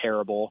 job is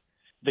terrible.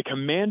 The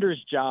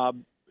Commanders' job,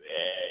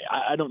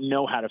 I don't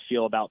know how to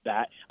feel about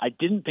that. I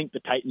didn't think the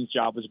Titans'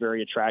 job was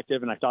very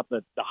attractive, and I thought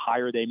that the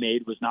hire they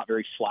made was not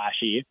very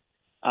flashy.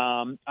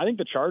 I think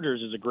the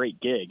Chargers is a great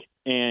gig,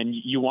 and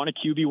you want a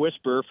QB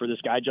whisperer for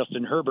this guy,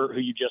 Justin Herbert, who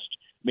you just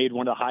made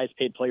one of the highest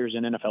paid players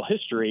in NFL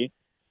history.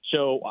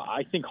 So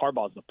I think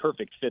Harbaugh's the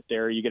perfect fit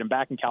there. You get him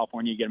back in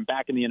California, you get him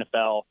back in the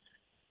NFL.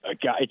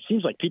 It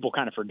seems like people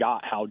kind of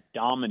forgot how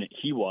dominant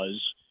he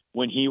was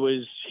when he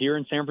was here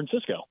in San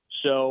Francisco.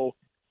 So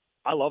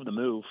I love the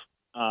move.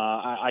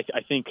 I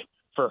think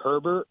for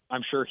Herbert,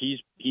 I'm sure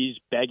he's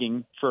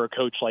begging for a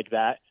coach like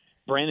that.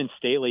 Brandon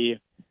Staley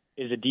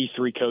is a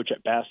D3 coach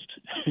at best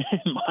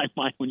in my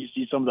mind when you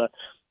see some of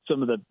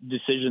the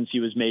decisions he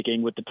was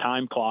making with the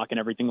time clock and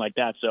everything like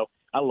that. So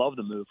I love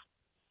the move.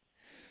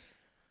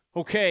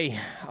 Okay.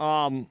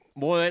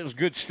 Boy, that was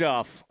good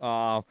stuff.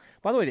 By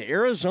the way, the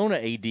Arizona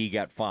AD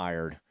got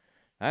fired.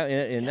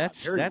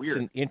 That's weird.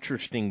 an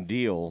interesting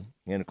deal.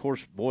 And, of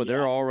course,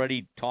 they're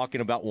already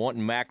talking about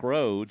wanting Mac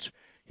Rhodes.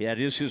 That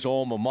is his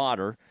alma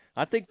mater.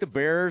 I think the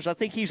Bears,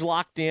 he's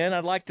locked in.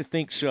 I'd like to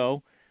think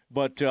so.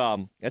 But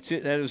that's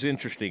it. That is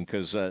interesting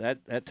because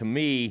that to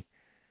me,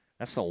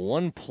 that's the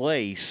one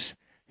place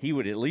he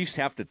would at least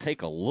have to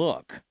take a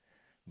look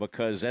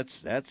because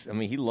that's. I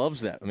mean, he loves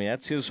that. I mean,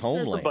 that's his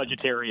homeland. There's some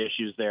budgetary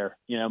issues there,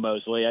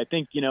 Mosley. I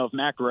think if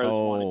Mac Rhodes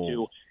wanted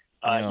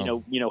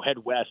to, head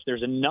west,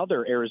 there's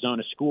another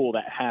Arizona school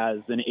that has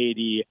an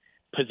AD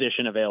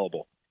position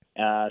available.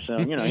 So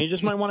he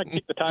just might want to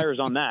kick the tires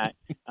on that.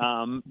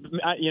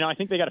 I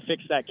think they got to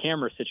fix that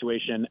camera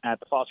situation at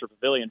the Foster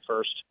Pavilion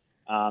first.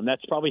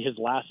 That's probably his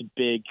last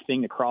big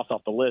thing to cross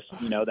off the list.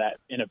 That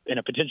in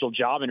a potential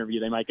job interview,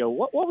 they might go,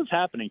 "What was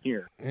happening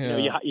here?"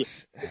 Yeah.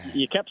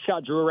 You kept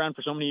Scott Drew around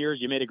for so many years.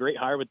 You made a great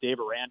hire with Dave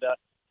Aranda.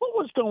 What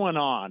was going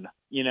on?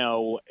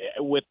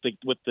 With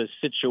the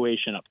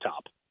situation up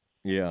top.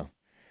 Yeah.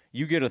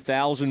 You get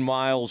 1,000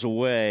 miles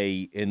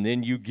away, and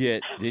then you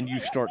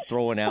start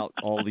throwing out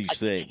all these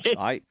things.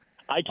 I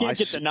can't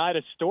get denied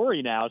a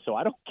story now, so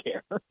I don't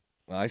care.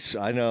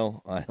 I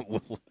know.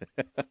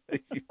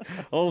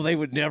 They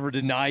would never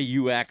deny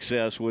you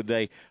access, would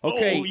they?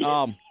 Okay.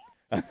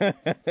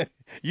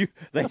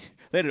 They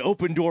had an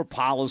open door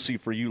policy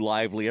for you,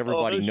 Lively.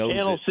 Everybody knows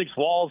Channel it. 6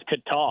 walls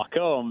could talk.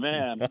 Oh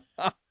man,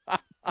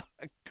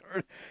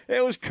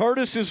 it was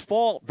Curtis's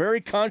fault.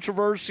 Very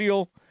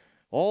controversial.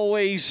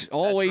 Always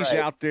right.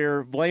 out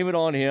there. Blame it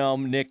on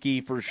him, Nikki,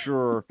 for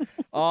sure.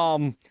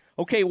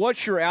 Okay,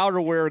 what's your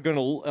outerwear going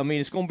to – I mean,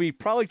 it's going to be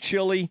probably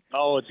chilly.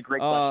 Oh, it's a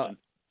great question.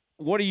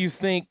 What do you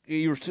think?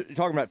 You were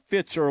talking about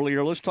fits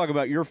earlier. Let's talk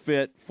about your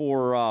fit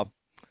for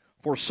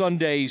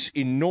Sunday's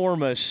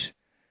enormous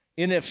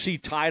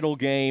NFC title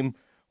game.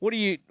 What do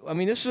you – I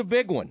mean, this is a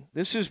big one.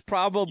 This is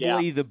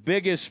probably the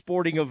biggest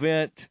sporting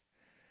event.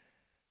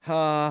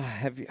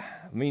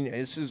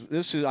 This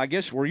is. I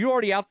guess, were you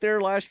already out there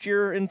last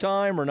year in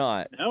time or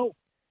not? No.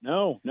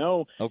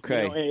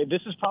 Okay. This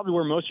is probably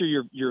where most of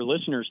your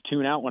listeners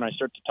tune out when I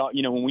start to talk.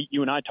 When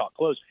you and I talk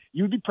close,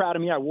 you'd be proud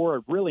of me. I wore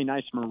a really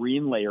nice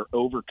marine layer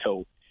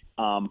overcoat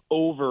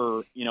over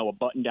a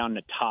button down and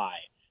a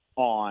tie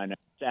on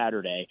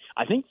Saturday.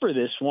 I think for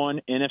this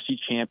one, NFC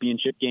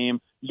Championship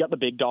game, you got the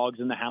big dogs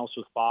in the house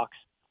with Fox.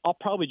 I'll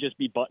probably just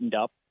be buttoned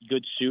up,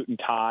 good suit and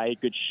tie,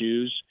 good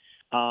shoes.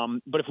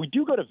 But if we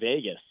do go to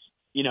Vegas,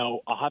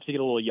 I'll have to get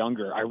a little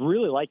younger. I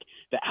really like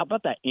that. How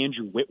about that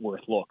Andrew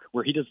Whitworth look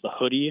where he does the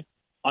hoodie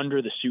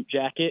under the suit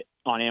jacket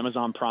on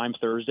Amazon Prime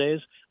Thursdays?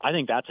 I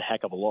think that's a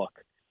heck of a look.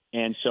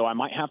 And so I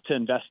might have to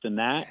invest in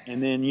that.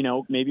 And then,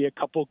 maybe a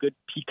couple good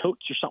pea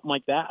coats or something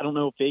like that. I don't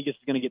know if Vegas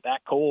is going to get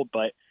that cold,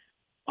 but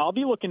I'll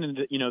be looking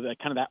into, that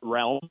kind of that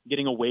realm,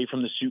 getting away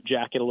from the suit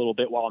jacket a little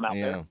bit while I'm out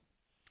there.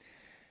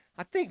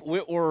 I think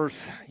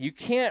Whitworth, you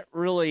can't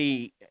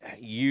really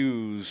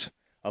use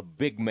a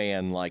big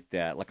man like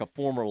that, like a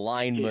former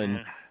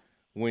lineman,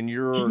 when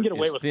you're... He can get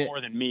away with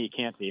more than me,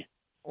 can't he?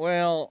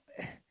 Well,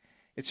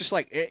 it's just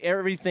like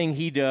everything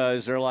he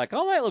does, they're like,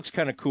 oh, that looks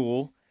kind of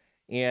cool.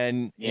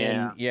 And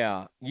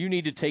you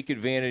need to take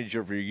advantage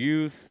of your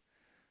youth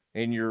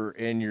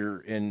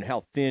and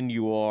how thin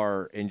you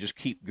are and just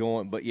keep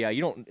going. But,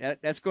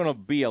 that's going to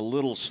be a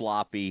little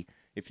sloppy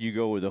if you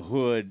go with a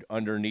hood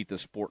underneath a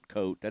sport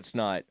coat.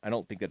 I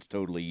don't think that's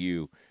totally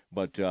you.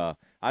 But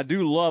I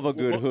do love a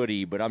good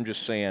hoodie, but I'm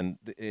just saying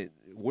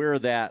wear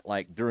that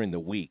like during the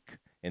week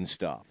and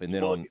stuff. And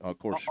then, of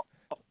course,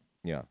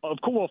 yeah.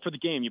 Well, for the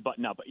game, you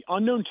button up. But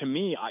unknown to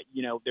me, I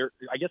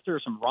guess there are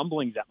some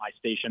rumblings at my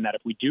station that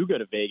if we do go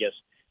to Vegas,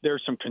 there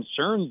are some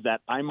concerns that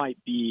I might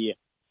be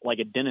like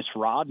a Dennis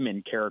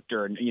Rodman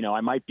character, and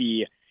I might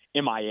be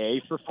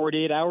MIA for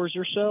 48 hours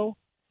or so.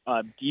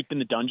 deep in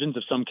the dungeons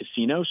of some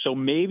casino. So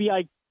maybe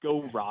I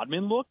go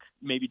Rodman look,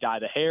 maybe dye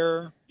the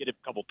hair, get a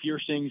couple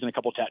piercings and a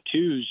couple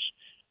tattoos,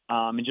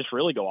 and just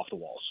really go off the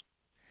walls.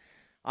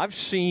 I've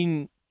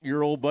seen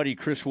your old buddy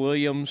Chris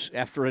Williams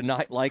after a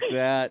night like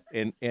that,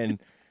 and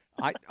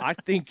I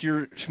think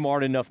you're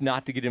smart enough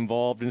not to get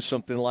involved in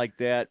something like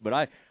that.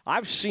 But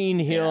I've seen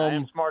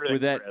him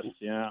with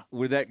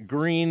that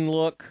green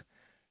look.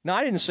 Now,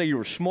 I didn't say you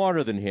were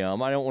smarter than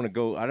him. I don't want to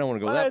go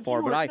that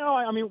far. But I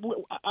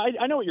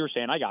know what you were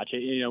saying. I got you.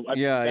 You know,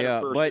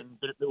 but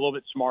a little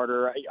bit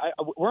smarter.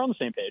 We're on the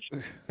same page.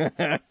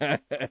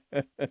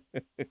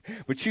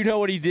 But you know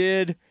what he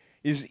did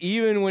is,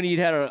 even when he'd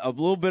had a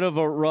little bit of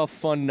a rough,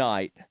 fun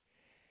night,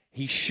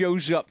 he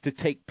shows up to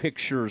take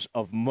pictures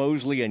of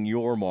Mosley and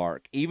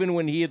Yormark, even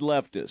when he had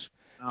left us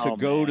to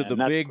go to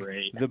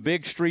the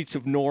big streets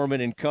of Norman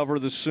and cover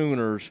the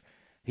Sooners.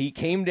 He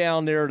came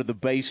down there to the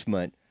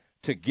basement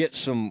to get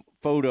some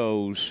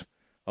photos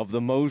of the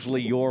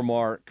Mosley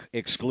Yormark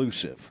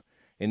exclusive,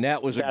 and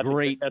that was that's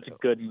a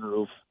good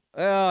move.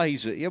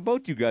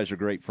 Both you guys are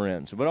great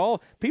friends, but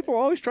people are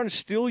always trying to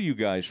steal you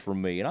guys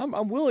from me, and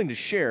I'm willing to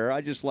share.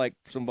 I just like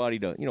somebody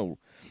to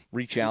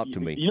reach out to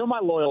me. You know, my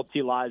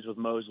loyalty lies with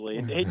Mosley.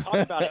 And hey, talk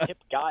about a hip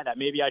guy that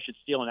maybe I should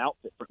steal an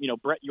outfit from.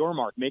 Brett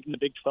Yormark making the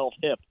Big 12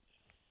 hip.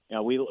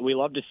 We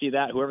love to see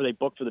that. Whoever they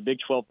booked for the Big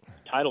 12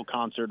 title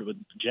concert with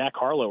Jack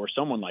Harlow or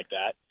someone like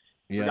that.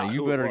 Yeah,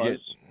 you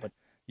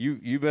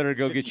better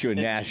go get you a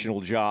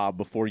national job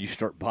before you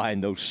start buying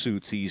those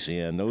suits he's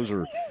in. Those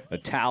are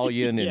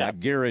Italian, and I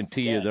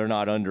guarantee you they're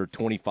not under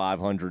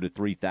 $2,500 to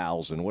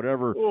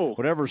 $3,000.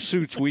 Whatever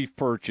suits we've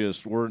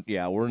purchased, we're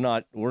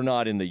not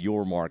in the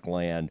Yormark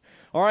land.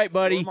 All right,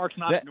 buddy. Yormark's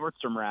not a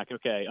Nordstrom rack.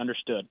 Okay,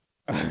 understood.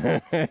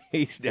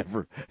 He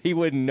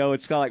wouldn't know.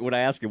 It's kind of like when I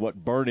asked him what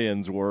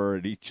burn-ins were,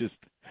 and he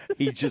just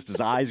his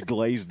eyes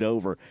glazed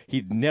over.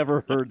 He'd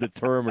never heard the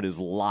term in his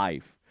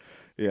life.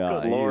 Yeah,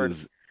 good Lord.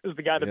 This is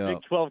the guy at the Big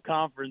 12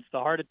 Conference, the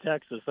heart of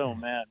Texas. Oh,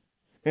 man.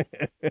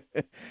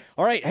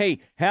 All right. Hey,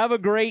 have a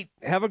great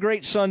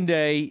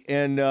Sunday,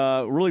 and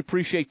really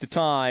appreciate the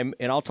time,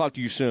 and I'll talk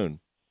to you soon.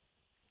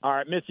 All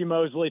right. Miss you,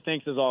 Mosley.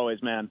 Thanks as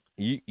always, man.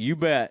 You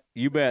bet.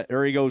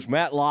 There he goes,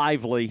 Matt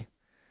Lively.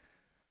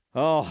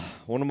 Oh,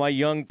 one of my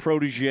young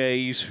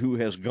proteges who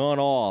has gone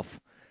off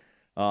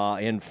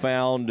and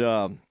found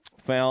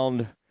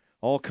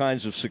all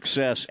kinds of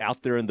success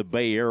out there in the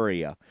Bay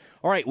Area.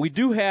 All right, we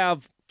do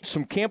have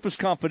some Campus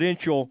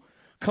Confidential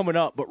coming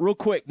up, but real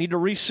quick, need to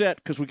reset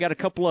because we got a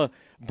couple of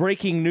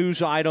breaking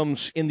news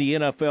items in the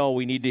NFL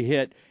we need to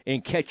hit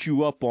and catch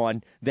you up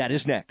on. That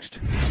is next.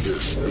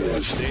 This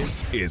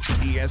is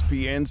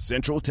ESPN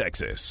Central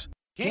Texas.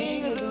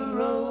 King of the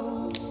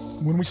Road.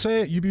 When we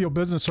say at UBO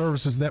Business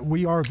Services that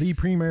we are the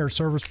premier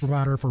service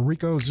provider for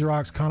Ricoh,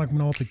 Xerox, Konica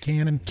Minolta,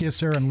 Canon,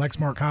 Kisser, and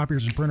Lexmark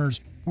copiers and printers,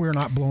 we're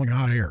not blowing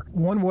hot air.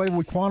 One way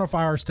we quantify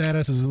our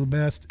status as the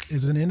best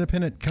is an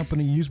independent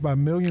company used by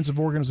millions of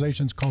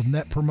organizations called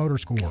Net Promoter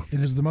Score.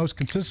 It is the most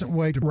consistent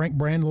way to rank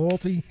brand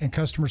loyalty and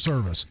customer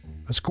service.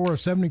 A score of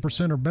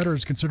 70% or better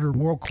is considered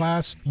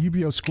world-class.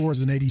 UBO score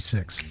is an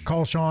 86.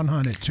 Call Sean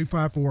Hunt at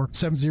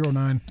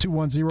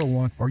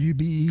 254-709-2101 or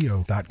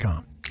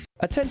ubeo.com.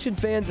 Attention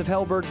fans of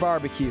Hellberg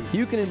Barbecue.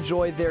 You can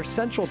enjoy their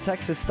Central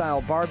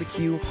Texas-style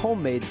barbecue,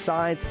 homemade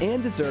sides,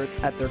 and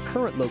desserts at their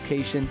current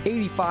location,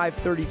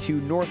 8532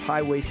 North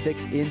Highway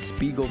 6 in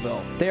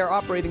Spiegelville. They are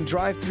operating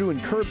drive-through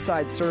and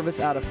curbside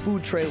service out of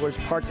food trailers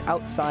parked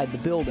outside the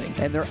building,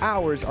 and their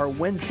hours are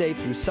Wednesday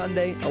through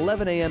Sunday,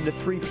 11 a.m. to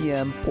 3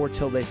 p.m. or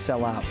till they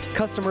sell out.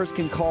 Customers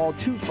can call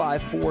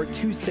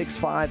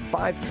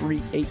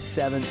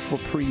 254-265-5387 for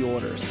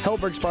pre-orders.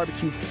 Hellberg's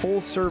Barbecue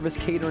full-service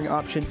catering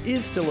option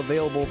is still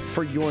available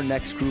for your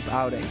next group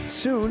outing.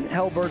 Soon,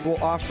 Hellberg will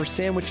offer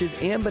sandwiches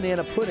and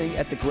banana pudding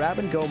at the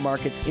grab-and-go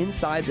markets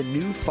inside the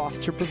new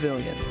Foster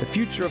Pavilion. The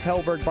future of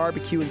Hellberg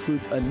Barbecue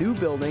includes a new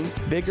building,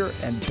 bigger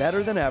and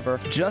better than ever,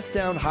 just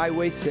down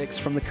Highway 6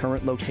 from the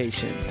current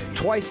location.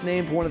 Twice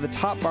named one of the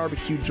top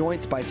barbecue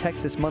joints by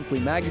Texas Monthly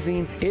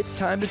Magazine, it's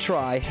time to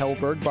try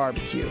Hellberg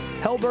Barbecue.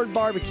 Hellberg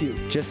Barbecue,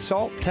 just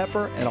salt,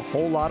 pepper, and a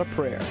whole lot of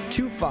prayer.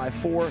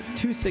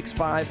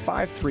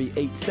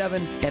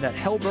 254-265-5387 and at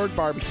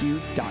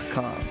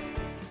hellbergbarbecue.com.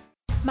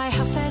 My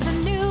house has a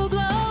new glow.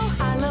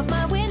 I love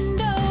my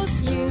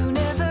windows.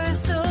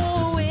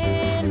 Universal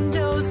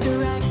Windows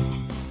Direct.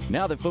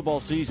 Now that football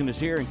season is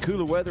here and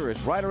cooler weather is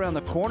right around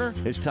the corner,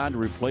 it's time to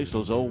replace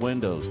those old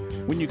windows.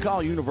 When you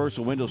call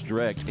Universal Windows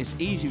Direct, it's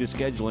easy to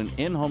schedule an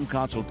in-home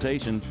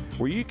consultation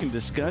where you can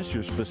discuss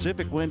your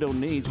specific window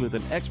needs with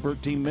an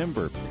expert team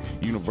member.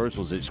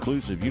 Universal's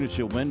exclusive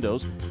Unishield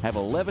windows have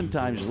 11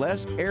 times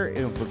less air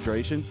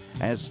infiltration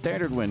as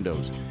standard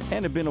windows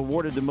and have been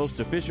awarded the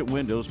most efficient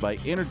windows by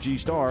Energy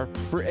Star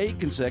for 8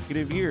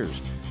 consecutive years.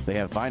 They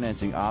have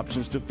financing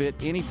options to fit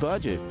any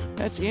budget.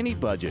 That's any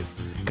budget.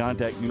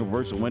 Contact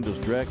Universal Windows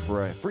Direct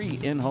for a free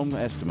in-home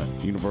estimate.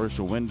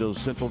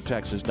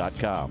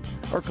 UniversalWindowsCentralTexas.com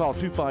or call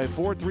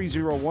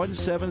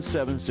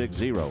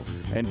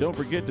 254-301-7760. And don't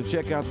forget to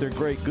check out their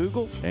great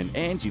Google and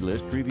Angie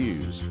List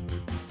reviews.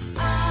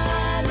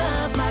 I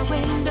love my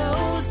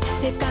windows.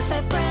 They've got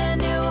that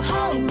brand new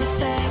home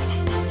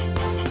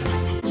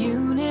effect.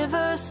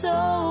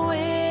 Universal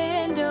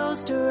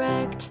Windows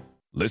Direct.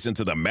 Listen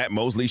to the Matt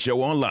Mosley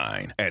Show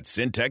online at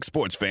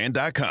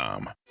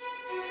syntechsportsfan.com.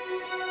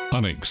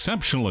 An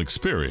exceptional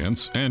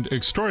experience and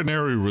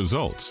extraordinary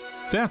results.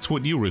 That's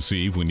what you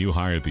receive when you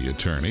hire the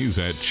attorneys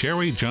at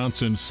Cherry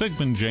Johnson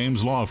Sigmund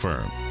James Law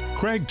Firm.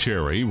 Craig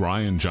Cherry,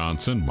 Ryan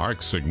Johnson,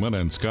 Mark Sigmund,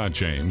 and Scott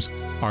James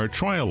are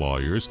trial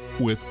lawyers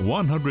with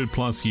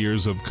 100-plus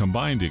years of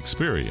combined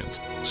experience,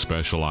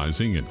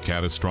 specializing in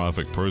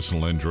catastrophic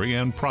personal injury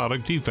and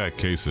product defect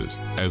cases,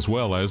 as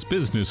well as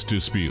business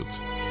disputes.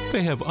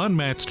 They have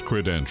unmatched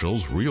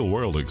credentials,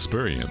 real-world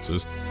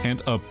experiences,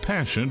 and a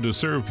passion to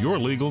serve your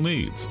legal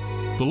needs.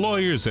 The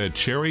lawyers at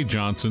Cherry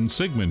Johnson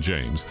Sigmund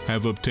James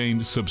have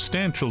obtained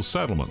substantial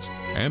settlements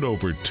and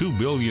over $2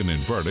 billion in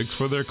verdicts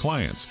for their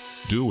clients,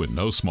 due in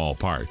no small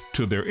part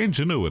to their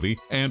ingenuity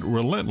and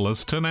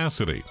relentless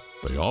tenacity.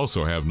 They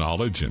also have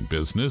knowledge in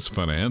business,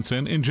 finance,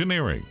 and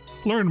engineering.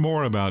 Learn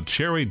more about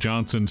Cherry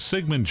Johnson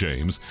Sigmund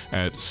James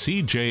at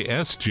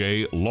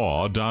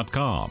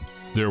cjsjlaw.com.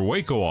 Their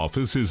Waco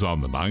office is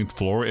on the 9th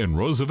floor in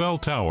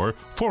Roosevelt Tower,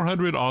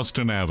 400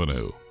 Austin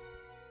Avenue.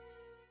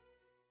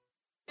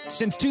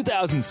 Since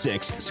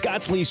 2006,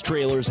 Scott's Lease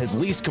Trailers has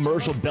leased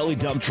commercial belly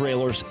dump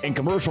trailers and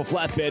commercial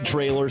flatbed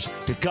trailers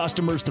to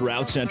customers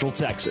throughout Central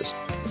Texas.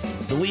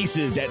 The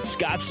leases at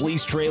Scott's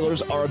Lease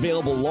Trailers are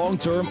available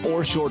long-term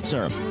or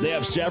short-term. They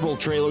have several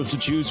trailers to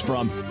choose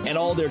from, and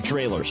all their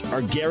trailers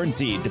are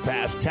guaranteed to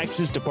pass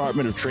Texas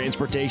Department of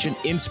Transportation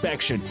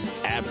inspection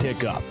at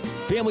pickup.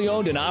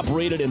 Family-owned and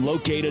operated and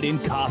located in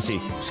Cossie.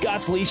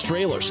 Scott's Lease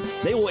Trailers.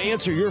 They will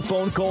answer your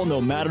phone call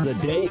no matter the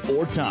day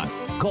or time.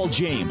 Call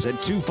James at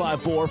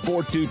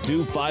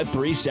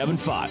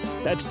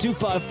 254-422-5375. That's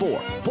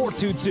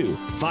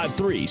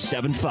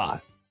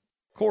 254-422-5375.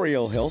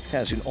 Coryell Health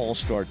has an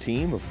all-star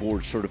team of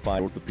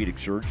board-certified orthopedic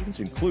surgeons,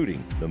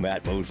 including the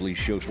Matt Mosley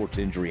Show sports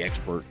injury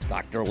expert,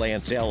 Dr.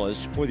 Lance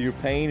Ellis. Whether your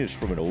pain is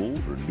from an old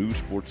or new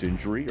sports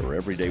injury or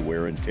everyday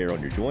wear and tear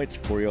on your joints,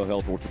 Coryell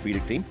Health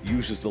orthopedic team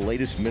uses the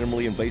latest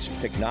minimally invasive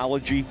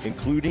technology,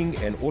 including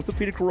an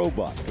orthopedic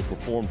robot, to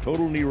perform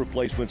total knee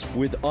replacements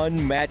with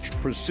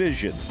unmatched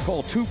precision.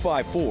 Call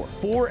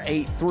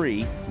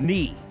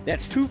 254-483-KNEE.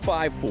 That's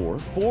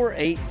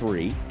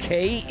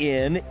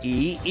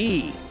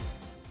 254-483-KNEE.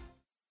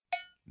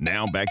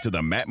 Now back to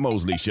the Matt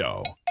Mosley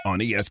Show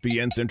on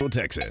ESPN Central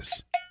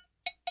Texas.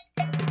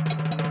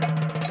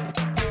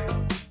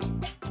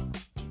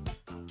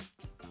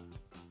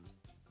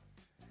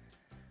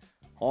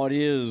 It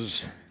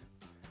is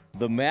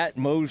the Matt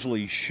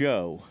Mosley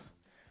Show.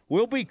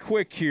 We'll be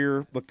quick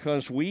here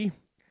because we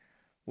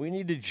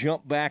need to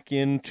jump back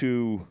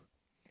into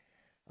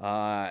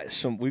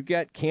we've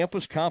got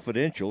Campus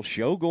Confidential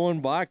show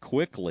going by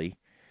quickly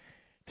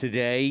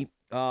today.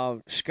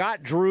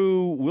 Scott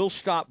Drew will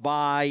stop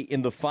by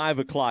in the 5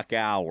 o'clock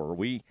hour.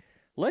 We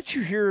let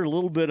you hear a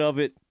little bit of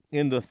it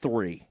in the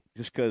 3,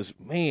 just because,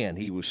 man,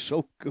 he was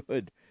so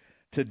good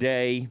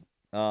today.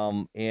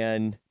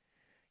 And,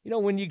 you know,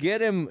 when you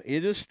get him,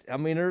 there's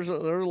a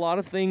lot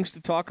of things to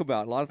talk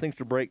about, a lot of things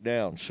to break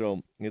down.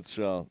 So it's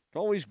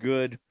always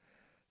good.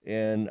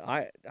 And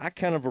I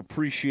kind of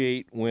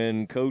appreciate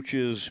when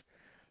coaches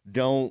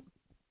don't,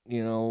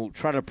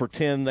 try to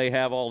pretend they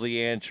have all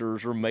the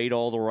answers or made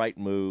all the right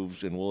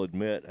moves, and will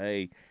admit,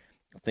 hey,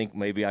 I think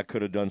maybe I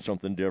could have done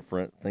something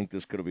different. I think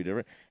this could have been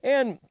different.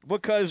 And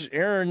because,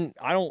 Aaron,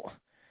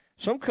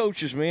 some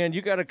coaches, man,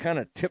 you got to kind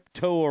of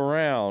tiptoe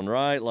around,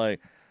 right?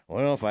 Like,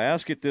 well, if I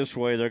ask it this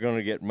way, they're going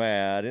to get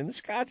mad. And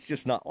Scott's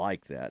just not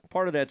like that.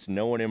 Part of that's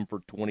knowing him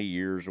for 20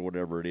 years or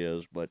whatever it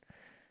is. But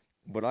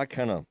I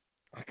kind of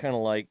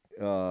like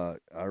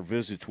our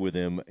visits with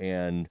him.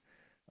 And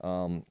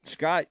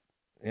Scott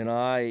and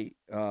I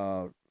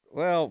don't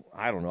know.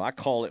 I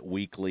call it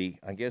weekly.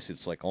 I guess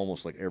it's like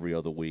almost like every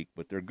other week,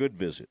 but they're good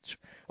visits.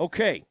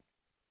 Okay.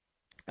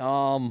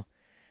 Aaron,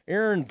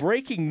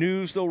 breaking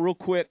news though, real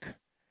quick.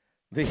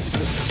 The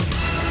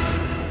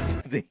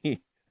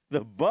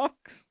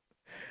Bucks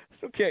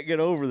still can't get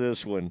over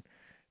this one.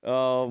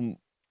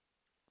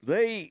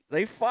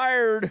 They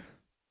fired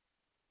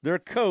their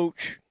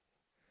coach,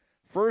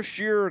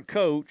 first-year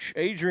coach,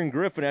 Adrian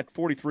Griffin, after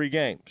 43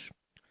 games.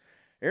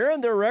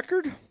 Aaron, their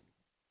record?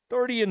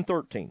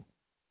 30-13.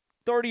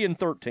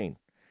 30-13.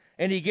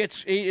 And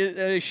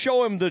they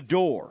show him the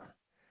door.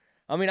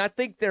 I mean, I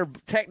think they're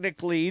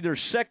technically either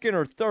second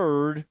or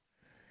third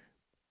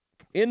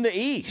in the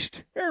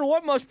East. Aaron,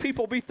 what must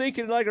people be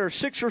thinking, like they're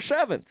 6th or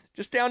 7th,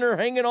 just down there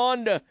hanging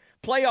on to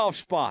playoff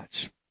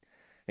spots?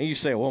 And you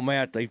say, well,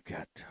 Matt, they've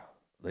got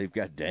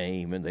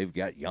Dame and they've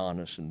got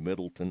Giannis and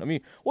Middleton. I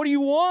mean, what do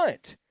you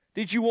want?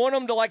 Did you want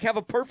them to have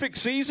a perfect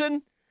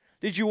season?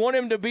 Did you want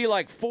him to be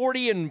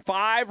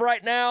 40-5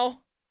 right now?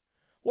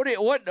 What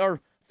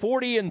are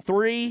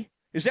 40-3?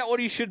 Is that what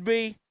he should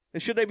be?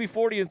 Should they be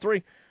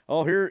 40-3?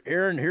 Oh, here,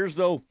 Aaron, here's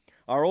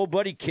our old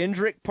buddy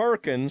Kendrick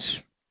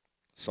Perkins.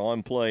 Saw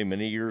him play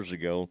many years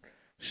ago,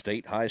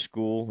 State High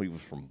School. He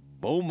was from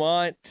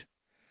Beaumont,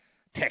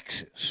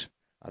 Texas.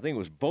 I think it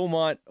was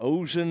Beaumont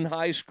Ozen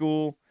High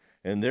School,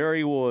 and there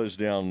he was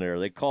down there.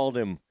 They called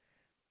him,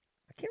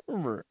 I can't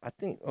remember,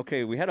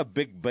 we had a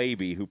big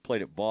baby who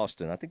played at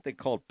Boston. I think they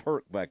called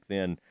Perk back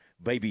then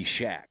Baby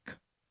Shaq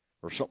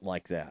or something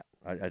like that.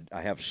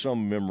 I have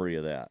some memory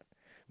of that.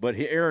 But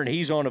Aaron,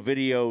 he's on a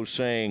video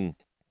saying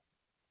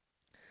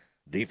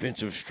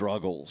defensive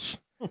struggles.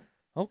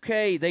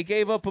 Okay, they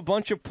gave up a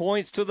bunch of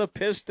points to the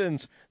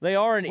Pistons. They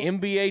are an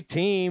NBA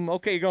team.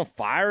 Okay, you're going to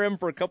fire him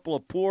for a couple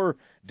of poor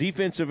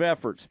defensive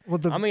efforts.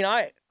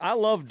 I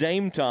love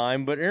Dame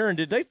time, but Aaron,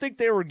 did they think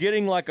they were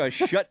getting like a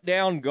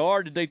shutdown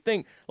guard? Did they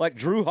think like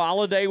Drew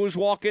Holiday was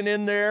walking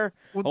in there?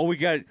 We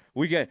got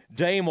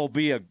Dame will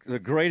be the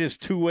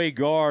greatest two-way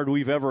guard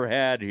we've ever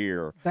had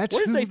here. That's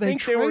what did who they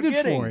think they were traded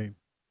getting? for him.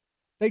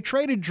 They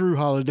traded Drew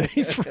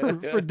Holiday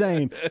for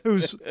Dame,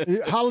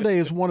 Holiday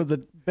is one of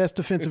the best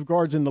defensive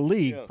guards in the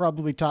league,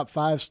 probably top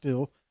 5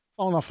 still,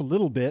 falling off a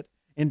little bit.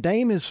 And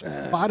Dame is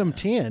bottom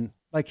 10.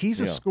 Like, he's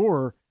a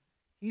scorer.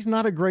 He's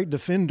not a great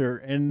defender.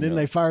 And then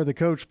they fire the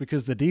coach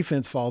because the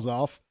defense falls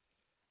off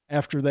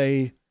after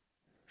they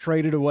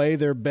traded away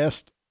their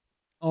best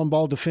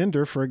on-ball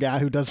defender for a guy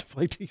who doesn't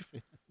play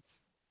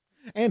defense.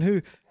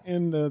 And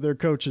their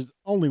coach is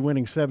only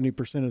winning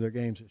 70% of their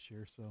games this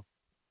year, so.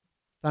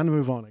 Time to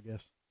move on, I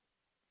guess.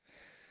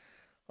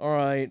 All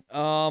right.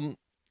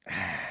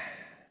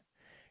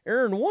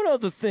 Aaron, one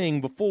other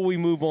thing before we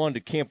move on to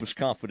Campus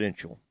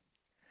Confidential.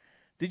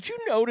 Did you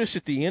notice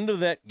at the end of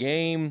that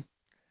game,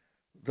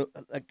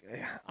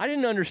 I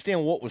didn't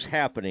understand what was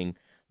happening.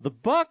 The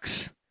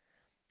Bucks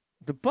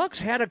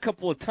had a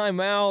couple of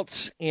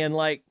timeouts, and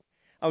I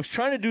was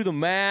trying to do the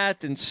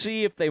math and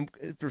see if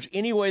there's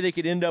any way they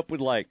could end up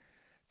with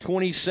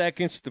 20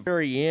 seconds at the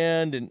very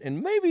end,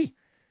 and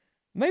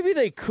maybe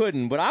they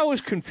couldn't, but I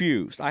was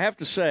confused. I have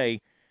to say,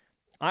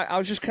 I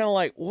was just kind of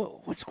like,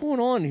 what's going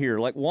on here?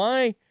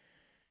 Why?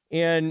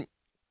 And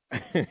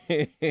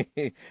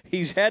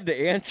he's had to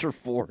answer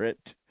for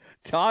it.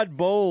 Todd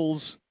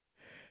Bowles,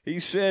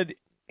 he said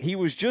he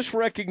was just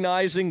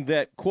recognizing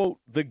that, quote,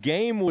 the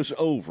game was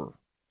over.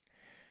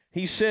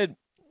 He said,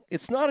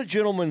 it's not a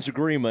gentleman's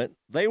agreement.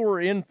 They were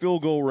in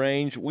field goal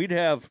range. We'd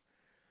had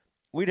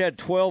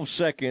 12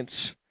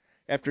 seconds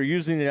after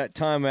using that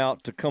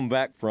timeout to come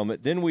back from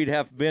it. Then we'd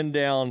have been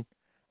down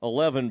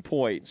 11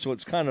 points. So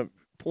it's kind of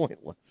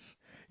pointless.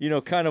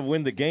 Kind of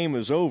when the game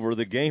is over,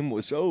 the game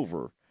was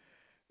over.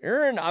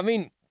 Aaron,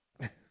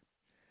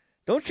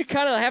 don't you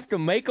kind of have to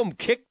make them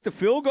kick the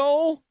field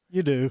goal?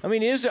 You do.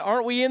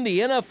 Aren't we in the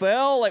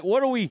NFL?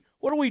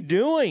 What are we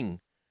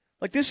doing?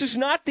 This is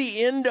not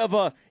the end of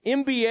a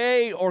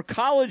NBA or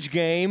college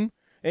game,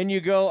 and you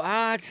go,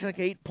 it's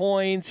 8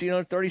 points,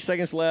 30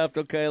 seconds left.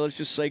 Okay, let's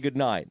just say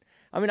goodnight.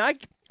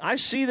 I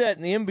see that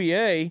in the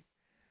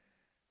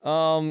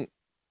NBA.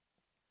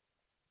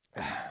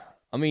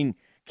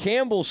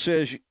 Campbell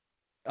says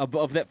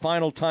of that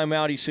final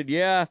timeout, he said,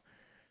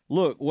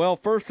 look, well,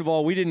 first of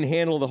all, we didn't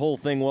handle the whole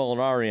thing well on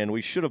our end.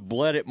 We should have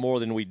bled it more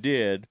than we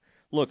did.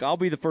 Look, I'll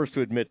be the first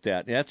to admit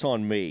that. That's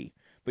on me.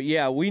 But,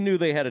 we knew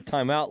they had a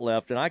timeout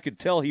left, and I could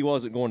tell he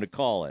wasn't going to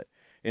call it.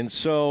 And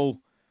so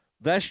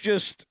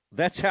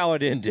that's how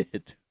it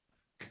ended.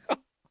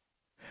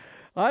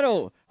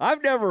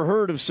 I've never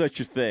heard of such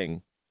a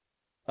thing.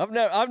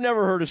 I've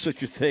never heard of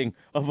such a thing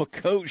of a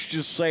coach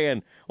just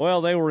saying,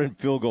 well, they were in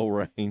field goal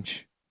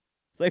range.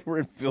 They were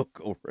in field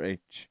goal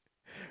range.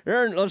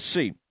 Aaron, let's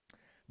see.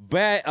 So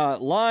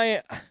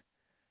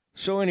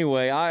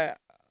anyway,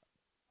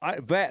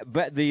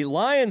 the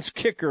Lions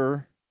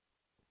kicker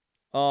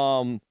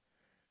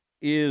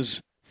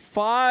is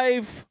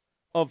 5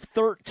 of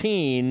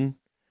 13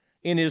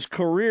 in his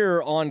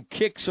career on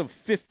kicks of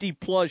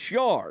 50-plus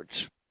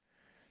yards.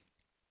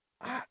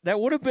 That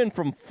would have been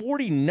from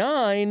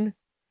 49.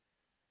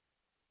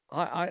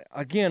 I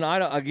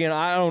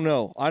don't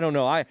know.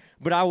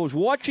 But I was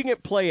watching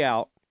it play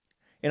out,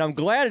 and I'm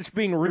glad it's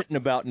being written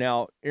about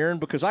now, Aaron,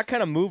 because I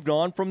kind of moved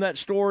on from that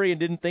story and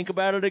didn't think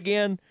about it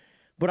again.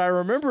 But I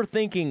remember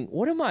thinking,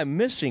 what am I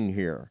missing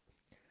here?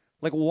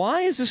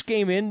 Why is this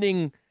game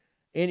ending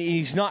and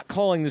he's not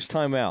calling this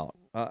timeout?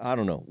 I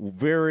don't know.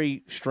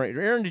 Very strange.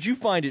 Aaron, did you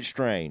find it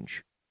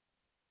strange?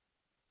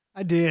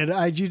 I did.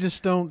 You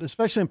just don't,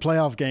 especially in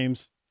playoff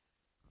games,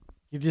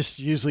 you just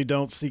usually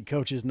don't see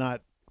coaches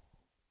not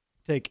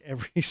take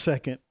every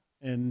second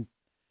and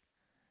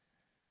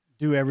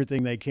do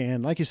everything they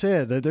can. Like you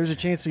said, there's a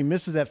chance he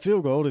misses that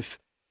field goal. If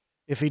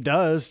he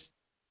does,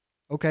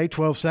 okay,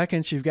 12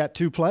 seconds, you've got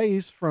 2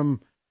 plays from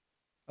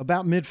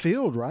about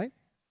midfield, right?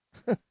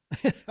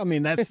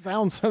 That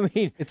sounds,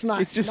 it's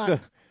not, it's just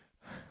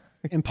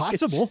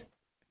impossible.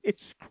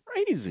 It's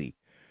crazy.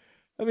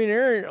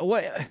 Aaron,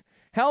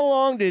 how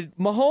long did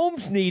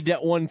Mahomes need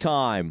that one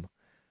time?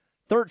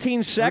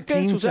 13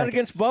 seconds? Was that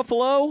against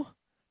Buffalo?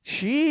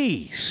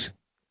 Jeez.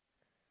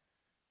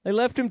 They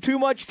left him too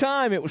much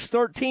time. It was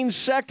 13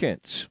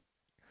 seconds.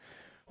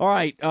 All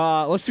right,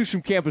 let's do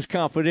some Campus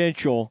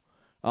Confidential,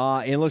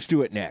 and let's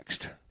do it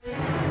next.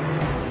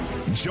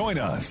 Join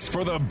us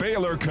for the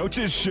Baylor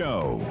Coaches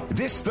Show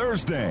this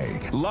Thursday,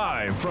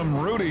 live from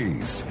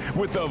Rudy's,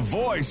 with the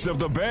voice of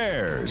the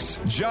Bears,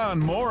 John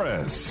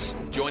Morris.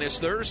 Join us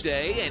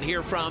Thursday and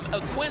hear from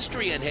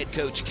equestrian head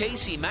coach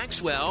Casey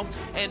Maxwell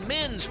and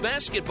men's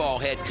basketball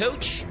head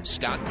coach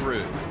Scott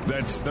Crew.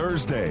 That's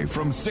Thursday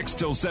from 6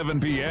 till 7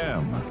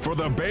 p.m. for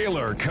the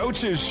Baylor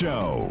Coaches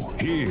Show,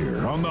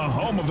 here on the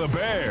home of the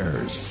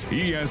Bears,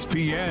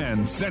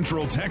 ESPN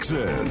Central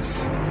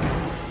Texas.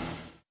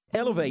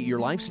 Elevate your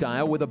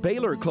lifestyle with a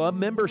Baylor Club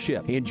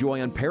membership.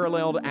 Enjoy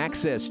unparalleled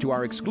access to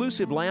our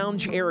exclusive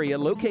lounge area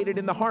located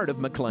in the heart of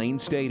McLean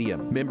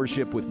Stadium.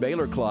 Membership with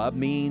Baylor Club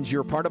means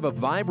you're part of a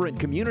vibrant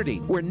community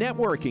where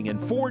networking and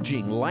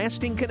forging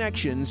lasting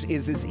connections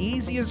is as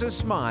easy as a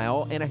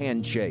smile and a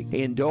handshake.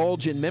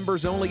 Indulge in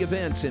members-only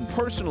events and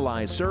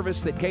personalized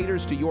service that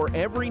caters to your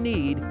every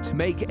need to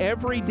make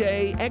every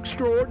day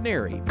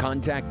extraordinary.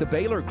 Contact the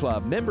Baylor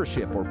Club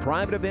membership or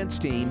private events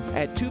team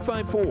at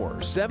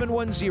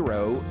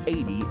 254-710-8080.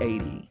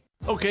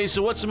 Okay,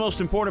 so what's the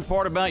most important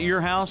part about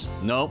your house?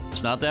 Nope,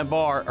 it's not that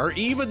bar or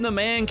even the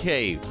man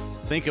cave.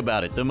 Think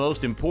about it. The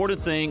most important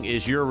thing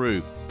is your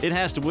roof. It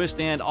has to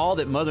withstand all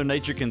that Mother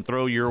Nature can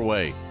throw your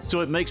way.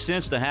 So it makes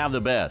sense to have the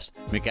best.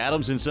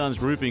 McAdams & Sons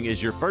Roofing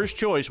is your first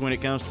choice when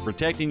it comes to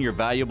protecting your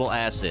valuable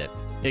asset.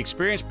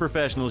 Experienced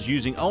professionals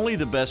using only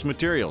the best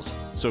materials.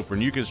 So for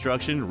new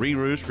construction,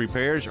 re-roofs,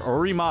 repairs, or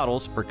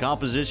remodels for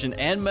composition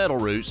and metal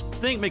roofs,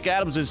 think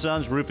McAdams &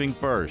 Sons Roofing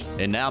first.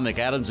 And now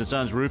McAdams &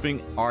 Sons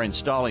Roofing are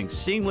installing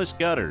seamless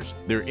gutters.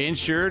 They're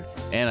insured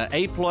and an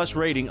A+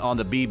 rating on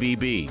the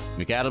BBB.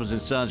 McAdams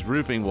 & Sons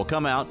Roofing will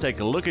come out, take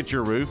a look at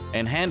your roof,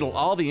 and handle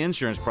all the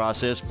insurance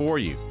process for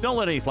you. Don't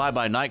let any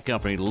fly-by-night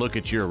company look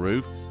at your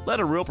roof. Let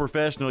a real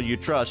professional you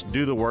trust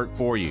do the work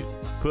for you.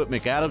 Put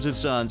McAdams &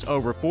 Sons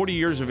over 40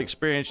 years of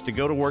experience to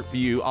go to work for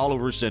you all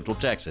over Central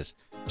Texas.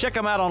 Check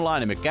them out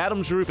online at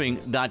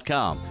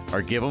McAdamsRoofing.com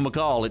or give them a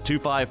call at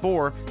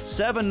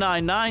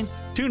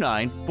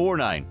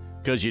 254-799-2949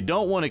 because you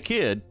don't want a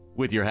kid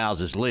with your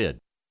house's lid.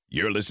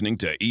 You're listening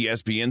to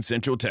ESPN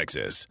Central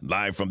Texas,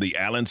 live from the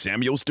Allen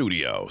Samuel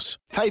Studios.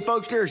 Hey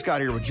folks, Derek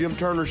Scott here with Jim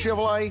Turner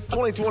Chevrolet.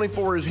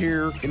 2024 is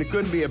here, and it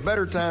couldn't be a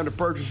better time to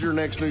purchase your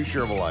next new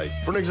Chevrolet.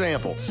 For an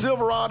example,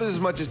 Silverado is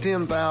as much as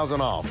 $10,000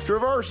 off,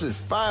 Traverse is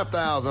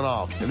 $5,000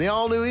 off, and the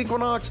all-new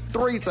Equinox,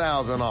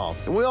 $3,000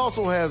 off. And we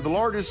also have the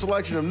largest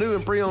selection of new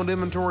and pre-owned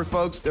inventory,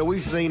 folks, that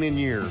we've seen in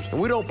years.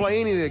 And we don't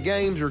play any of the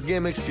games or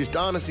gimmicks, just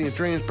honesty and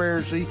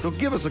transparency. So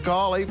give us a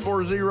call,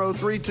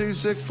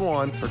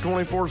 840-3261 or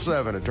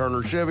 24/7 at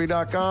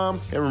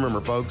TurnerChevy.com. And remember,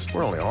 folks,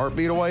 we're only a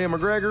heartbeat away in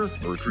McGregor,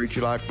 or treat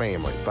you like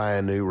family.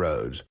 Find new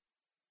roads.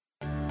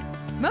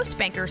 Most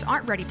bankers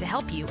aren't ready to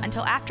help you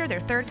until after their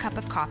third cup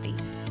of coffee.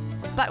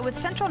 But with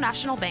Central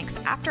National Bank's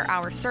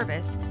after-hours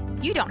service,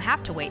 you don't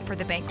have to wait for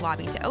the bank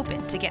lobby to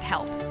open to get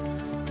help.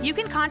 You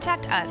can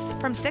contact us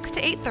from 6 to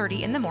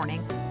 8:30 in the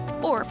morning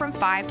or from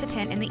 5 to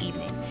 10 in the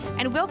evening,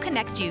 and we'll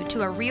connect you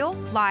to a real,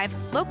 live,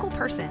 local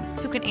person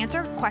who can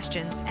answer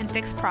questions and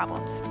fix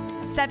problems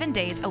 7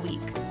 days a week.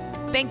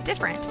 Bank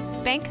different.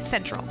 Bank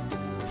Central.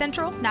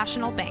 Central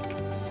National Bank.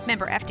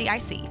 Member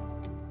FDIC.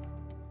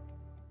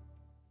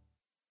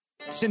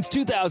 Since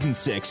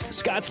 2006,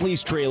 Scott's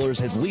Lease Trailers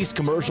has leased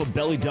commercial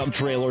belly dump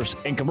trailers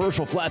and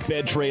commercial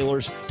flatbed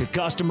trailers to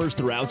customers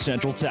throughout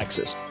Central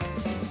Texas.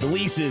 The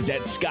leases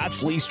at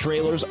Scott's Lease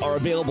Trailers are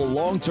available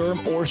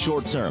long-term or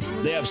short-term.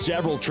 They have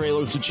several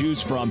trailers to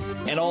choose from,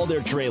 and all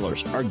their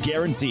trailers are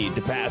guaranteed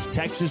to pass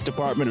Texas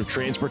Department of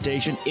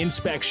Transportation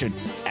inspection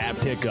at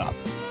pickup.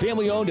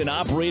 Family-owned and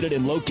operated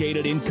and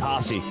located in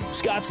Cossie.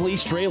 Scott's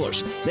Lease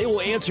Trailers. They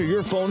will answer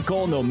your phone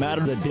call no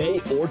matter the day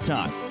or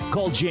time.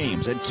 Call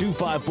James at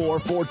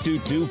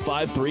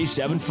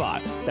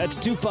 254-422-5375. That's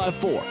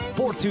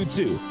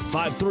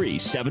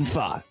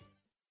 254-422-5375.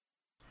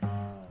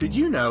 Did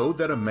you know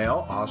that a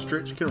male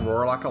ostrich can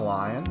roar like a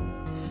lion?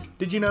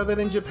 Did you know that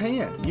in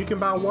Japan you can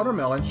buy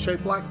watermelons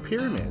shaped like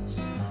pyramids?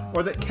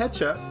 Or that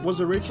ketchup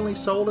was originally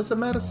sold as a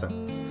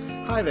medicine?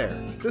 Hi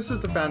there, this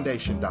is the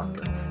Foundation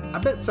Doctor. I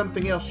bet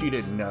something else you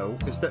didn't know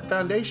is that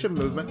foundation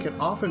movement can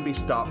often be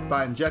stopped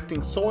by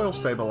injecting soil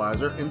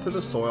stabilizer into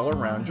the soil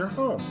around your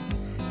home.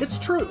 It's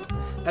true.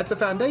 At the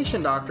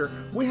Foundation Doctor,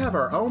 we have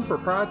our own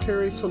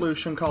proprietary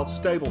solution called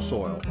Stable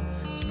Soil.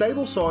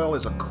 Stable Soil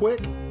is a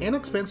quick,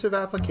 inexpensive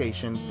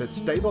application that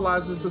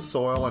stabilizes the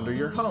soil under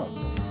your home.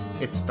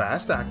 It's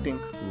fast-acting,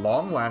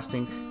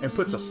 long-lasting, and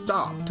puts a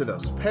stop to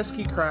those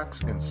pesky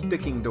cracks and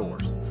sticking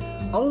doors.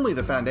 Only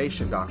the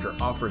Foundation Doctor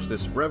offers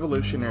this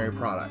revolutionary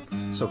product.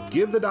 So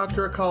give the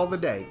doctor a call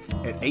today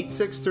at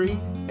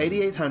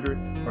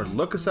 863-8800 or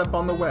look us up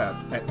on the web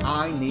at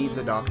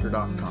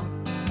ineedthedoctor.com.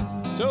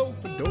 So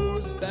for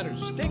doors that are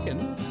sticking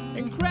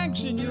and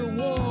cracks in your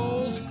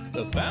walls,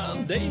 the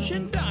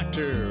Foundation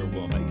Doctor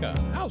will make a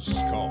house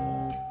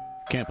call.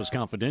 Campus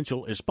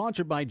Confidential is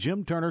sponsored by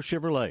Jim Turner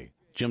Chevrolet.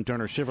 Jim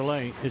Turner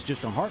Chevrolet is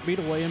just a heartbeat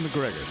away in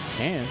McGregor,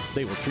 and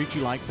they will treat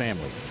you like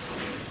family.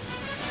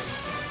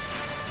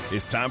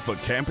 It's time for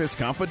Campus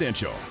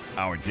Confidential,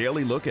 our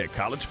daily look at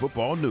college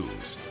football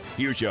news.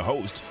 Here's your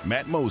host,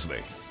 Matt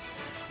Mosley.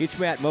 It's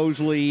Matt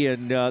Mosley,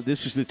 and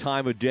this is the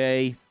time of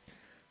day.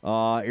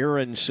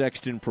 Aaron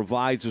Sexton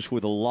provides us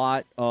with a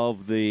lot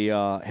of the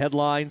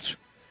headlines: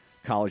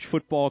 college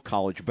football,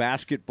 college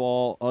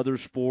basketball, other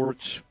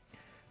sports.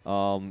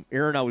 Aaron,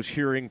 I was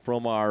hearing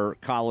from our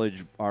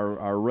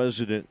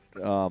resident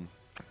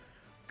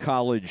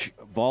college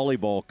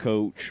volleyball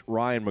coach,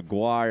 Ryan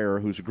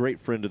McGuire, who's a great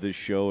friend of this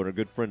show and a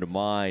good friend of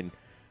mine.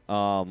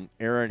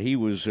 Aaron, he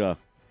was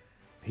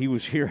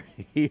here.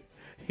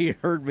 He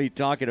heard me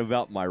talking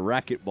about my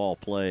racquetball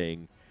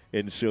playing,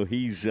 and so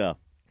he's up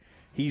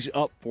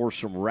for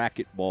some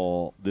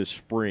racquetball this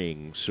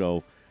spring.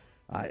 So,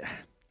 I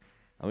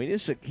mean,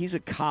 he's a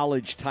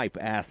college-type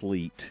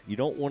athlete. You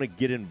don't want to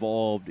get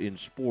involved in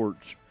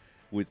sports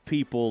with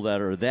people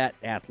that are that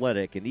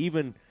athletic. And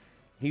even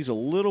he's a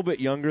little bit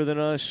younger than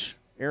us,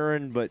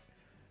 Aaron, but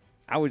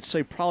I would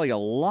say probably a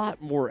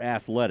lot more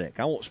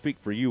athletic. I won't speak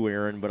for you,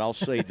 Aaron, but I'll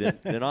say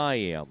than I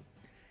am.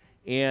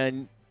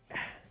 And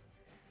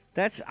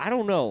I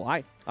don't know.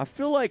 I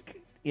feel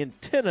like in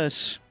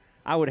tennis,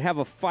 I would have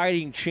a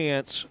fighting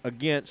chance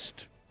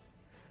against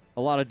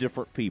a lot of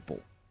different people.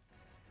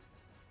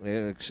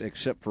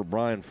 Except for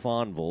Brian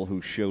Fonville,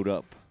 who showed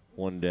up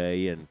one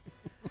day and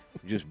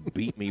just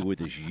beat me with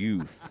his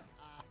youth.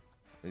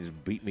 He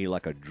just beat me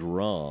like a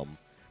drum.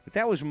 But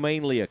that was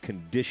mainly a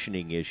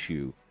conditioning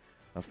issue.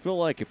 I feel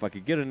like if I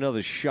could get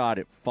another shot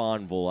at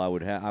Fonville,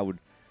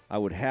 I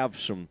would have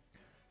some.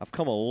 I've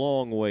come a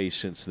long way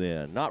since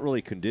then. Not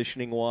really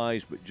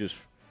conditioning-wise, but just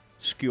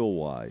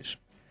skill-wise.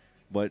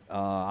 But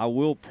I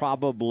will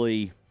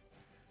probably.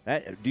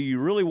 Do you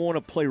really want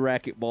to play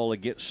racquetball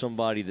against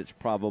somebody that's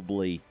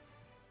probably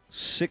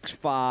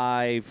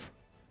 6'5"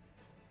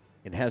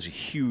 and has a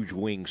huge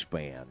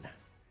wingspan?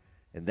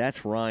 And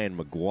that's Ryan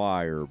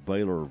McGuire,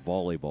 Baylor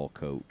volleyball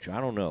coach. I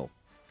don't know.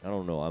 I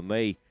don't know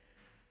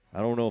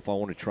if I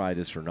want to try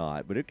this or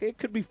not, but it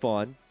could be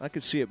fun. I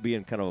could see it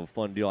being kind of a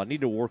fun deal. I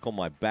need to work on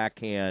my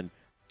backhand.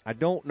 I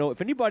don't know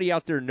if anybody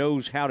out there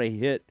knows how to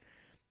hit.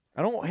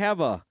 I don't have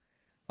a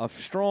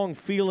strong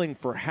feeling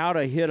for how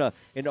to hit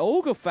and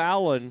Olga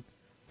Fallon,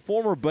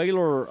 former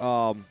Baylor,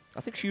 I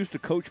think she used to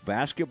coach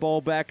basketball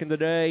back in the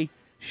day.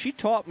 She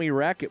taught me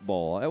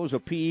racquetball. That was a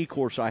PE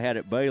course I had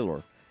at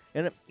Baylor.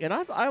 And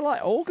I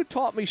like Olga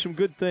taught me some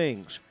good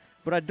things,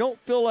 but I don't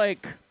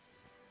think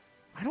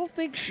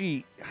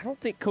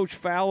Coach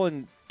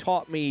Fallon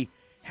taught me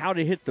how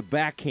to hit the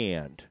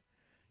backhand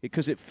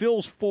because it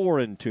feels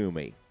foreign to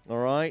me. All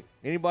right?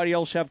 Anybody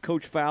else have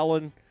Coach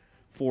Fallon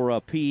for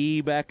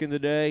PE back in the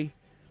day?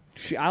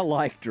 I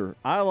liked her.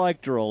 I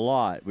liked her a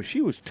lot, but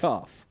she was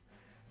tough.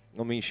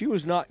 I mean, she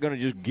was not going to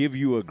just give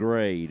you a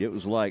grade. It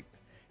was like,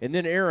 and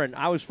then Aaron,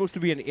 I was supposed to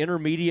be an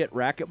intermediate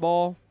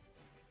racquetball,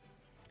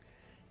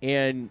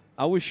 and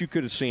I wish you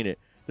could have seen it.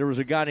 There was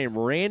a guy named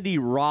Randy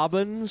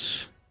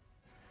Robbins,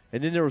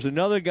 and then there was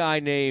another guy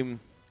named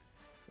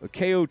a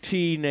KOT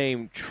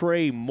named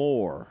Trey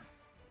Moore,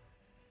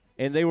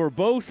 and they were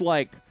both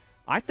like,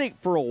 I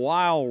think for a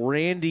while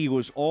Randy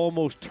was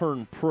almost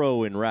turned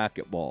pro in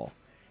racquetball.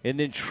 And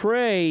then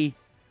Trey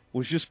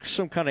was just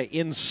some kind of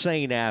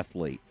insane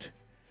athlete.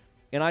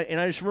 And I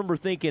just remember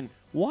thinking,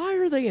 why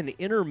are they an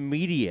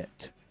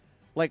intermediate?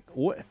 Like,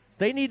 what?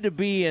 They need to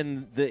be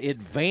in the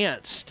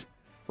advanced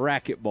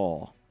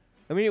racquetball.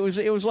 I mean, it was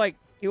like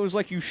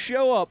you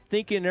show up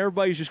thinking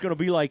everybody's just going to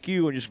be like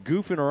you and just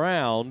goofing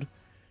around,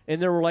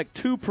 and there were like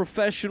 2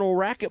 professional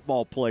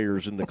racquetball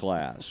players in the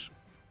class.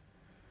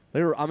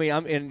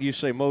 And you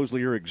say, Mosley,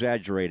 you're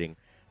exaggerating.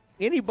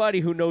 Anybody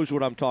who knows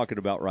what I'm talking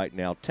about right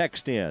now,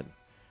 text in.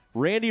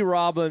 Randy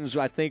Robbins,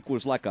 I think,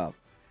 was like a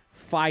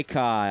Phi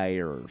Chi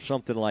or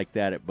something like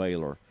that at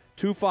Baylor.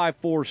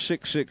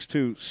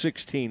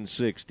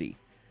 254-662-1660.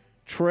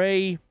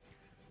 Trey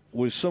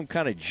was some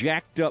kind of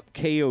jacked up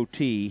KOT.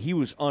 He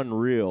was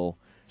unreal.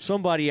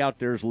 Somebody out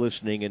there is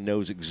listening and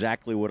knows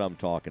exactly what I'm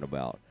talking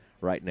about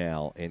right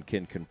now and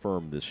can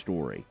confirm this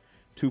story.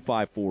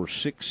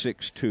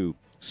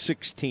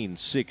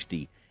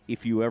 254-662-1660.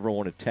 If you ever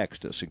want to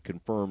text us and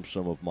confirm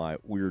some of my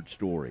weird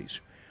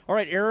stories. All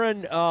right,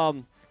 Aaron,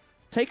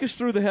 take us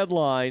through the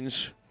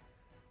headlines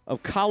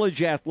of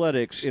college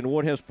athletics in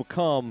what has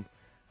become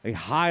a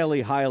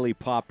highly, highly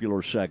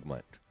popular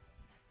segment.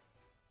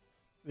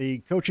 The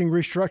coaching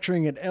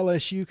restructuring at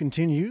LSU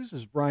continues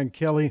as Brian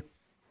Kelly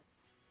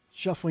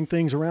shuffling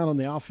things around on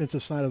the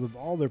offensive side of the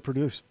ball. They're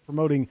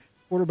promoting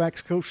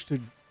quarterbacks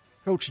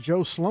coach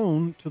Joe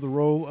Sloan to the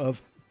role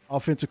of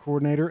offensive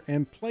coordinator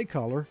and play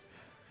caller.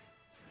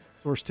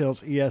 Source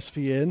tells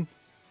ESPN.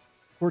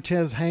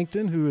 Cortez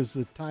Hankton, who is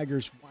the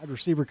Tigers' wide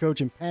receiver coach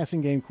and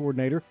passing game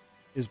coordinator,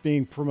 is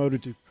being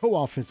promoted to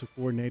co-offensive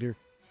coordinator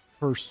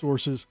per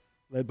sources,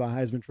 led by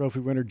Heisman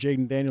Trophy winner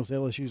Jaden Daniels.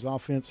 LSU's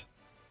offense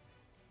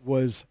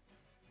was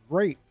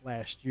great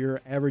last year,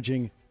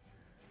 averaging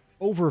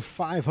over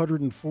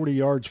 540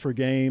 yards per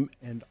game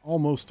and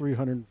almost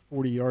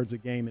 340 yards a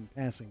game in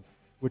passing,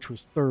 which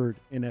was third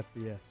in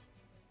FBS.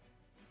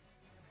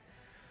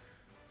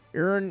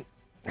 Aaron,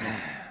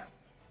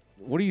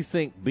 what do you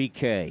think,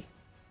 BK?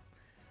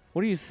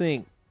 What do you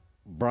think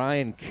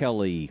Brian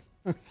Kelly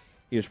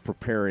is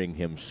preparing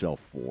himself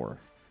for.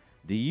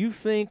 Do you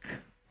think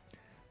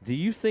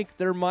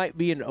there might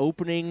be an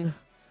opening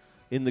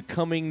in the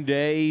coming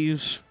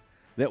days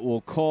that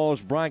will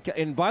cause Brian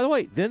Kelly? And by the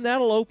way, then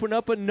that'll open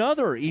up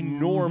another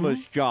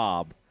enormous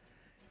job.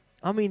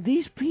 I mean,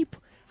 these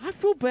people, I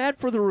feel bad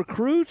for the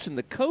recruits and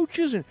the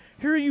coaches, and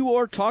here you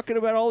are talking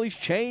about all these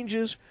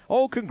changes.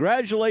 Oh,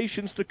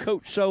 congratulations to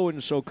Coach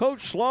so-and-so.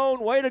 Coach Sloan,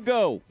 way to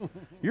go.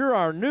 You're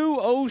our new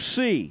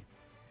OC.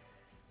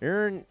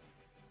 Aaron,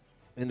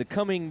 in the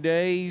coming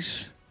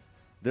days,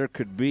 there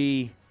could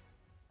be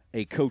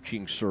a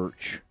coaching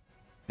search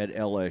at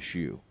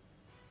LSU.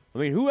 I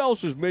mean, who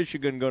else is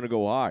Michigan going to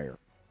go hire?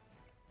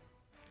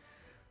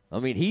 I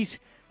mean, he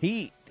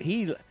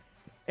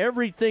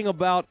everything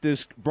about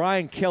this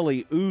Brian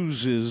Kelly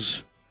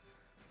oozes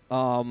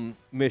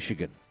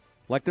Michigan.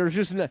 Like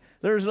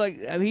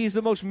he's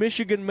the most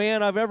Michigan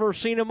man I've ever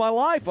seen in my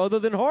life, other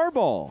than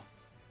Harbaugh.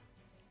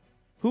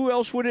 Who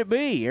else would it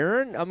be,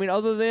 Aaron? I mean,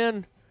 other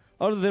than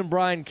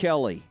Brian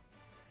Kelly.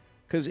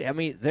 Because, I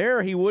mean,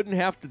 there he wouldn't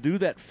have to do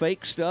that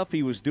fake stuff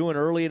he was doing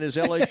early in his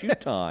LSU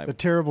time. The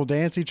terrible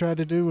dance he tried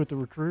to do with the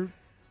recruit?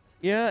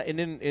 Yeah, and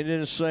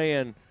then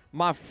saying,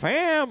 my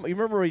fam. You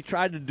remember he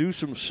tried to do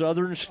some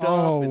Southern stuff?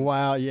 Oh,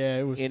 wow,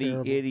 yeah, it was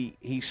terrible.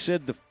 He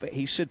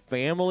said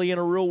family in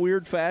a real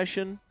weird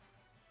fashion.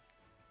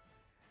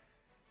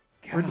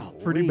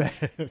 Pretty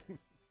bad.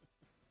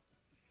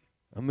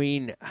 I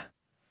mean,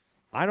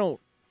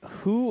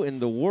 who in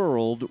the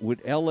world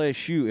would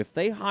LSU, if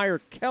they hire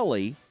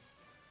Kelly,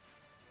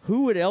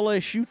 who would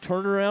LSU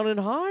turn around and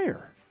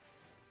hire?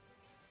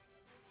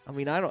 I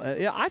mean,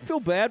 I feel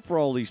bad for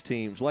all these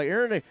teams. Like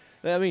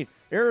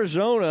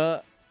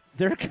Arizona,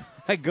 their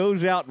guy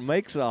goes out and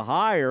makes a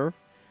hire,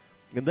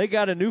 and they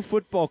got a new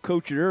football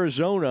coach at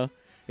Arizona,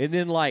 and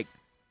then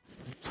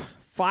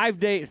 4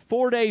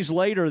 days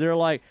later, they're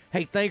like,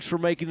 hey, thanks for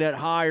making that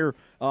hire.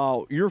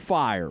 You're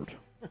fired.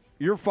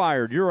 You're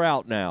fired. You're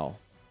out now.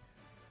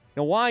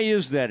 Now, why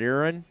is that,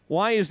 Aaron?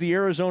 Why is the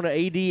Arizona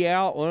AD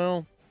out?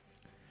 Well,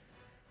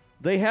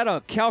 they had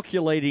a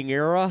calculating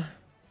error,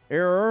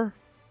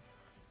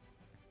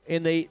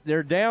 and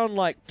they're down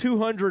like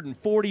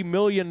 $240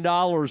 million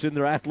in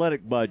their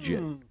athletic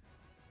budget.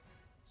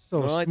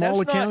 So a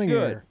small accounting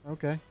error.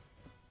 Okay.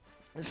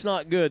 It's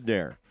not good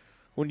there.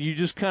 When you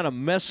just kind of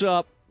mess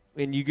up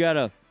and you got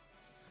to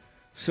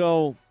 –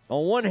 so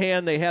on one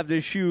hand, they have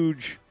this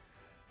huge –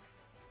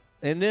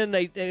 and then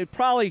they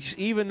probably,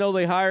 even though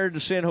they hired the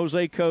San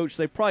Jose coach,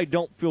 they probably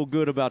don't feel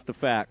good about the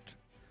fact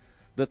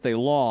that they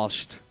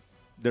lost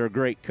their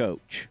great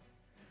coach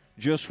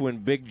just when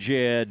Big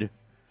Jed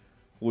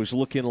was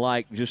looking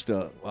like just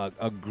a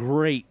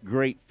great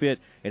fit,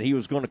 and he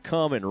was going to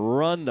come and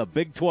run the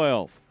Big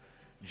 12.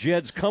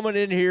 Jed's coming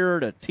in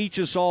here to teach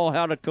us all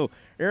how to coach.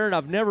 Aaron,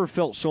 I've never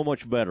felt so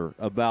much better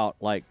about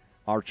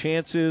our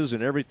chances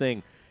and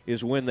everything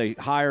is when they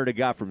hired a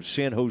guy from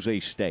San Jose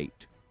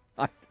State.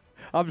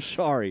 I'm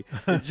sorry.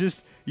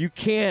 You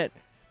can't.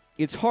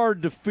 It's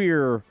hard to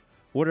fear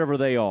whatever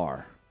they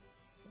are.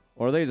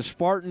 Are they the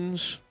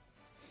Spartans?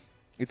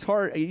 It's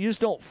hard. You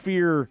just don't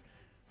fear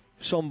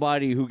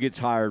somebody who gets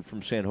hired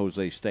from San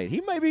Jose State.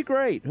 He may be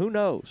great. Who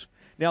knows?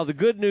 Now, the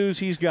good news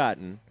he's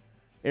gotten,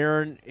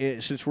 Aaron,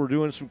 since we're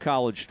doing some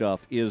college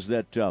stuff, is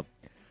that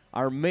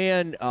our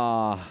man,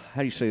 how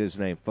do you say his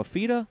name?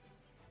 Fafita?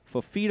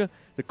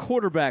 The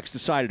quarterback's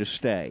decided to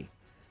stay.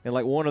 And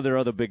one of their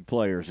other big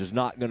players is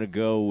not going to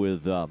go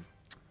with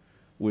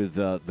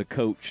the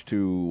coach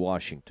to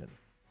Washington.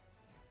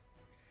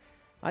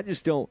 I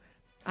don't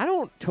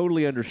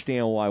totally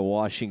understand why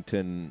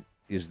Washington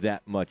is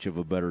that much of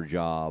a better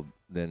job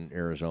than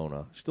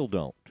Arizona. Still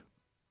don't.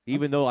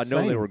 Even though I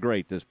know they were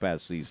great this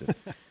past season.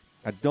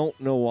 I don't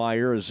know why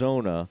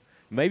Arizona,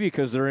 maybe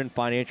because they're in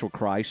financial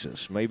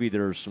crisis. Maybe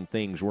there's some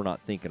things we're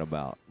not thinking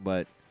about.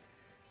 But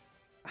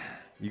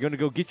you're going to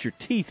go get your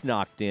teeth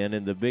knocked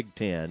in the Big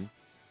Ten.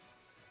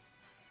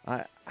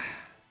 I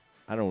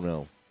don't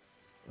know.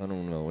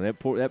 And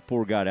that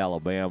poor guy at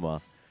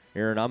Alabama,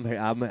 Aaron.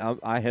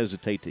 I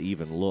hesitate to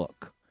even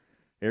look.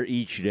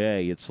 Each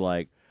day it's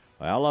like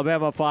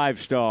Alabama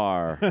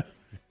 5-star,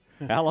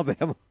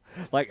 Alabama.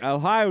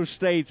 Ohio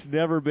State's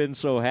never been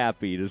so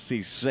happy to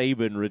see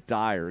Saban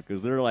retire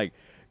because they're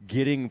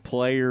getting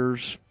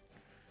players.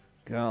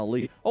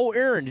 Golly! Oh,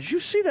 Aaron, did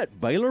you see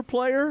that Baylor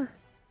player?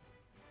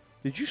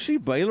 Did you see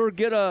Baylor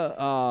get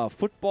a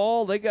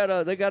football? They got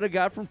a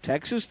guy from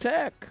Texas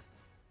Tech.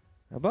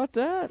 How about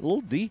that?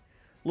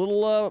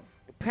 Little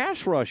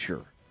pass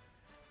rusher.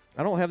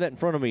 I don't have that in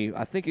front of me.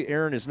 I think,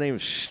 Aaron, his name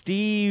is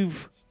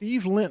Steve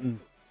Linton.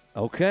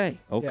 Okay.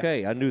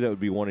 Yeah. I knew that would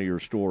be one of your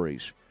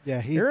stories.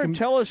 Yeah, Aaron,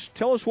 tell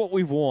us what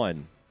we've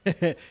won.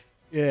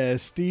 Yeah,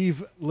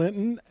 Steve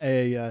Linton,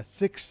 a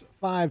 6'5",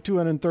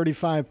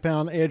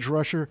 235-pound edge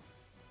rusher.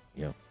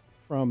 Yeah.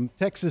 From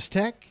Texas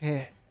Tech.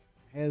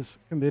 Has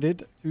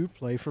committed to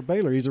play for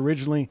Baylor. He's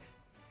originally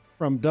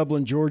from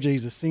Dublin, Georgia.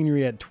 He's a senior.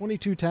 He had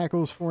 22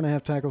 tackles,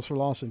 4.5 tackles for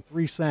loss, and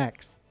 3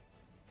 sacks.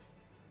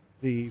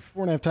 The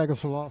 4.5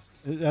 tackles for loss,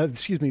 the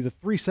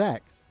 3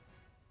 sacks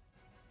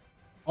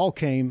all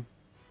came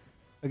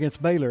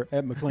against Baylor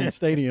at McLean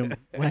Stadium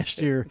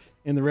last year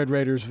in the Red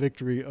Raiders'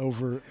 victory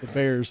over the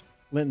Bears.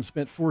 Linton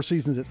spent 4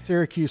 seasons at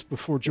Syracuse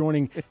before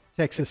joining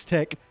Texas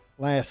Tech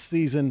last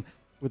season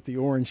with the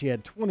Orange. He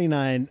had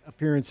 29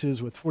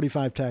 appearances with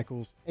 45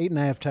 tackles,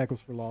 8.5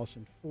 tackles for loss,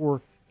 and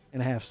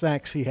 4.5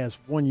 sacks. He has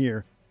 1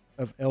 year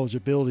of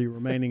eligibility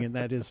remaining, and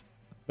that is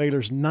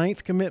Baylor's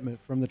 9th commitment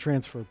from the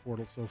transfer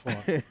portal so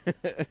far.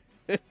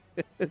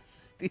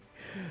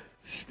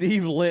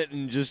 Steve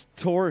Linton just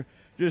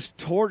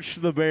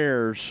torched the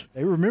Bears.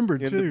 They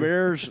remembered, and too.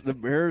 The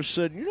Bears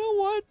said, you know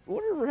what?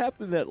 Whatever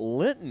happened to that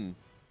Linton?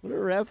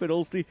 Whatever happened to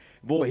old Steve?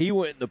 Boy, he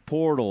went in the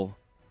portal.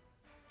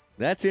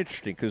 That's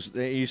interesting because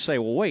you say,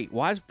 well, wait,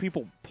 why is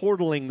people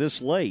portaling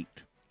this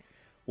late?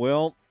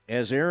 Well,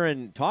 as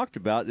Aaron talked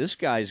about, this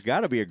guy's got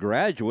to be a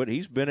graduate.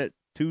 He's been at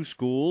 2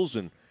 schools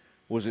and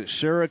was at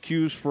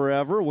Syracuse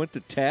forever, went to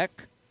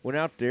Tech, went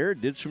out there,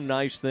 did some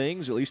nice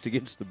things, at least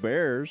against the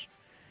Bears.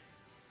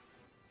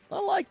 I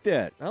like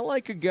that. I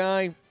like a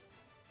guy.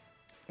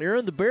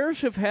 Aaron, the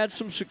Bears have had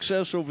some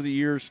success over the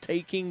years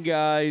taking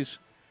guys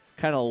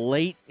kind of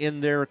late in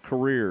their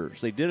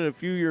careers. They did it a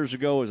few years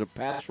ago as a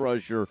pass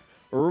rusher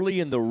early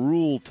in the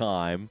rule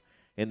time,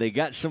 and they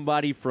got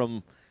somebody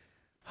from,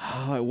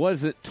 it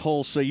wasn't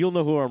Tulsa. You'll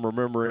know who I'm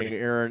remembering,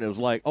 Aaron. It was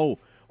like,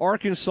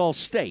 Arkansas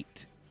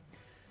State.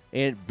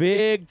 And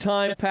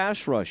big-time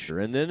pass rusher.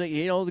 And then,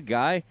 the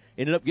guy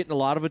ended up getting a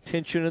lot of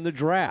attention in the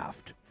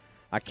draft.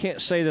 I can't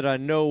say that I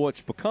know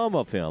what's become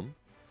of him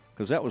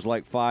because that was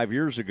like 5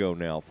 years ago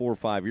now, 4 or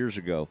 5 years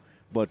ago.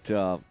 But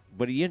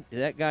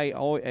that guy,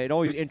 it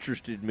always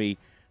interested me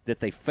that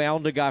they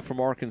found a guy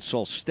from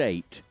Arkansas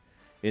State,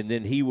 and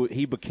then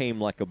he became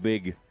like a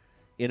big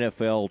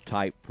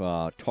NFL-type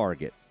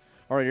target.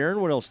 All right, Aaron,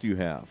 what else do you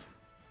have?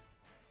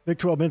 Big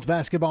 12 men's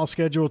basketball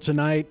schedule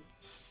tonight.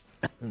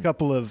 A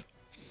couple of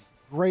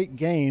great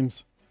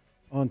games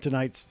on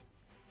tonight's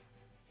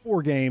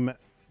 4-game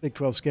Big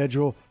 12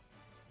 schedule.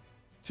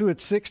 2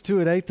 at 6,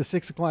 2 at 8. The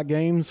 6 o'clock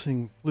games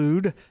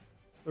include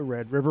the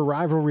Red River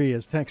Rivalry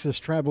as Texas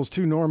travels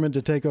to Norman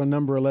to take on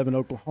number 11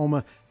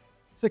 Oklahoma.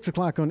 6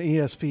 o'clock on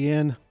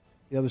ESPN.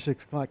 The other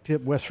 6 o'clock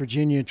tip, West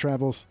Virginia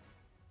travels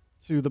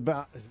to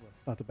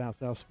not the Bounce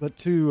House, but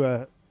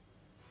to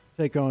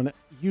take on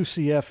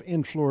UCF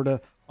in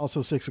Florida.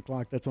 Also 6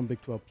 o'clock. That's on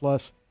Big 12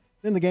 Plus.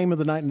 Then the game of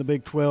the night in the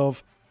Big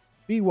 12.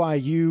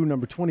 BYU,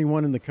 number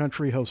 21 in the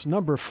country, hosts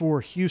number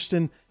 4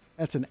 Houston.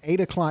 That's an 8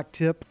 o'clock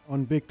tip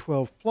on Big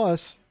 12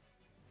 Plus.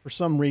 For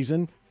some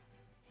reason,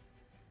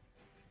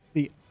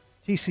 the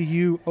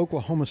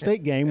TCU-Oklahoma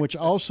State game, which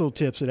also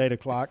tips at 8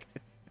 o'clock,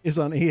 is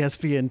on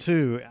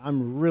ESPN2.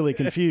 I'm really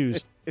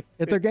confused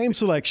at their game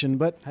selection,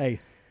 but hey.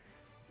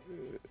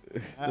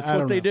 That's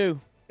what they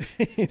do.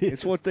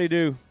 It's what they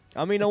do.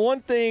 I mean, the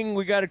one thing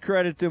we got to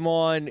credit them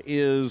on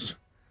is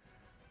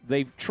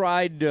they've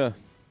tried to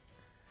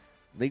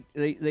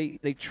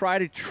they try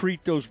to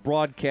treat those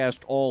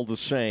broadcasts all the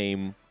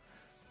same,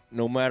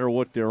 no matter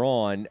what they're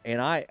on.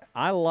 And I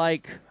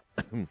like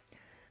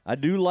I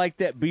do like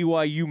that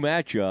BYU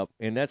matchup,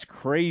 and that's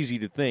crazy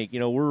to think.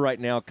 We're right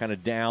now kind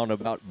of down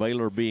about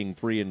Baylor being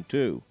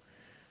 3-2.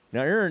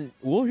 Now, Aaron,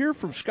 we'll hear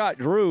from Scott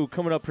Drew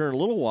coming up here in a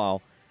little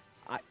while.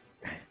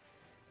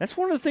 That's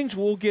one of the things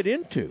we'll get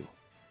into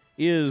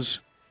is,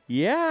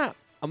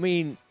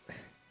 3-2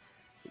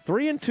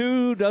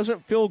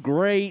 doesn't feel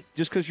great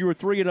just because you were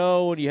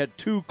 3-0 and you had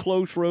 2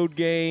 close road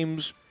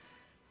games.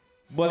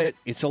 But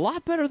it's a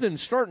lot better than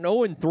starting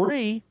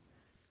 0-3,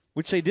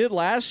 which they did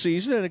last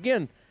season. And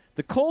again,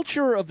 the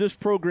culture of this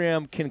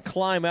program can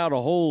climb out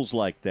of holes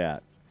like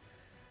that.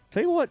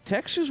 Tell you what,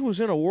 Texas was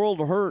in a world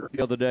of hurt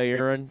the other day,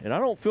 Aaron, and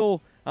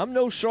I'm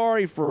no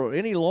sorry for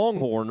any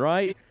Longhorn,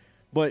 right?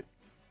 But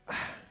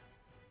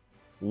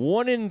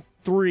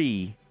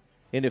 1-3,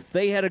 and if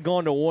they had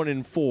gone to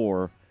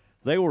 1-4,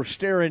 they were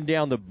staring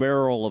down the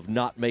barrel of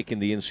not making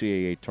the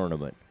NCAA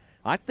tournament.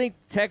 I think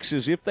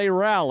Texas, if they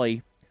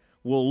rally,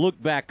 will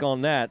look back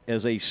on that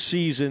as a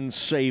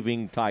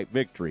season-saving type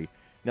victory.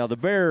 Now, the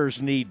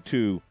Bears need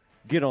to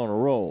get on a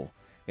roll,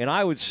 and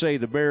I would say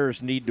the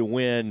Bears need to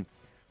win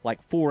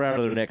like 4 out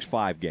of the next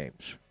 5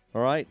 games,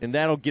 all right? And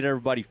that'll get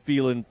everybody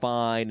feeling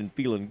fine and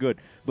feeling good.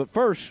 But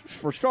first,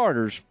 for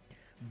starters,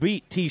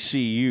 beat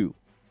TCU.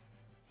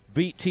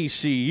 Beat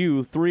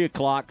TCU, 3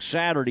 o'clock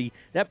Saturday.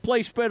 That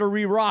place better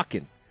be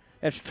rocking.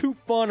 That's too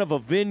fun of a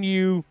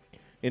venue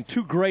and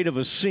too great of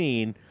a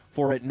scene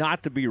for it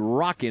not to be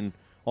rocking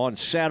on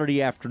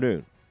Saturday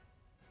afternoon.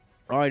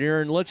 All right,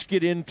 Aaron, let's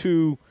get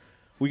into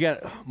 – we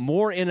got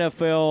more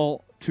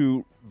NFL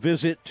to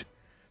visit,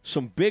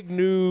 some big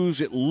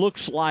news. It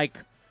looks like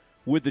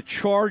with the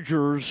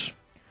Chargers.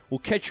 We'll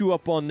catch you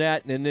up on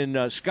that, and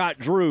then Scott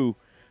Drew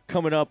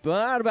coming up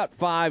at about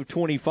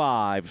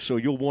 5:25, so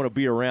you'll want to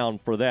be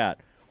around for that.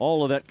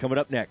 All of that coming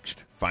up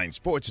next. Find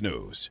sports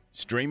news,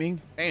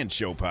 streaming, and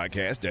show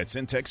podcast at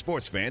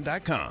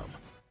syntechsportsfan.com.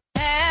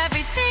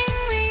 Everything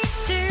we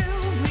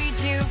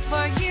do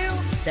for you.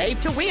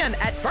 Save to win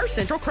at First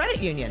Central Credit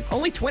Union.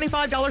 Only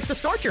 $25 to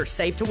start your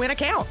Save to Win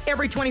account.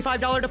 Every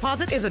 $25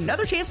 deposit is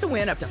another chance to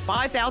win up to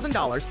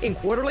 $5,000 in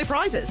quarterly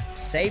prizes.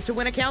 Save to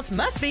Win accounts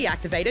must be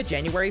activated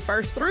January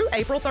 1st through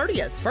April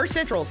 30th. First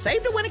Central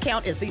Save to Win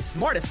account is the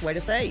smartest way to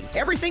save.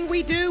 Everything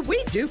we do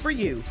for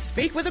you.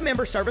 Speak with a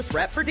member service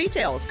rep for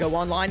details. Go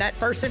online at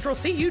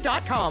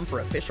firstcentralcu.com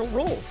for official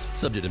rules.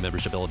 Subject to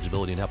membership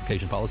eligibility and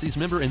application policies.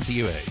 Member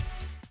NCUA.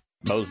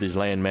 Mosby's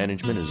Land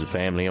Management is a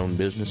family-owned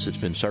business that's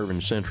been serving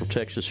the Central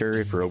Texas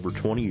area for over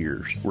 20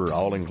 years. We're an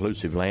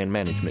all-inclusive land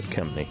management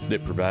company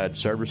that provides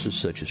services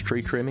such as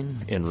tree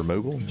trimming and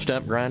removal,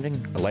 stump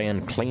grinding,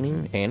 land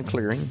cleaning and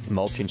clearing,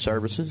 mulching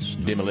services,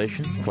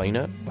 demolition,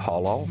 cleanup,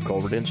 haul-off,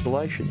 culvert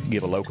installation.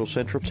 Give a local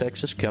Central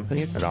Texas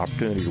company an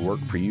opportunity to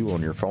work for you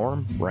on your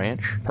farm,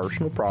 ranch,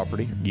 personal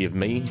property. Give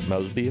me,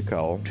 Mosby, a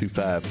call,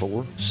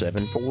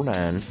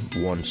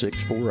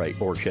 254-749-1648,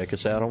 or check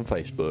us out on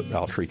Facebook.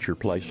 I'll treat your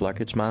place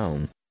like it's my own.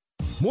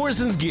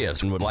 Morrison's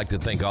Gifts would like to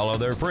thank all of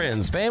their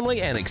friends,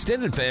 family, and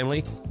extended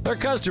family, their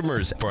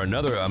customers, for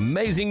another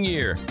amazing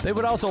year. They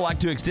would also like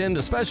to extend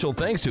a special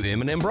thanks to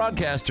M&M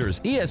Broadcasters,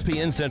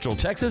 ESPN Central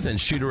Texas, and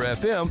Shooter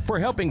FM for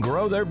helping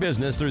grow their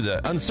business through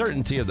the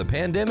uncertainty of the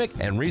pandemic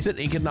and recent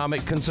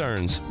economic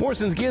concerns.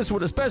 Morrison's Gifts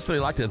would especially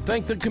like to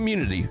thank the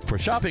community for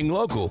shopping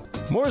local.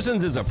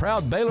 Morrison's is a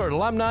proud Baylor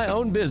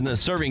alumni-owned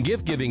business serving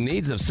gift-giving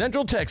needs of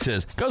Central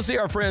Texas. Go see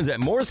our friends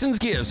at Morrison's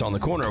Gifts on the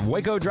corner of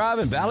Waco Drive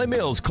and Valley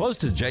Mills, close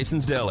to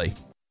Jason's Deli.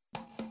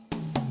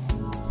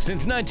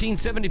 Since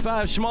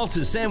 1975,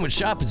 Schmaltz's Sandwich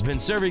Shop has been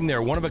serving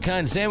their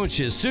one-of-a-kind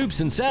sandwiches, soups,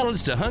 and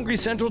salads to hungry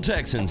Central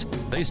Texans.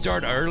 They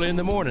start early in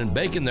the morning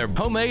baking their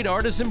homemade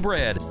artisan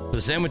bread.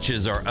 The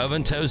sandwiches are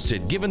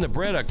oven-toasted, giving the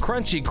bread a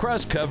crunchy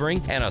crust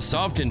covering and a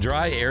soft and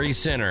dry, airy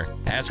center.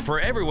 Ask for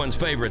everyone's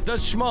favorite, the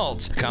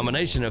Schmaltz, a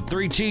combination of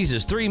 3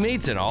 cheeses, 3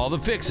 meats, and all the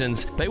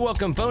fixins. They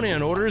welcome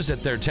phone-in orders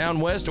at their Town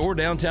West or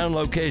downtown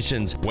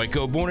locations.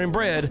 Waco born and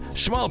bred,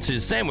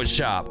 Schmaltz's Sandwich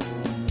Shop.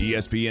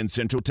 ESPN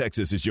Central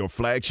Texas is your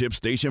flagship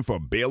station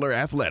for Baylor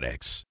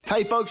Athletics.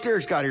 Hey folks,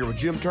 Derek Scott here with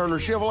Jim Turner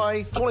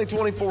Chevrolet.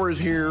 2024 is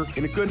here,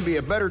 and it couldn't be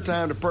a better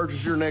time to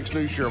purchase your next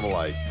new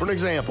Chevrolet. For an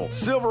example,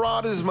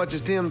 Silverados as much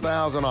as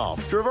 $10,000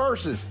 off,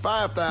 Traverses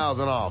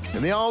 $5,000 off,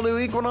 and the all-new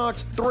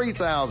Equinox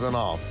 $3,000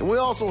 off. And we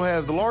also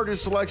have the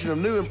largest selection of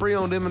new and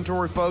pre-owned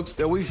inventory, folks,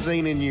 that we've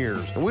seen in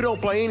years. And we don't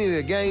play any of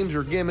the games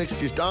or gimmicks,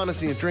 just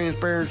honesty and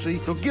transparency.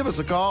 So give us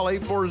a call,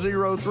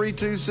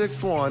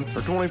 840-3261,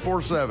 or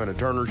 24/7 at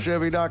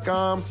turnerchevy.com.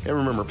 And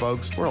remember,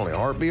 folks, we're only a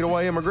heartbeat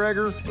away in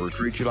McGregor. We'll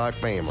treat you like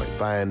family.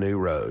 Find new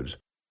roads.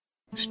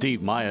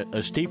 Steve Myatt,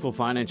 a Stiefel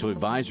Financial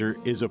Advisor,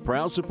 is a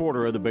proud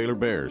supporter of the Baylor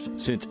Bears.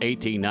 Since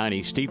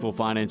 1890, Stiefel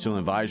Financial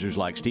Advisors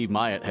like Steve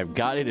Myatt have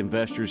guided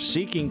investors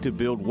seeking to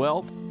build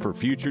wealth for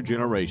future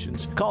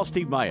generations. Call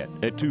Steve Myatt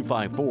at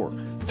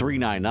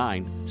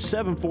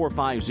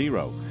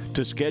 254-399-7450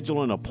 to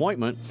schedule an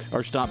appointment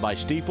or stop by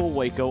Stiefel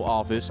Waco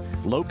office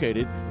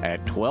located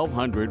at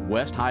 1200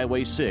 West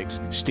Highway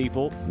 6,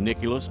 Stiefel,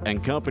 Nicholas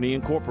and Company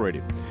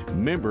Incorporated.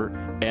 Member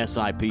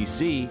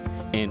SIPC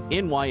and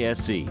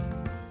NYSE.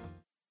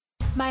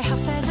 My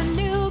house has a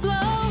new glow.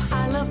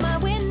 I love my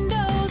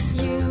windows.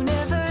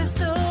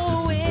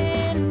 Universal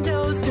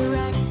Windows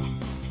Direct.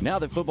 Now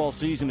that football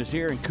season is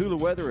here and cooler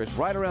weather is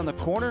right around the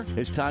corner,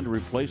 it's time to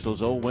replace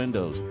those old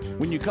windows.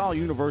 When you call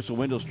Universal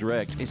Windows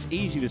Direct, it's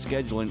easy to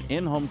schedule an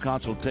in-home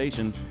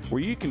consultation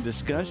where you can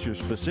discuss your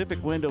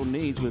specific window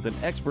needs with an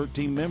expert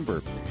team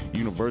member.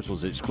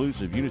 Universal's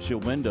exclusive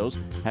Unishield windows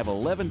have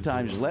 11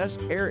 times less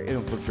air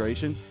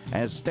infiltration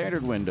as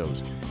standard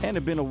windows and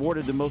have been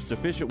awarded the most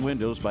efficient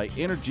windows by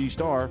Energy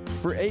Star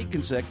for 8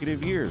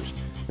 consecutive years.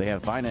 They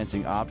have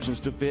financing options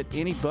to fit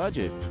any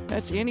budget.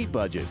 That's any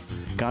budget.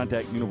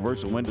 Contact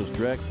Universal Windows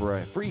Direct for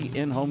a free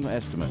in-home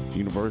estimate.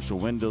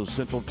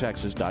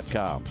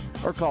 UniversalWindowsCentralTexas.com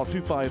or call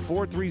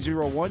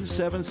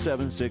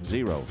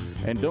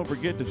 254-301-7760. And don't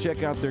forget to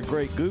check out their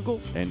great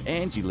Google and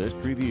Angie List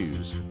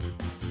reviews.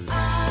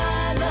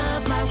 I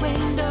love my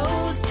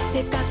windows.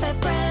 They've got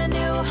that brand new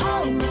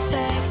home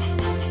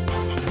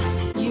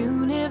effect.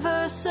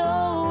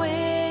 Universal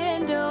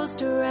Windows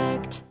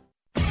Direct.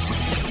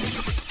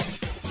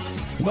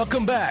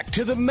 Welcome back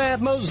to the Matt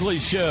Mosley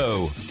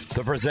Show.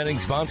 The presenting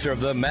sponsor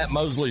of the Matt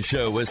Mosley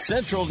Show is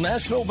Central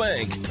National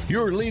Bank,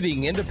 your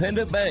leading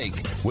independent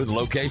bank, with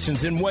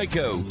locations in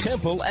Waco,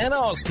 Temple, and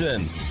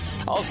Austin.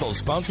 Also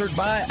sponsored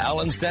by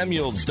Allen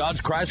Samuels,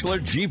 Dodge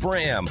Chrysler Jeep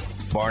Ram,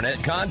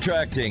 Barnett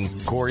Contracting,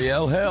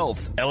 Coriel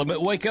Health,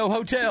 Element Waco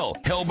Hotel,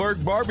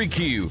 Hellberg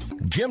Barbecue,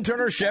 Jim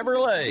Turner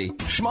Chevrolet,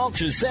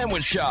 Schmaltz's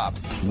Sandwich Shop,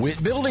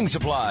 Witt Building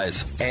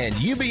Supplies, and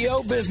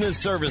UBO Business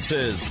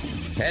Services.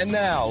 And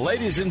now,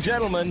 ladies and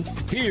gentlemen,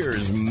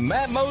 here's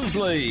Matt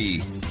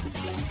Mosley.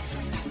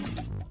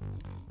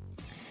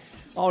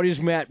 Oh, it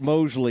is Matt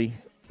Mosley.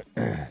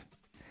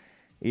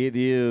 It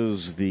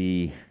is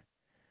the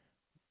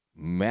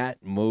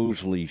Matt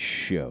Mosley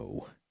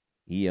Show,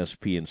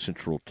 ESPN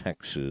Central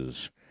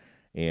Texas,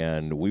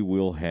 and we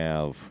will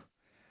have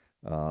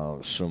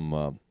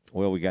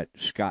we got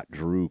Scott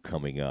Drew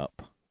coming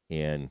up,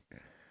 and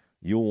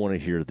you'll want to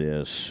hear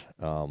this.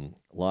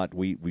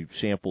 We've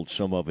sampled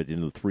some of it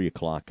in the 3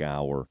 o'clock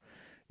hour,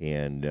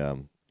 and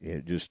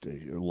it just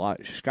a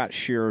lot. Scott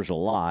shares a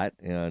lot,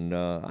 and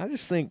I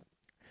just think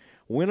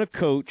when a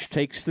coach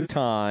takes the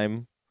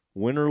time,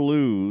 win or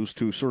lose,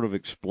 to sort of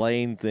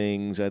explain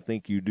things, I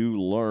think you do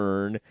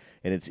learn,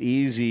 and it's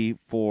easy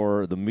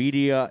for the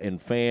media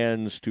and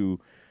fans to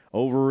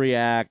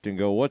overreact and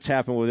go, what's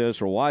happened with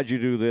this, or why'd you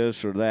do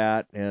this or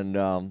that? And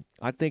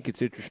I think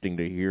it's interesting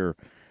to hear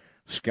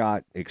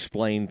Scott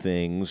explain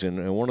things.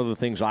 And one of the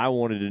things I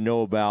wanted to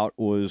know about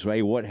was,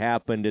 hey, what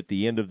happened at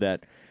the end of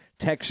that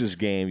Texas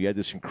game? You had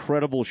this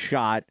incredible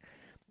shot,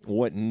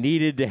 what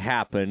needed to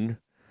happen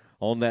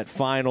on that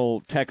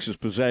final Texas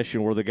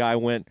possession where the guy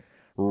went,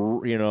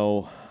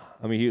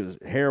 his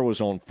hair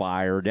was on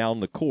fire down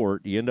the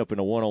court. You end up in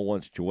a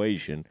one-on-one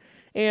situation.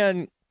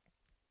 And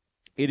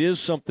it is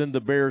something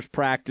the Bears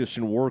practice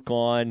and work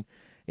on,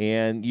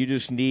 and you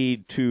just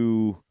need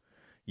to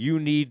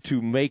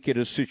make it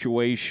a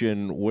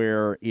situation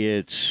where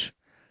it's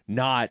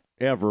not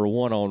ever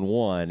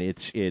one-on-one.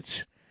 It's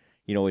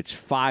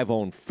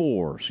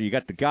 5-on-4. So you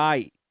got the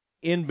guy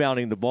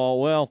inbounding the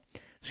ball. Well,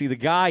 see, the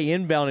guy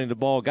inbounding the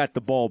ball got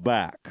the ball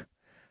back.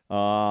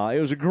 It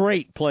was a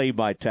great play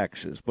by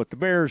Texas, but the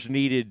Bears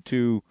needed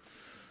to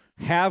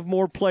have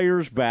more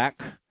players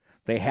back.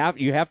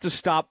 You have to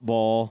stop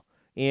ball.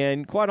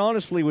 And quite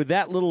honestly, with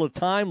that little of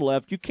time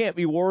left, you can't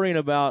be worrying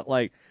about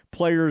like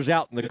players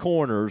out in the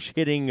corners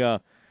hitting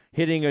a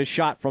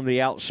shot from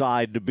the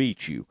outside to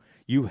beat you.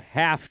 You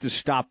have to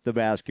stop the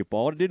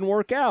basketball. It didn't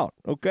work out,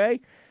 okay?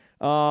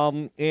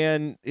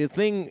 And the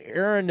thing,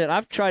 Aaron, that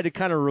I've tried to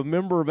kind of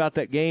remember about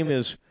that game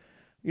is,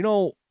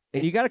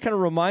 and you got to kind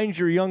of remind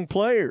your young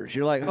players.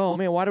 You're like, oh,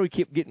 man, why do we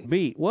keep getting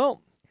beat?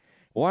 Well,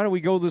 why do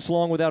we go this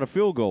long without a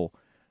field goal?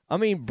 I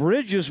mean,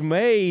 Bridges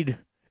made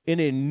an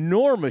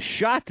enormous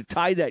shot to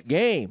tie that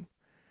game.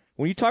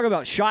 When you talk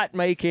about shot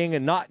making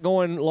and not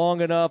going long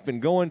enough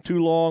and going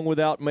too long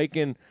without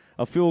making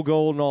a field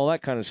goal and all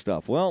that kind of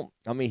stuff. Well,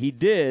 I mean, he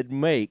did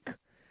make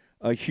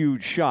a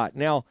huge shot.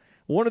 Now,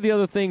 one of the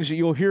other things that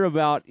you'll hear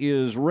about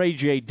is Ray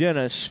J.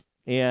 Dennis.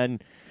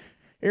 And,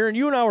 Aaron,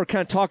 you and I were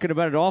kind of talking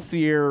about it off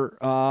the air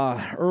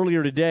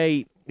earlier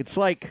today. It's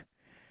like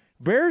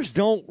Bears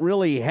don't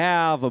really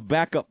have a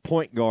backup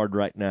point guard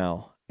right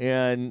now.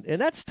 And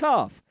that's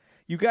tough.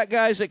 You got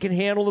guys that can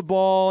handle the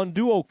ball and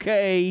do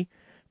okay,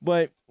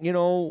 but,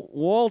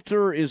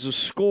 Walter is a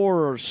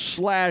scorer,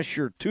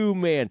 slasher,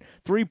 two-man,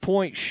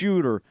 three-point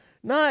shooter.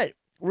 Not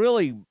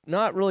really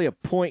a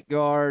point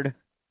guard.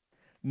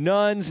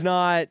 Nunn's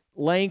not.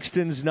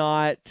 Langston's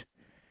not.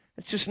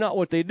 That's just not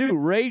what they do.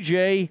 Ray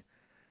J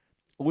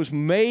was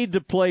made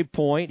to play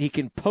point. He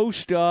can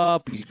post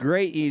up. He's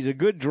great. He's a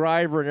good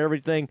driver and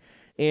everything,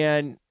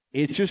 and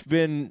it's just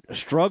been a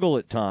struggle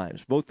at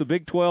times, both the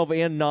Big 12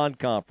 and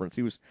non-conference.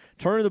 He was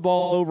turning the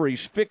ball over.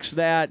 He's fixed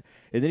that,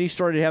 and then he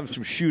started having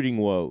some shooting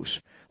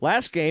woes.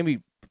 Last game, he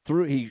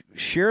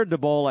shared the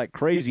ball like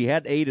crazy. He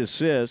had 8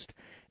 assists,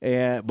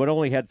 but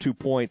only had 2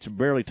 points and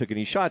barely took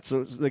any shots.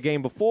 So the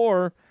game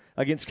before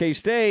against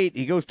K-State,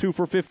 he goes 2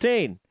 for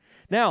 15.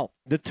 Now,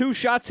 the 2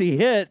 shots he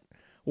hit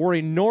were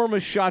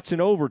enormous shots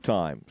in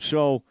overtime.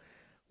 So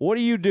what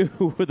do you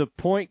do with a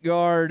point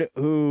guard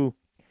who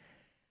 –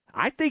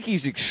 I think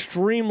he's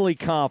extremely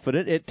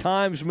confident, at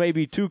times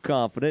maybe too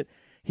confident.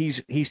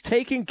 He's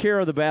taking care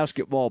of the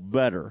basketball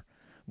better,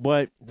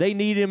 but they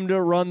need him to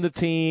run the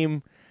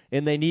team,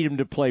 and they need him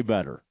to play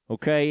better,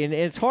 okay? And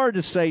it's hard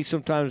to say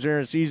sometimes,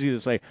 Aaron. It's easy to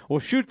say, well,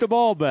 shoot the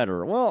ball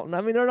better. Well, I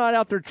mean, they're not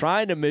out there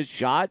trying to miss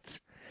shots,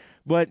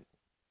 but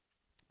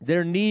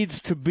there needs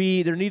to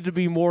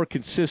be more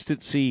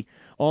consistency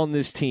on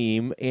this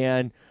team,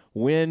 and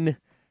when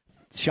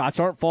shots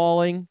aren't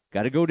falling,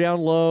 got to go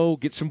down low,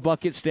 get some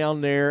buckets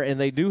down there, and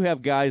they do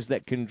have guys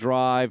that can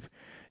drive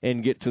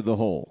and get to the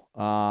hole.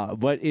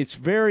 But it's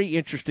very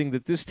interesting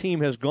that this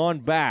team has gone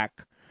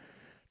back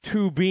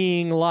to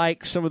being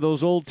like some of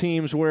those old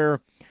teams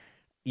where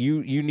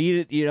you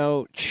need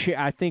it,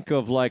 I think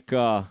of like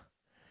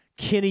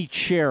Kenny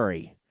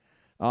Cherry.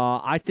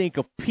 I think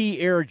of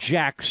Pierre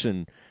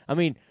Jackson. I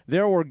mean,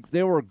 there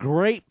were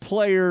great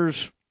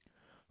players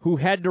who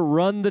had to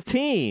run the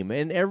team,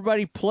 and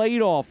everybody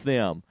played off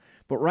them.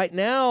 But right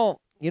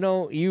now,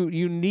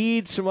 you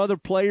need some other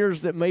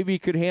players that maybe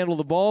could handle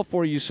the ball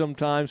for you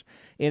sometimes.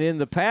 And in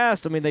the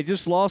past, I mean, they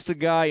just lost a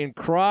guy in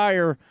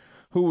Cryer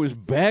who was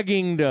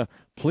begging to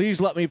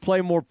please let me play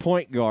more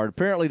point guard.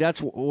 Apparently,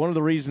 that's one of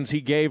the reasons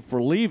he gave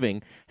for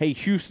leaving. Hey,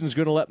 Houston's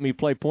going to let me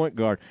play point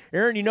guard.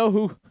 Aaron, you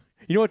know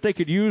what they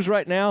could use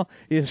right now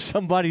is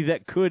somebody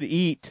that could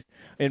eat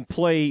and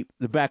play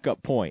the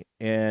backup point.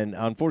 And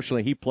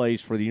unfortunately, he plays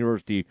for the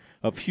University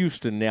of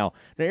Houston now.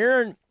 Now,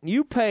 Aaron,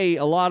 you pay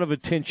a lot of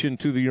attention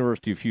to the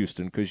University of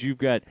Houston because you've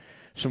got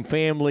some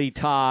family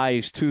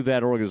ties to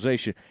that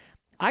organization.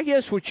 I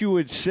guess what you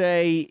would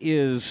say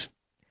is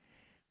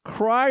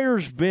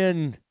Cryer's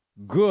been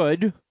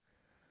good,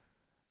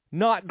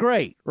 not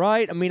great,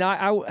 right? I mean,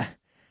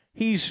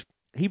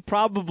 he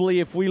probably,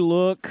 if we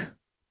look,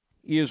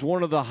 is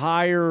one of the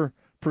higher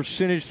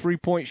percentage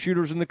three-point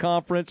shooters in the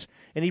conference,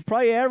 and he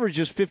probably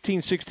averages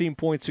 15, 16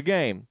 points a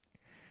game.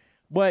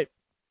 But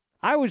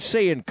I would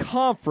say in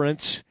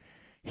conference,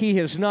 he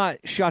has not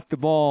shot the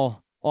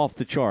ball off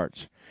the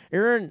charts.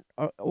 Aaron,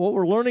 what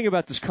we're learning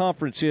about this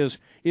conference is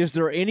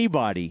there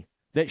anybody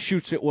that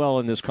shoots it well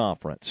in this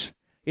conference?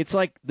 It's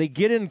like they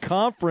get in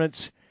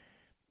conference,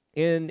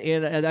 and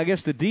I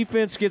guess the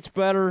defense gets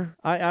better.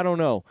 I don't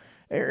know.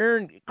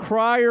 Aaron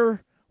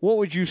Cryer, what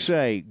would you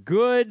say?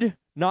 Good,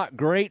 not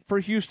great for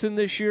Houston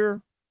this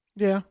year?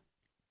 Yeah.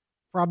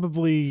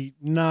 Probably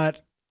not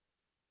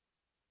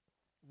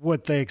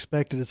what they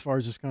expected as far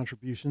as his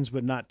contributions,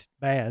 but not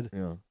bad.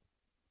 Yeah.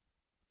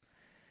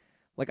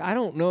 Like, I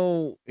don't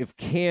know if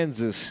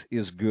Kansas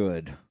is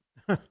good.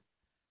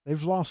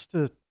 They've lost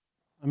to,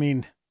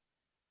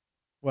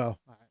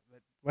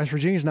 West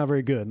Virginia's not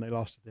very good, and they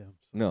lost to them.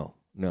 So.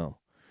 No.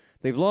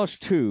 They've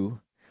lost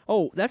 2.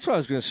 Oh, that's what I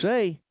was going to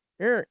say.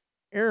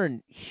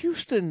 Aaron,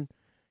 Houston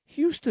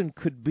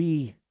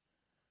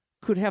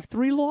could have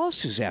 3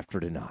 losses after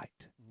tonight.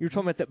 You're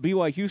talking about that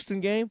BYU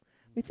Houston game?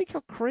 Think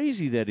how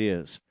crazy that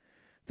is.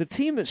 The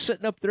team that's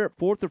sitting up there at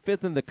 4th or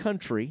 5th in the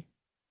country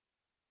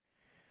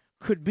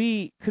could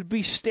be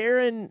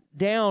staring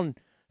down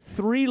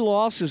 3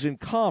 losses in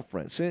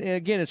conference. And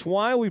again, it's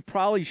why we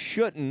probably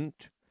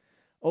shouldn't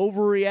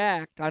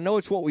overreact. I know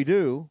it's what we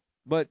do,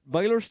 but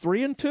Baylor's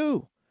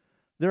 3-2.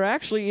 They're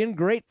actually in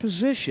great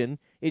position.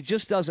 It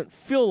just doesn't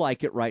feel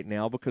like it right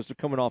now because they're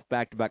coming off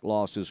back-to-back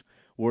losses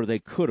where they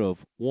could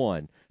have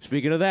won.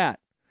 Speaking of that,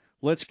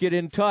 let's get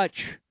in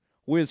touch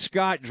with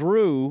Scott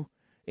Drew,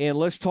 and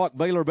let's talk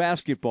Baylor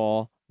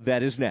basketball.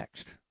 That is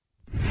next.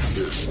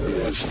 This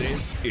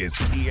is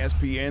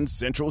ESPN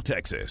Central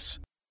Texas.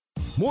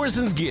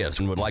 Morrison's Gifts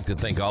would like to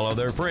thank all of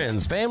their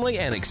friends, family,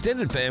 and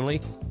extended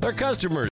family, their customers,